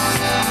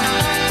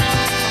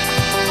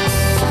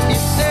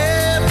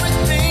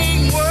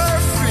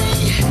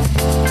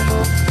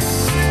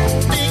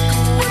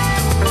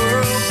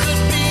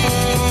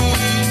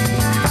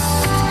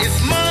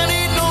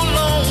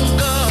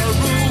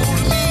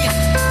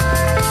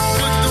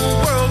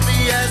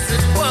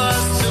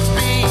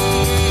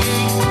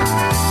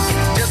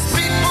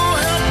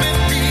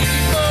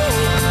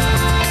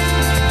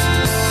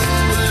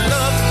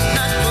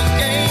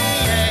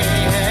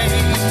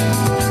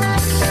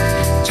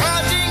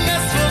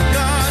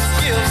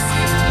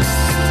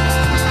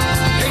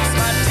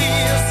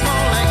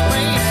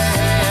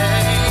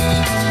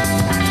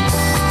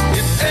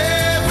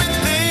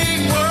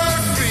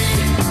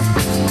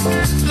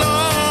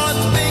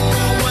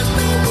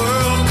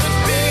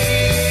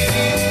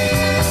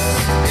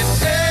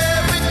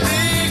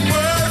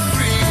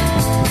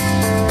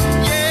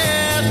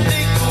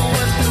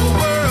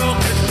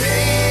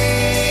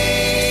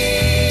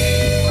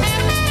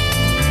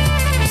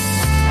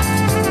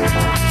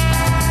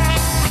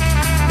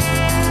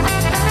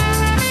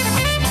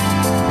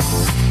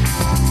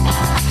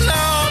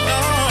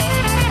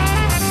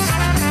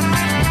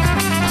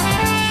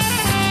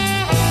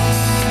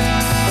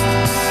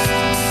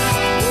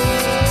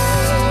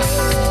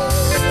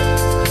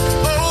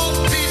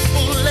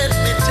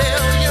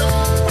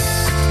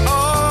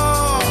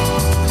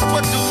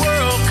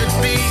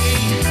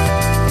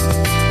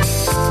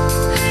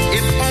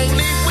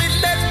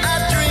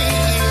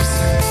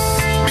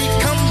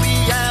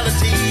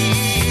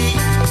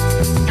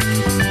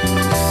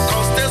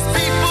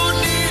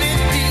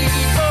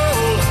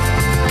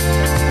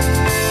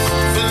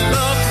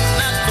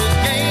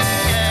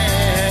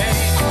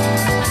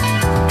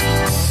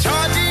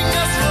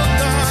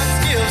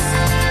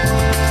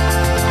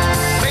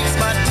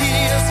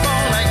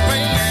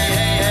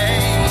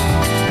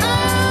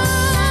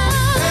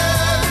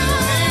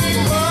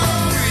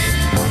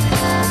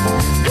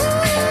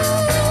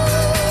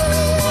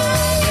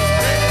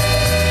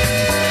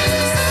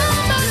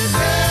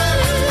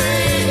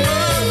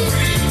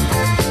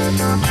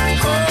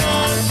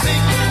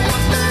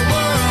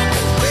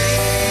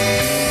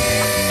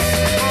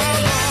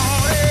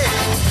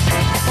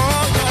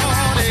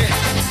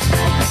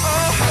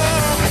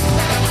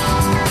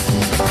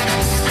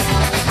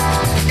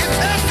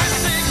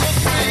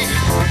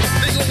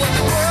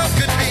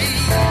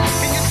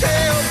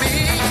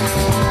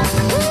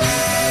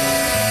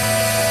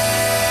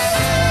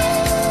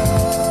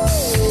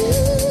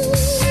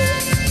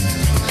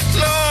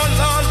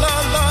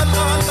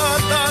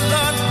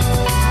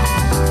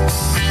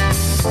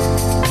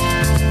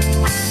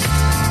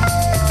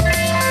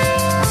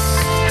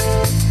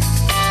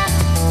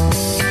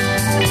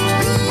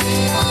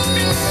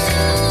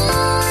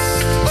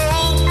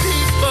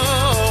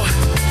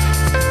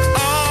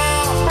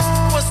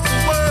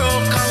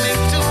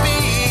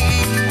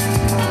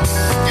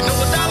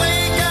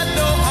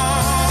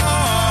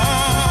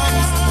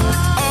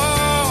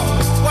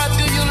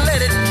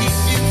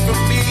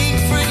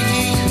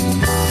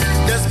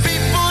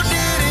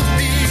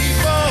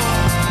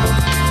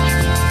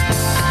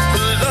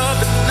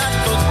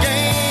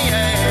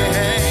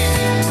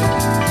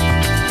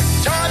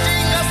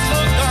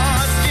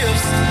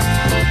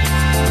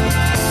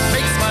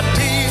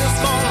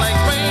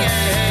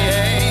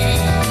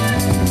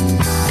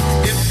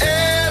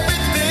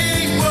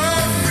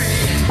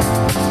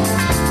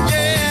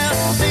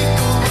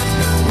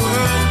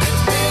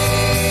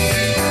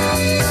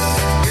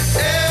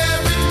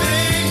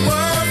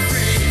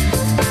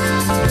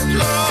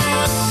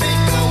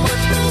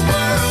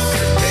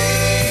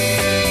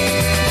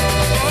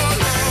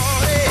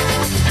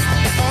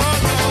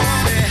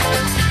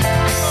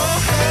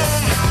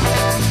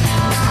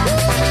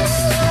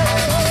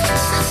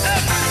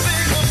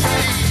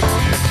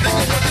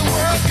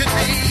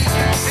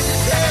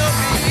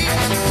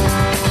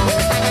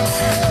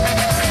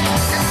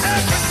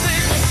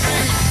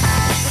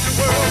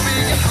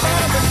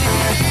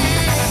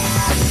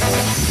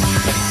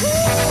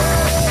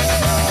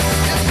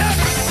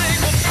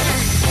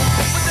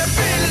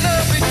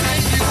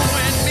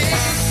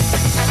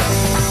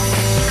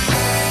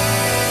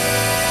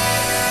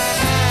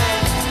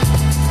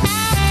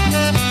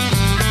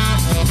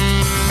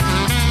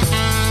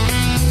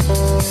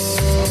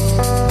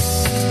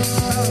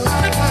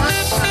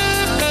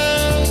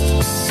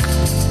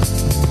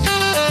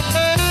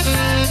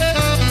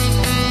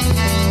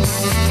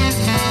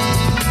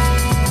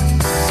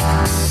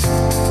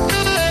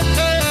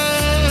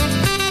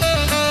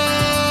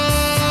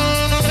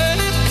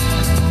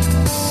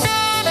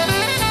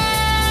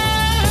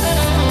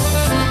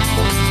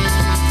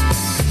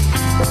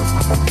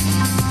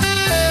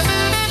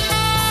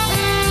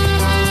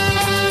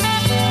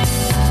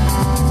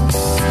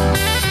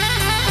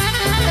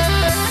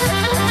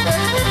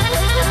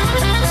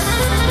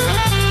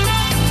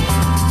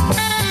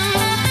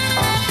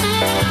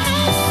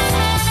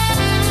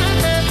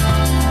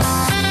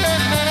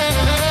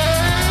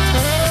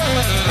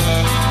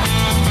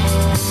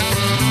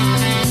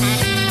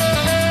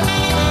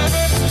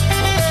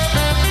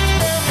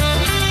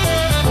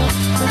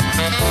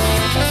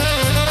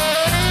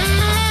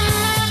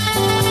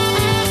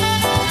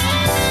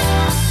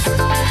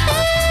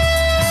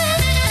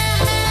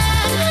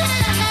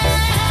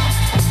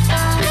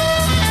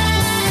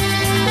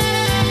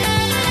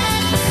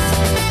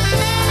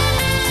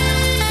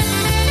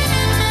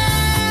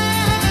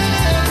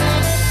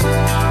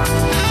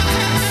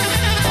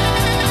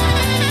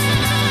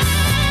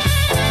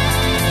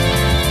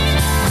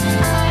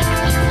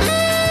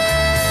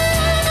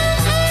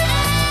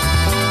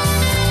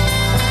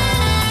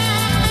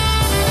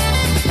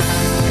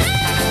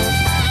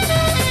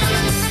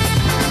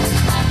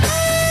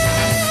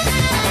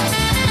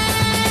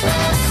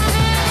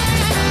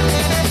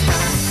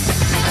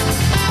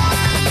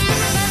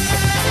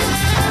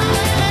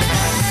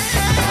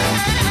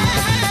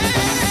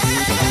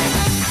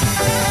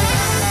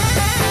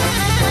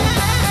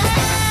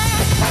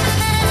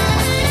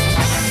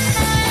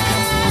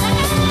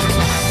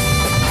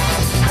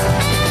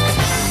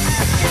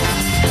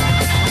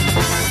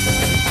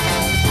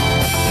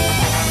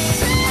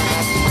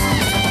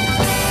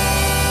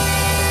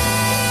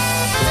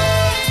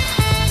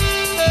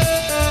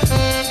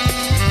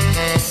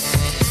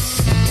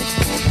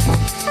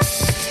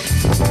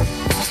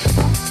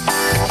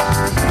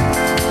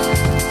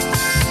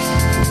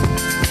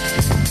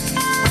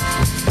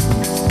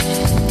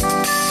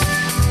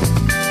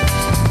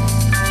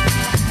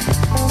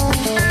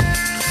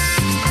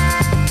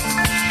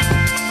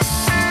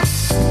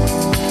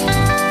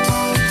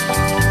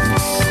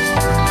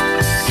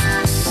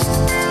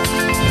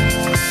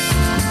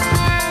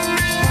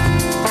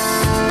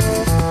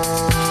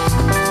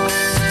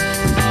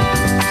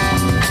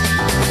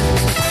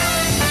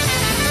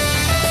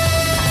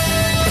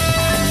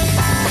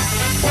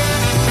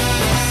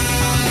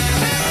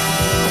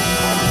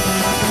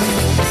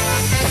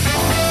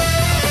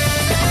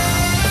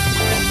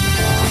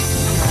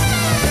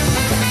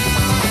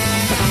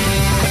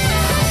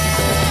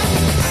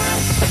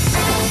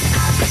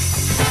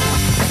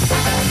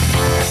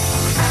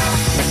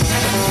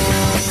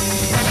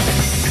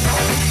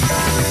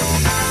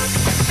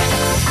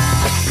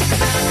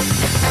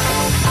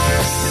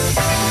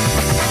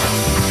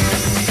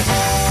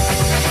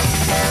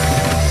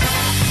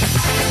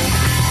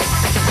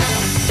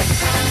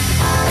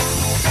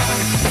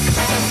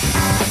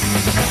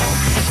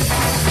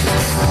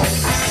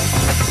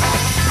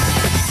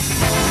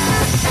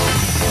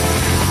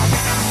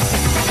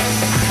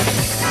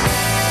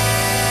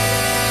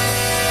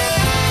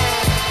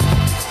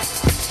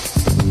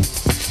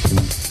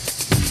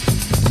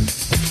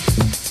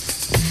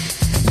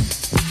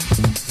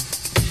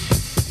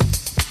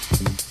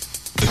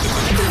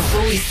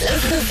 voice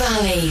of the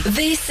valley.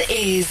 This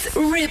is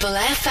Ribble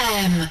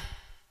FM.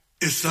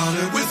 It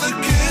started with a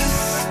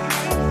kiss,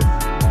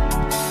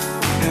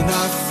 and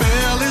I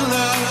fell in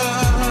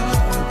love,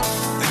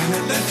 and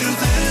it led to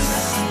this.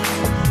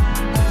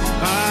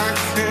 I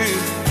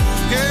can't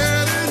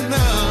get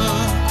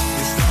enough.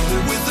 It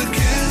started with a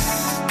kiss,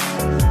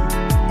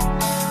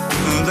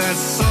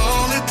 that's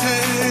all it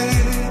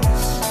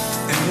takes,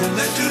 and it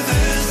led to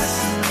this.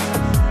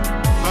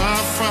 I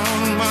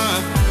found my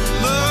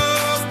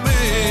love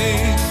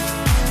mate.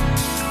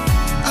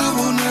 I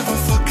will never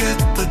forget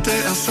the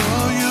day I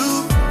saw you.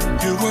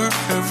 You were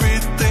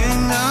everything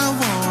I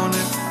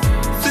wanted.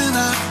 Then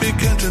I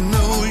began to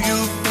know you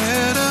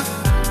better.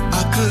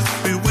 I could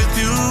be with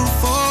you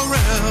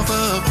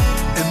forever.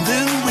 And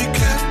then we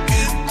kept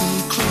getting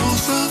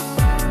closer.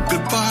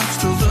 Goodbyes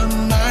till the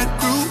night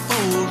grew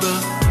older.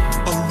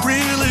 A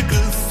really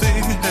good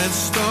thing had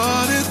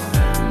started,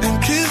 and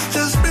kissed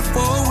just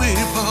before we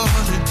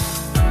parted.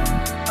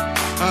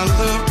 I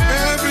love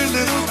every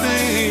little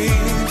thing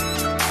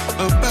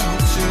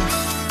about you.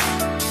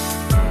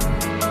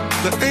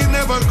 There ain't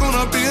never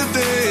gonna be a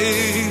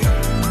day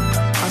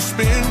I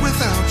spend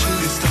without you.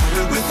 It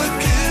started with a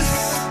kiss,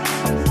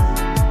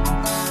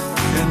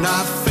 and I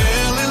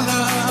fell in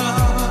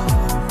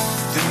love.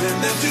 Then it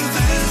led to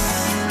this.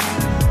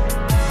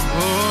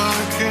 Oh,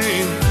 I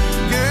can't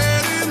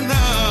get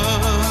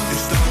enough. It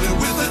started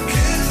with a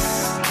kiss,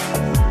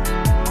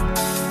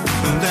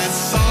 and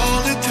that's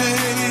all it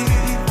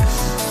takes.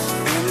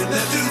 And it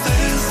led to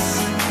this.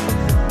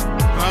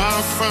 I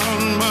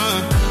found my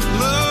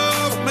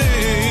love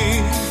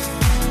mate.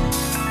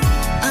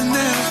 I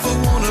never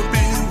wanna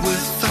be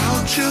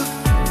without you.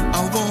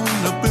 I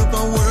wanna build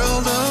my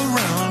world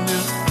around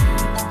you.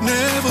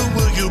 Never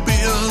will you be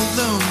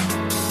alone.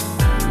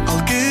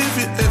 I'll give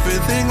you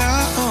everything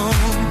I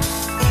own.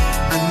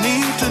 I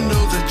need to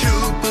know that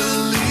you're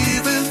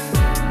believing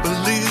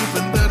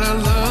that our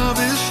love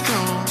is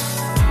strong.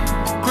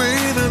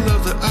 Greater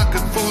love that I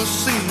could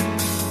foresee.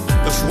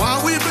 That's why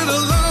we've been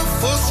in love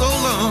for so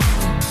long.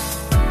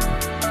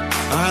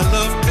 I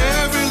love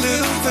every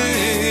little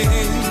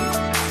thing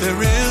there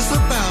is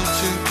about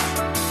you.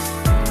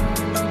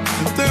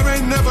 And there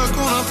ain't never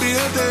gonna be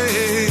a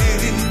day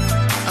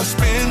I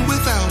spend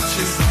without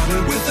you.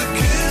 Started with a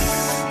kiss,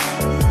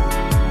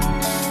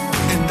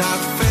 and I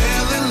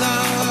fell in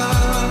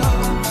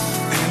love,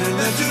 and it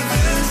led to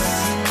this.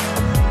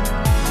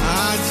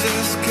 I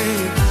just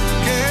can't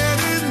get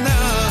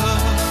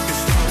enough. It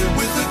started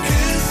with a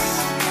kiss.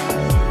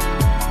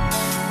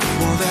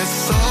 Well, that's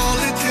all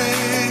it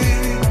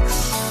takes,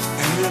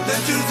 and it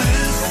led to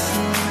this.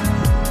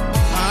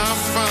 I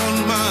found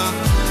my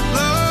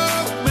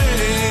love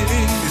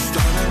mate. It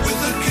started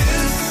with a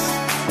kiss.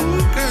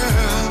 Ooh,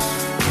 girl,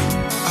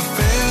 I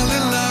fell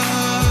in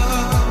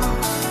love,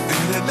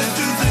 and it led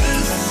to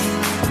this.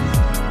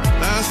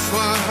 That's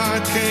why I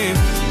can't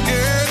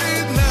get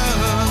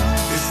enough.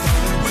 It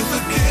started with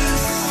a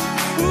kiss.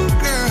 Ooh,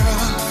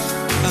 girl,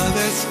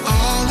 that's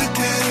all it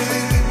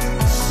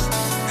takes,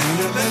 and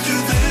it led to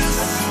this.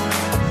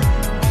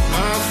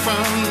 I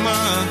found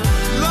my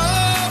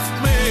love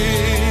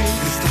mate.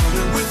 It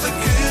started with a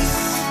kiss.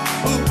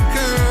 Ooh,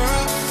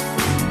 girl,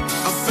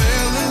 I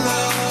fell in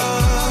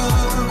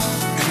love,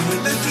 and it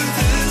led to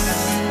this.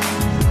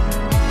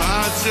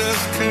 I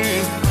just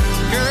can't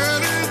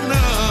get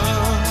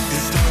enough.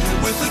 It started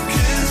with a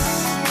kiss.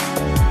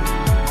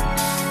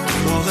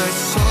 Well,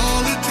 that's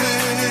all it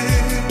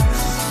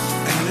takes,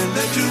 and it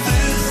led to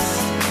this.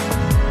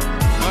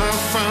 I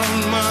found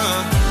my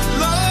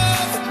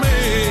love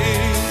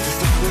mate. It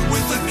started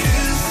with a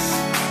kiss,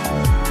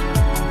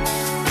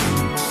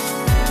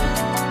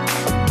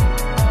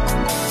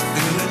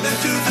 and it led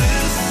to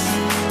this.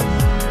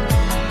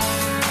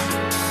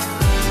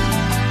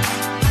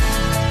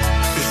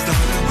 It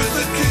started with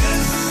a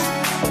kiss,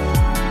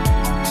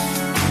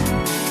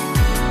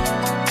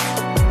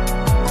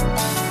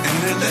 and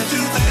it led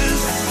to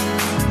this.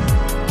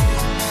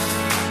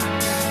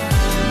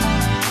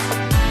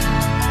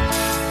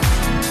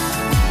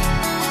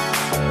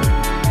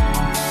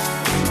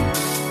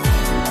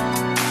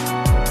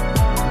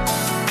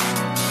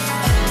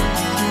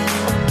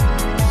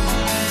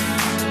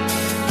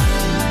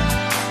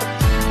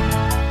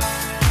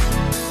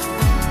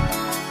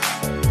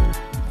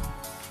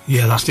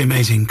 Yeah, that's the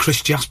amazing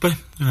Chris Jasper.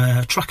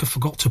 A track I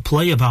forgot to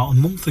play about a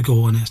month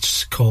ago, and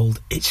it's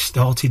called It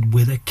Started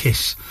With a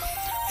Kiss.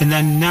 And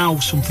then now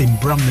something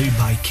brand new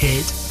by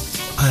Kate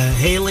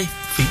Haley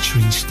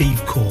featuring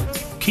Steve Cole,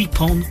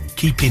 Keep On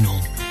Keeping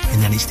On.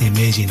 And then it's the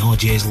amazing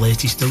RJ's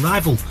latest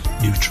arrival,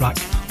 new track,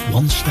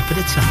 One Step at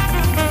a Time.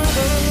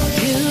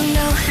 You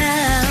know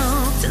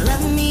how to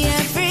love me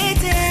every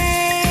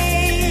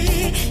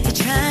day. You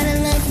try to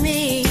love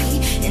me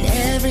in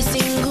every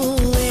single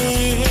way.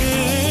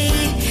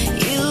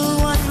 You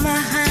want my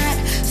heart,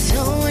 so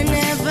we're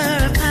never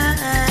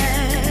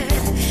apart.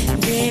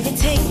 Baby,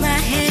 take my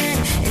hand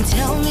and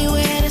tell me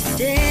where to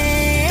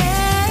stand.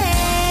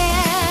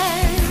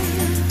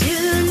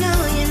 You know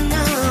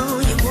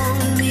you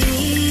want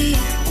me,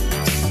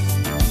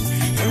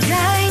 and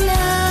I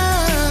know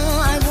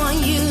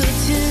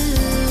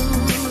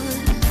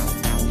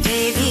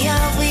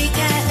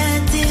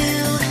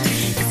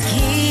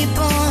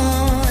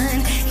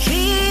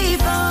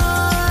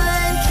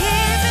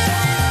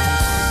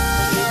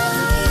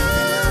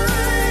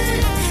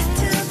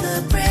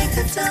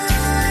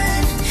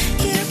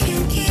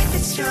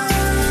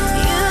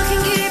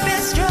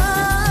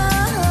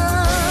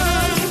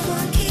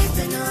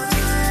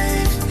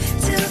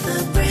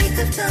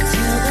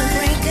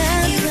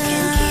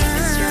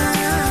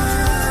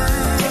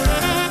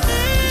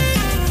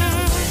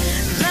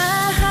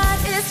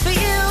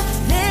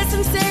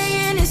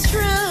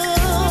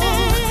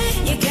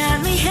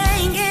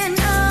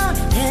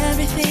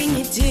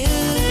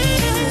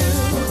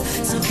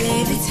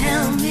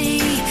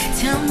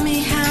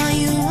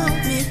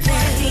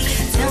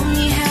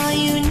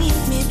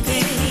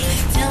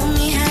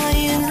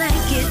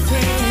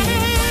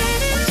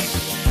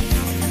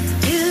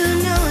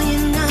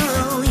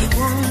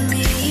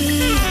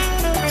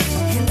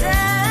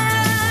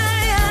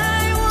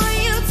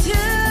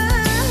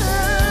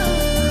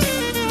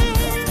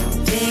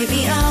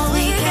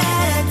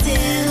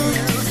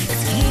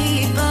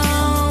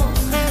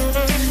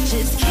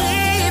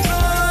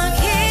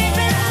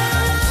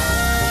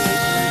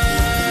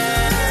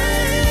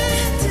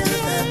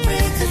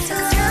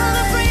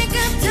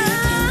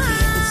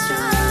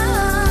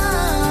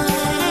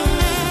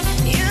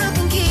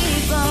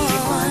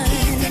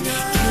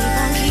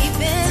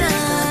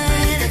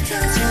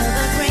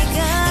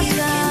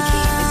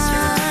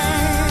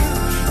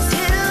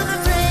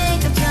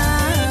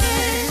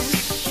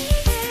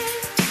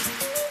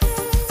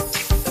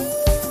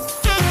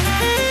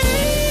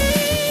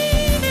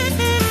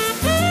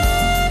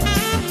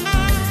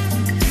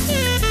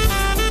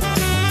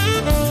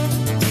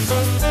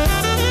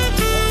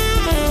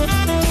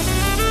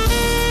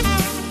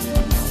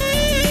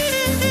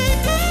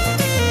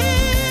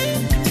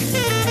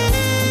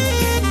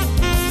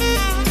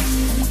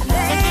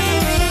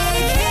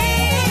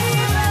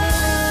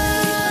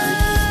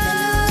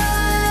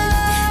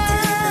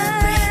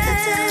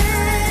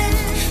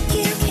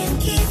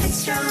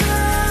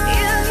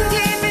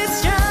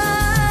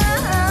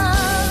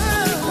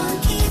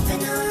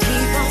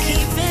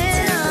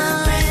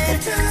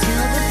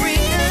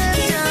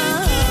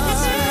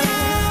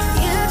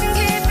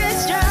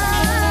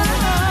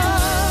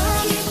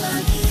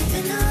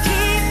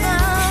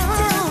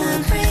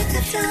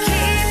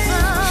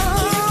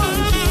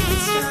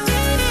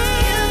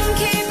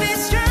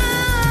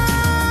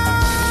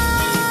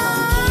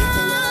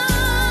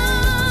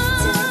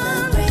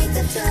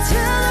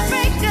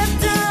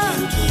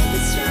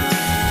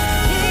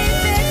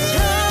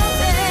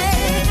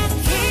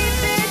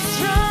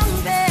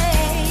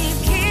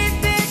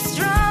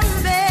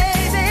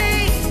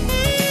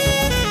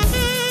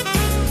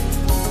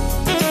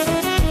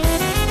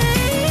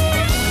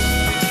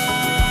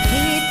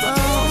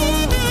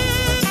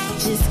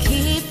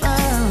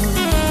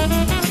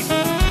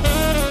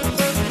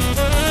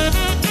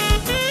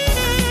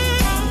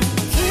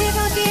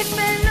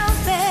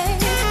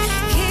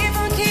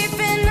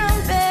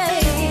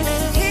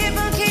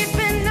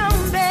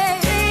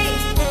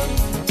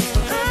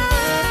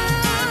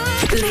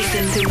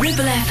Listen to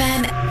Ribble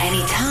FM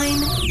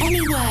anytime,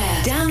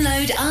 anywhere.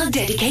 Download our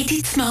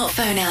dedicated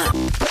smartphone app.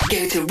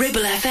 Go to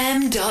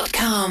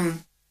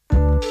ribblefm.com.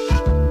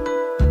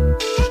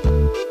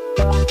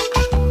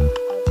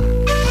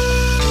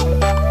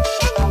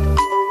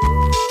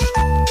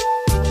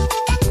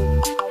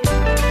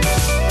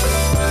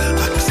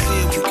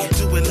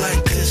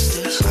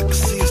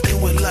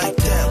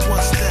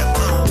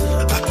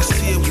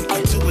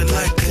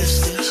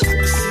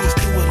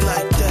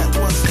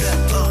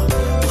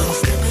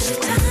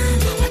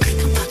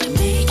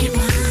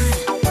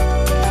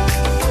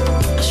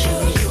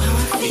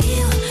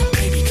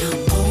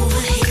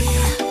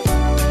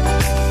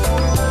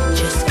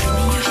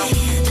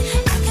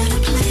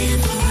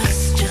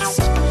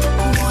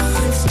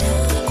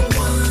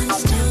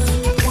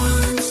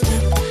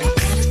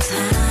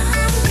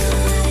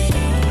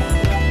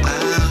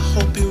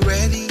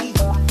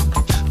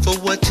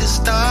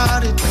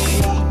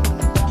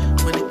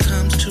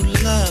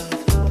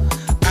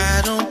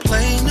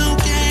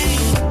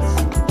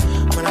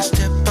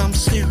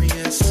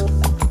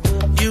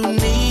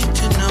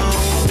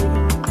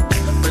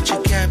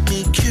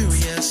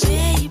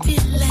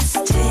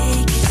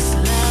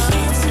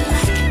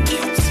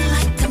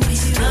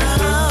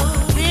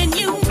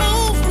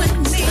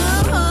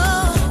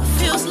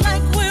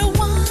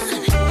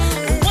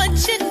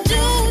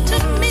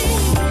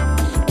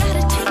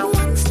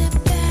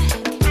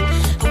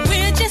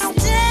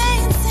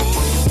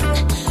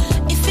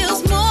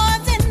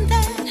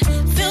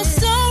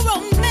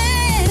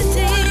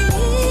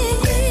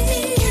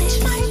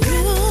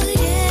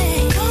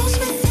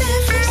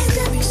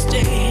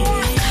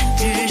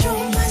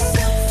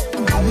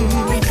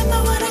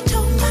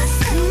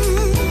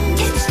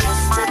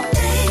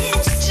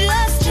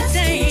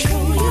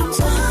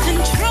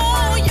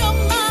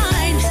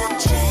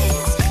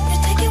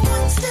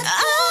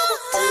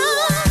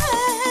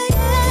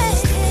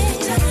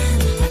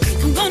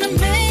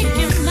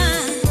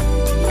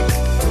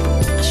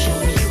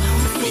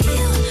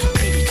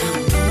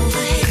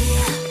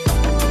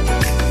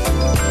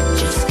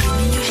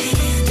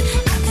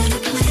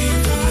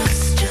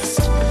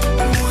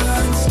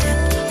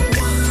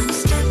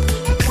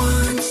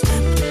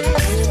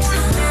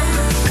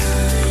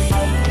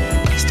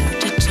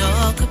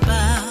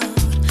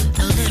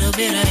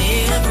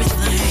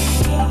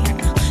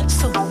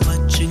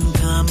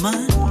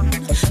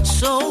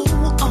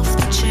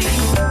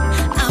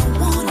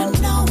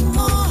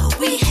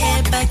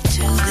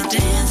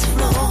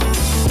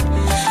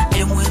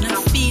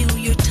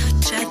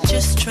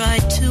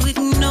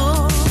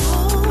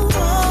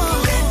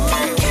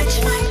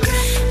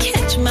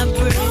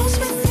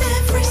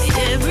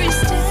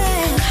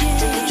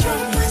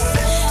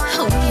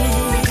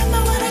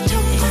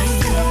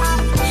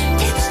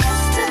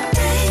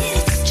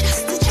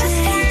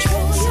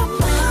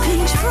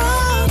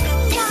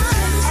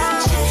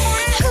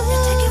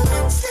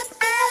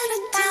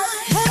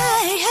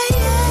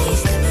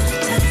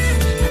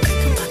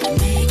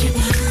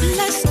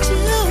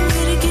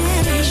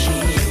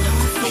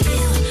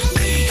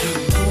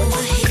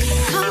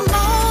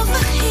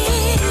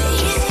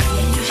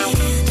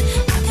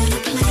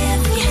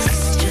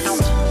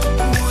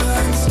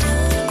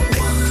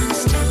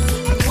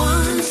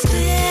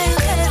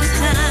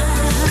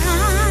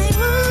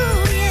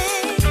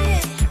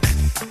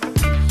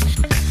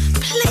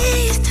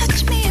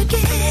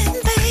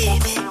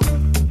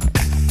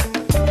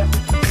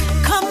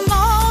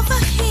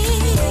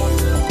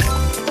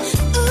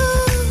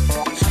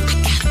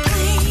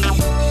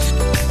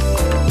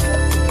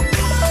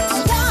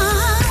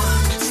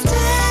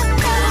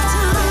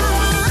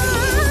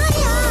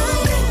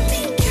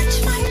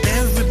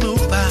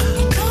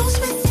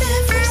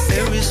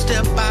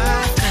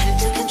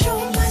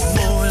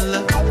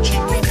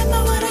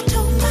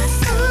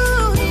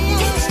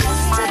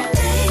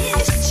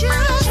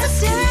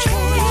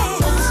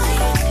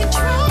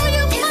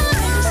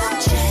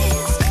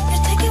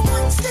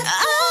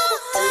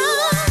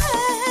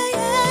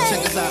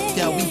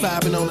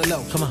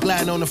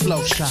 On the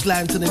floor,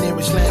 sliding to the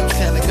nearest lounge,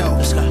 time to go.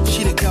 Let's go.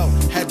 She to go,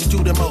 had to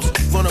do the most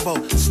vulnerable.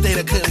 State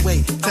I couldn't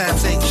wait.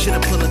 Times 8,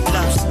 should've pulled a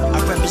gloves. I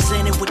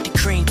represented with the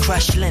cream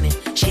crushed linen.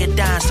 She had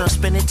died, so I'm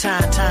spending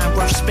time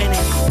worth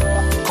spending.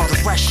 Call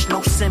the rush,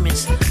 no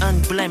Simmons,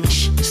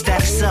 unblemished.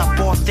 Status up,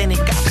 authentic,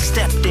 I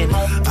stepped in it.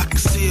 I can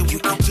see it, we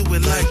can do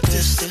it like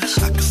this.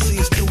 I can see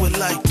us do it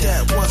like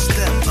that. One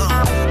step,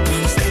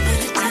 One step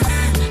at a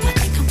time, I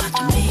think I'm about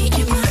to make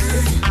you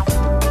mine.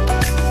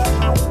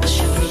 I'll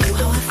show you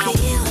how I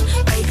feel.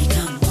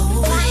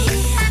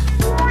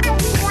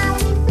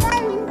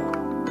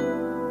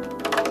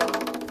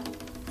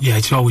 Yeah,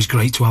 it's always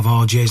great to have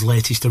RJ's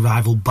latest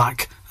arrival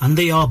back, and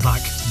they are back.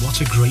 What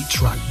a great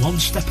track, One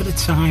Step at a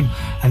Time.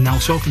 And now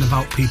talking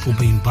about people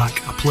being back,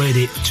 I played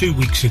it 2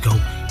 weeks ago.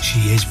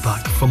 She is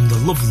back from The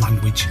Love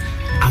Language,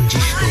 Angie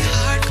Storm,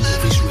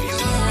 Love Is Real.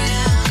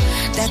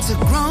 That's a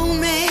grown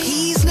man,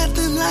 he's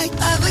nothing like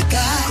other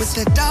guys. With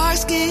the dark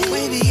skin,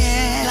 wavy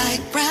hair,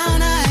 like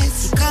brown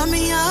eyes. You caught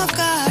me off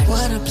guard,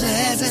 what a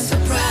pleasant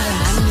surprise.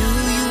 I knew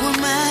you were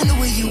mine the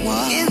way you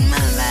walk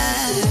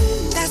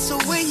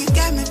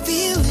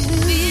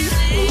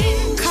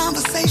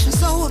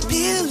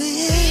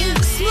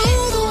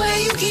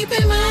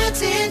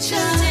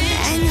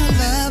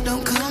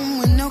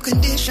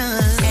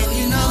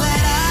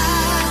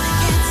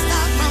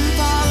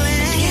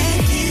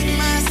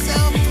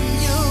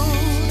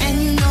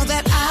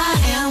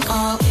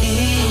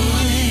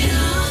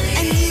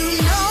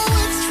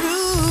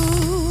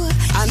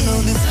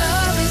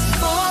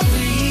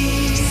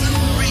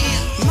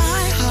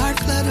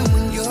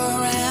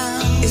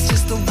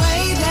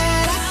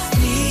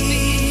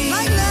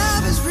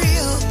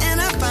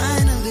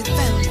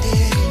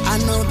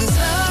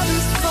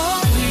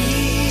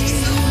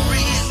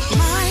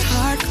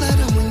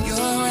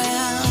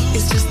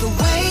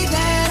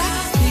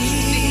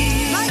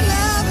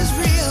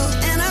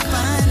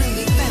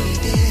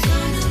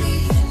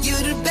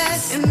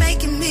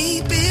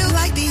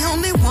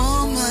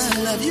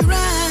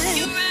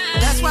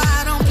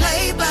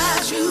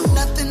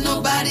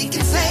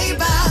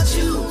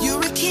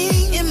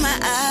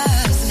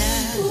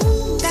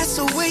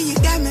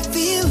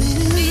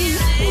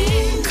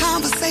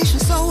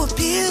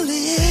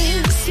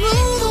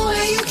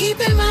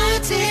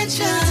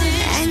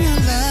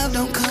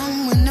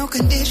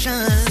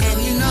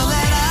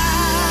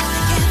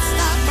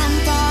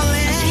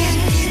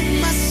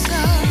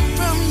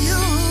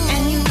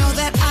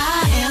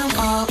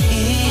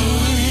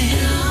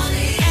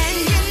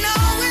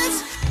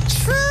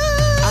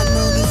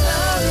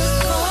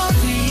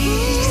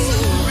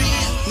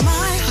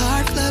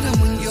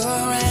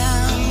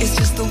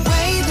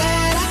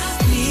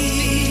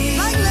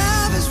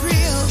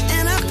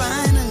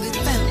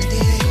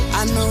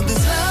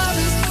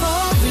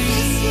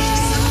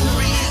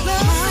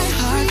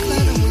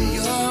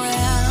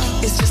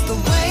It's just the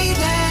way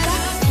that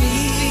I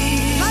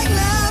feel. Like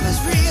love is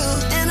real,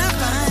 and I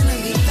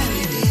finally found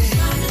it.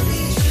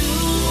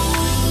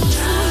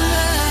 True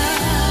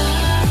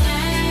love,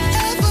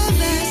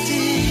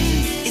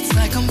 everlasting. It's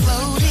like I'm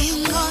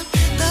floating on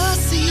the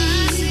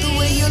sea. The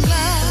way your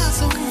love's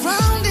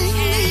surrounding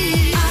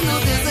me. I know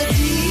there's a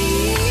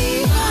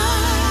divine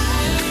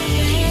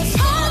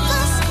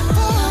purpose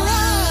for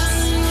us.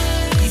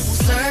 People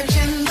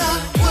searching the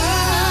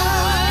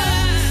world.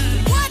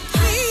 What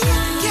we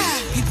got?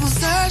 People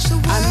search the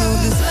world. I know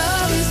this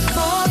love is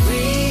for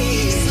real.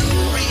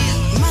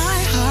 My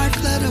heart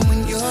flutter when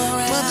you're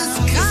around. Well, this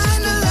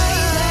kind of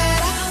love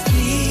that I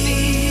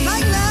feel.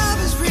 Like love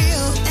is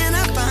real, and I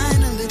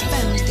finally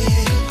found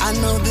it. I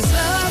know this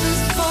love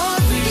is for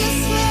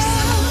real.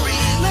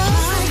 My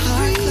heart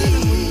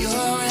flutter when you're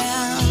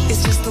around.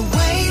 It's just the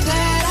way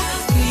that I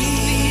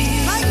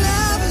feel. Like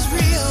love is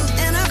real,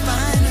 and I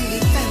finally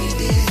found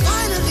it.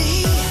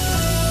 Finally,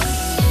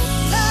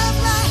 love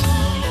like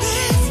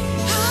this.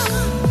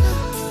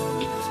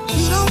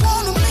 You don't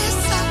wanna miss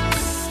out.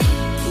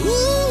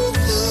 Ooh.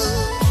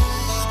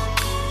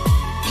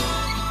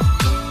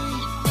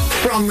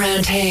 From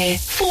round here,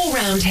 for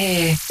round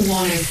here,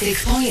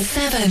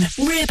 106.7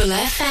 Ribble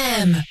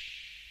FM.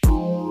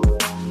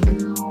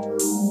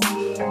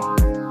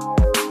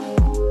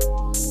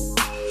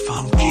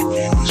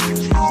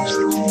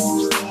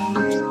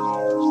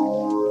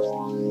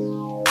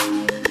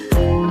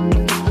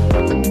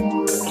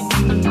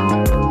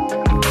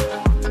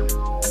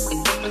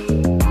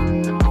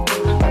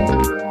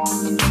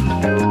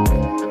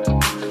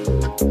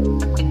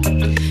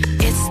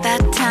 It's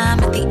that time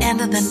at the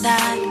end of the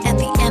night, at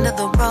the end of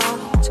the road,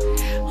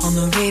 on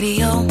the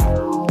radio,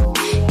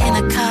 in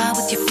a car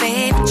with your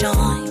favorite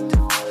joint,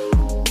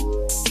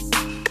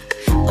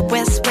 a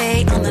Westway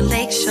on the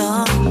lake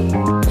shore,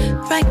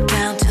 right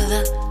down to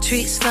the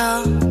trees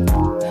floor.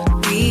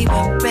 We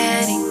were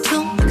ready to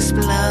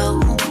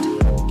explode.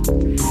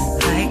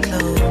 I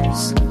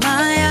close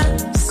my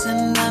eyes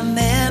and I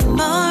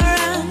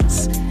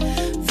memorize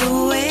the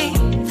way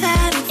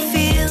that it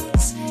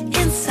feels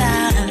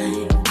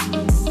inside.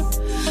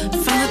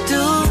 From the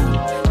dew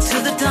to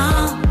the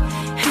dawn,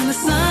 and the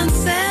sun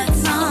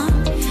sets on.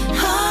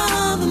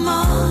 All the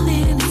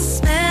morning it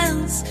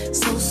smells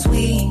so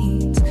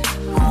sweet.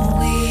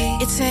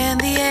 It's in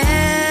the air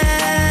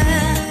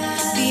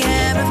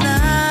of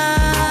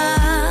love.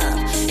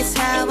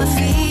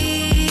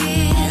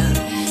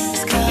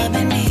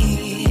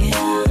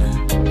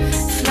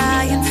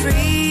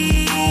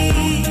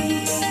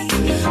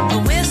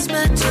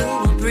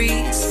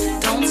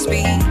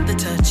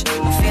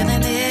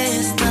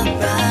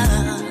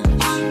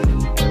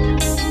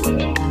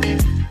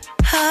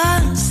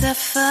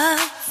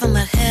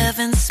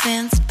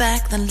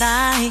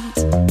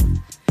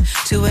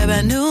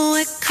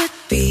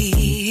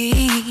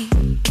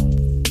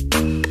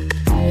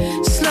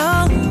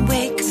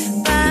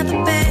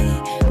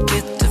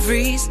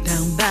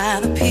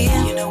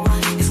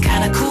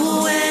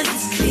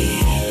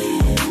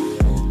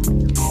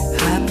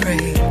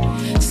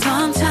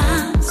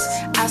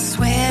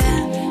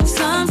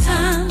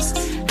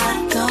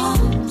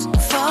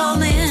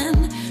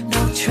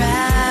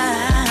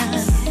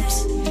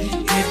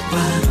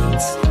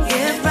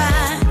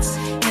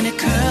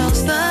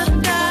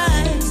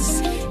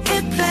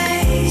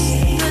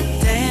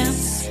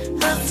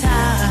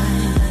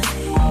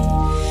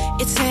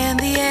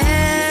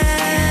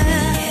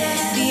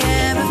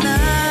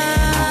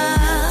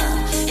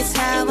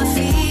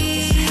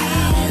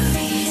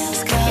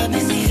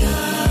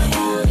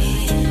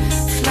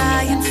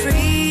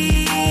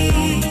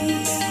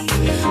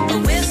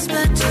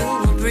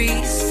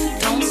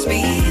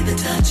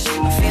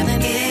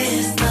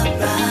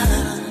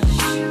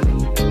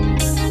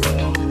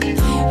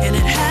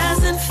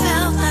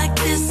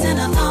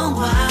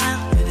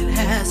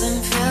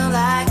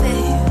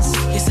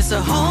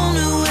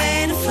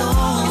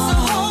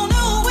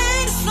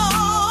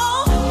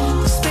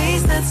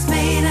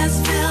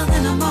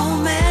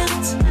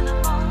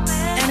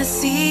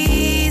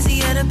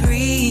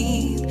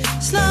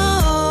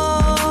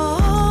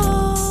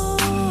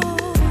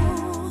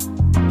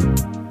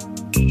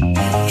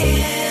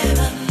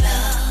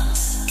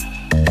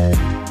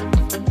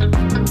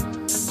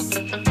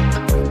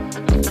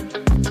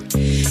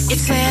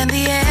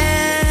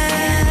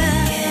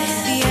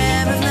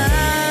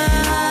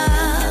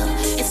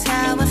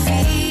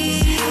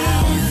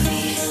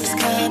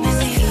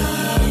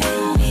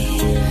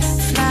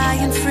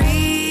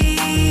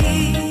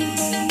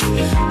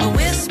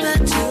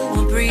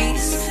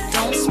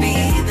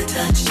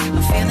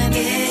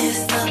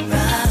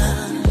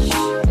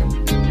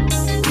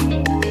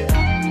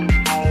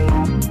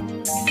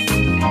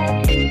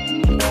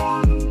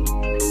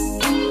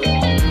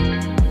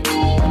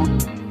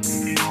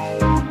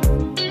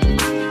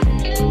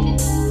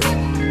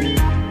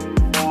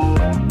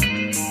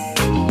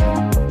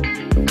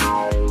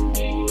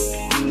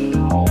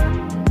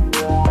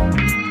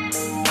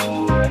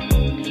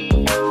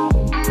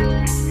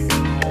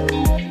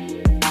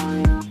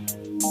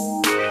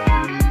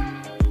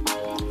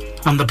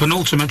 And the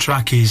penultimate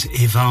track is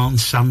Yvonne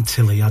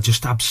Santilli. I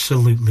just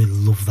absolutely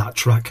love that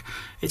track.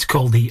 It's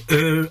called The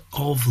Air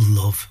of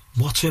Love.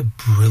 What a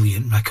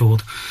brilliant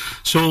record.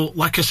 So,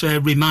 like I say,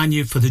 remind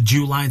you for the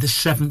July the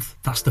 7th,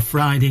 that's the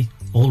Friday,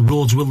 all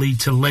roads will lead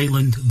to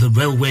Leyland, the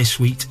Railway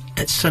Suite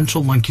at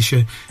Central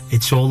Lancashire.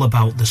 It's all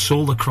about the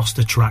soul across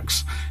the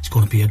tracks. It's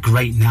going to be a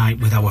great night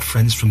with our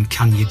friends from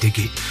Can You Dig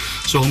It?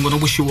 So I'm going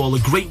to wish you all a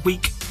great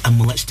week,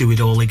 and let's do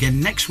it all again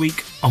next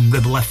week on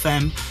Ribble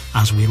FM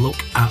as we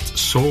look at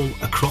soul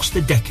across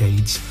the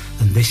decades.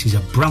 And this is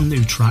a brand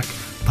new track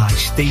by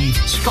Steve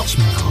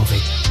Scotsman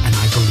Harvey, and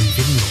I Believe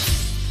in Love.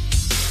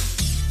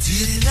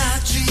 Didn't I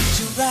treat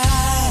you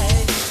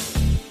right?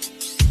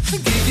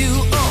 Give you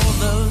all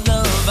the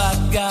love I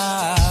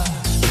got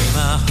in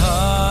my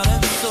heart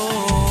and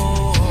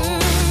soul.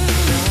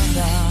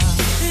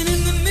 And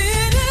in the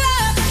middle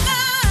of the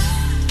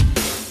night,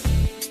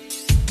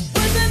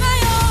 wasn't I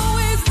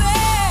always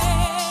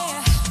there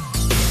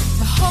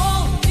to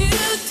hold you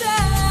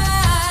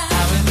tight?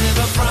 I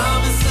remember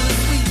promises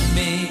we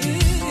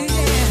made.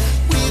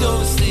 We'd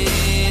always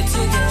stay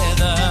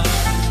together.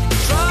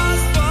 Heart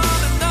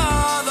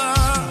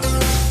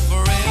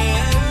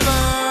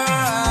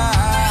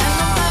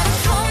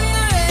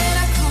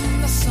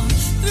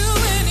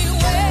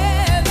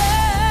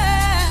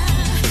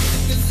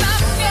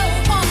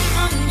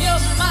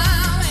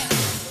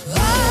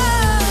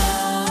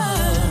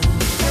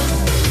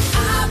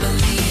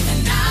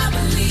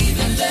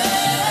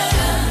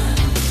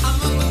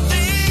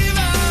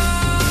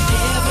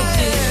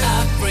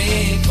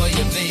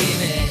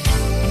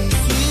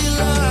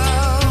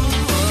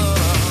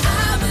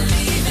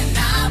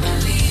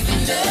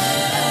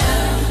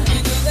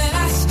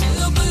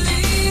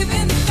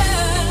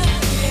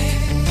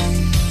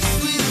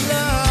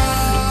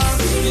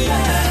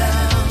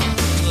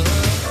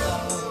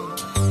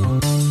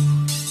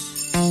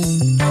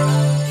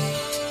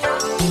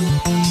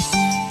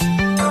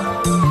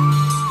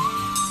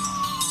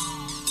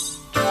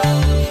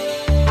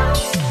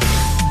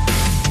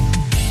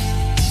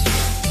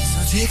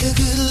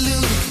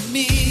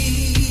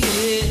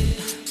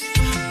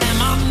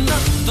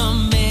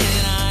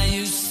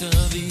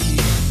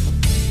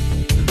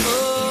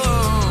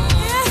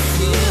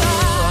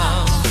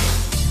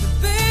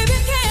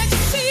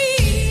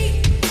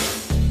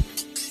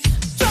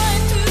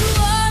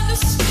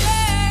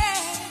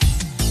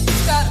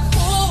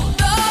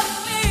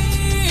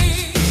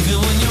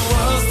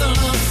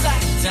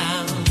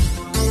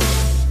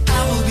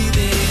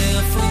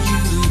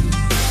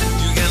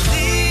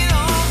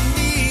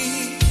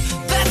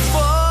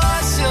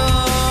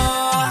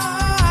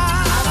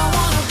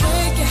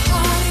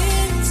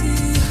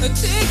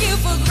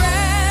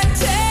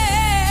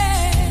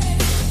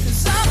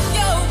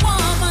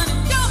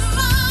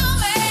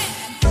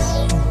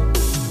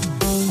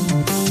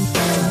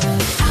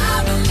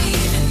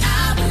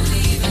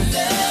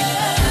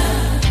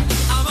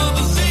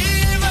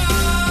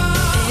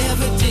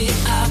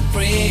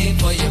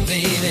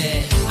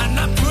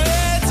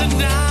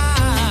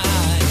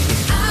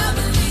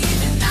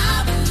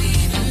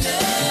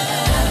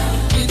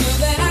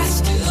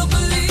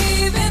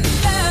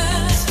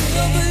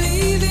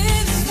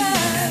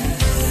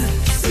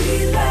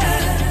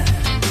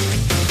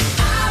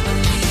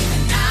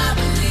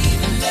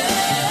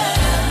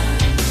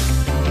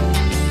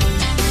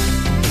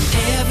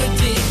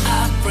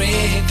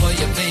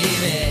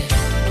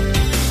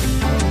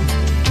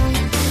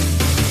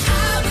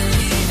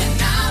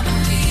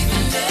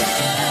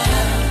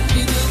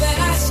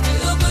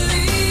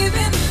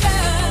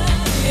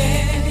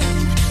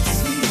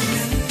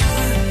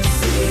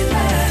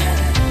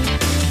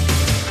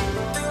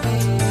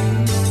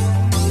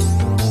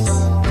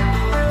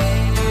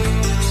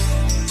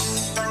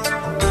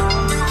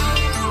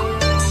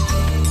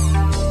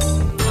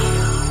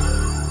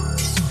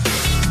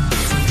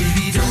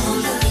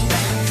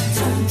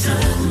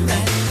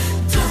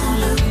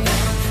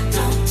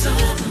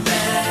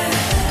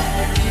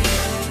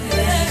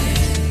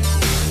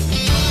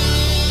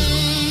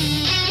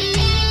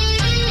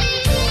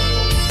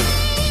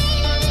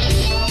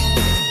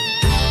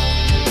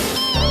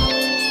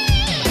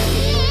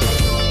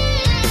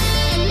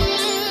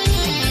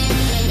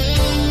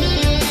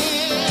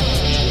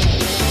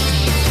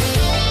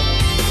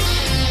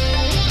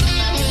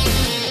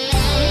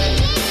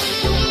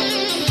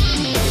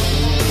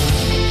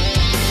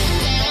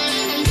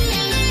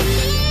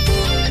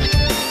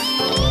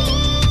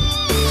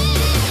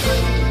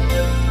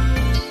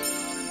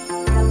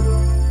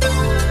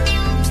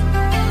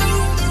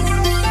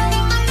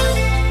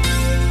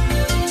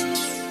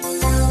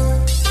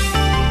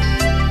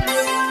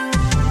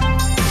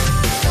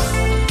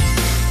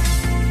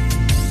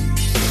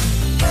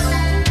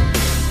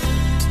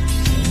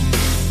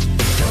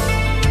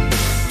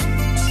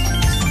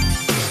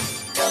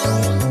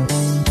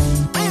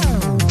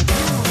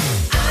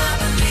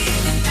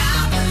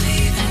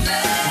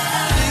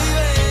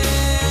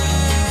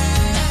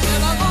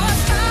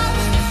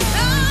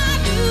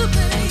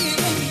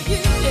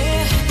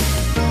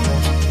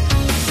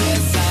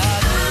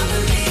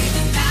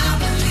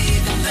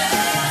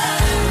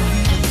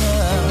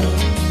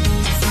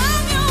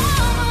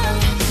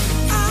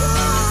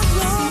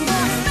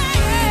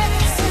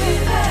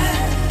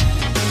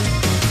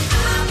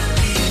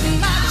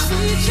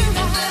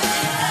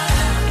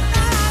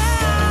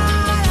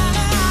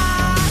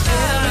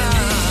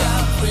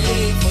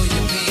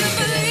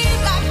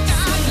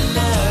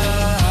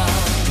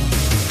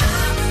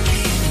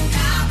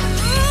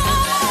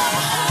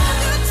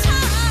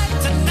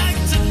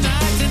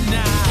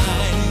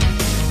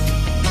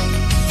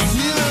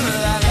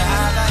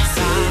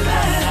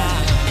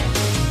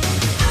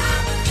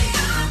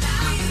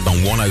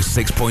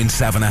 106.7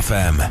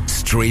 FM,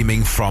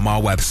 streaming from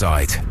our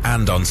website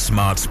and on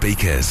smart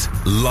speakers.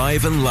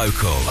 Live and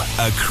local,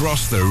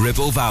 across the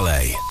Ribble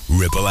Valley.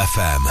 Ribble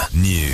FM News.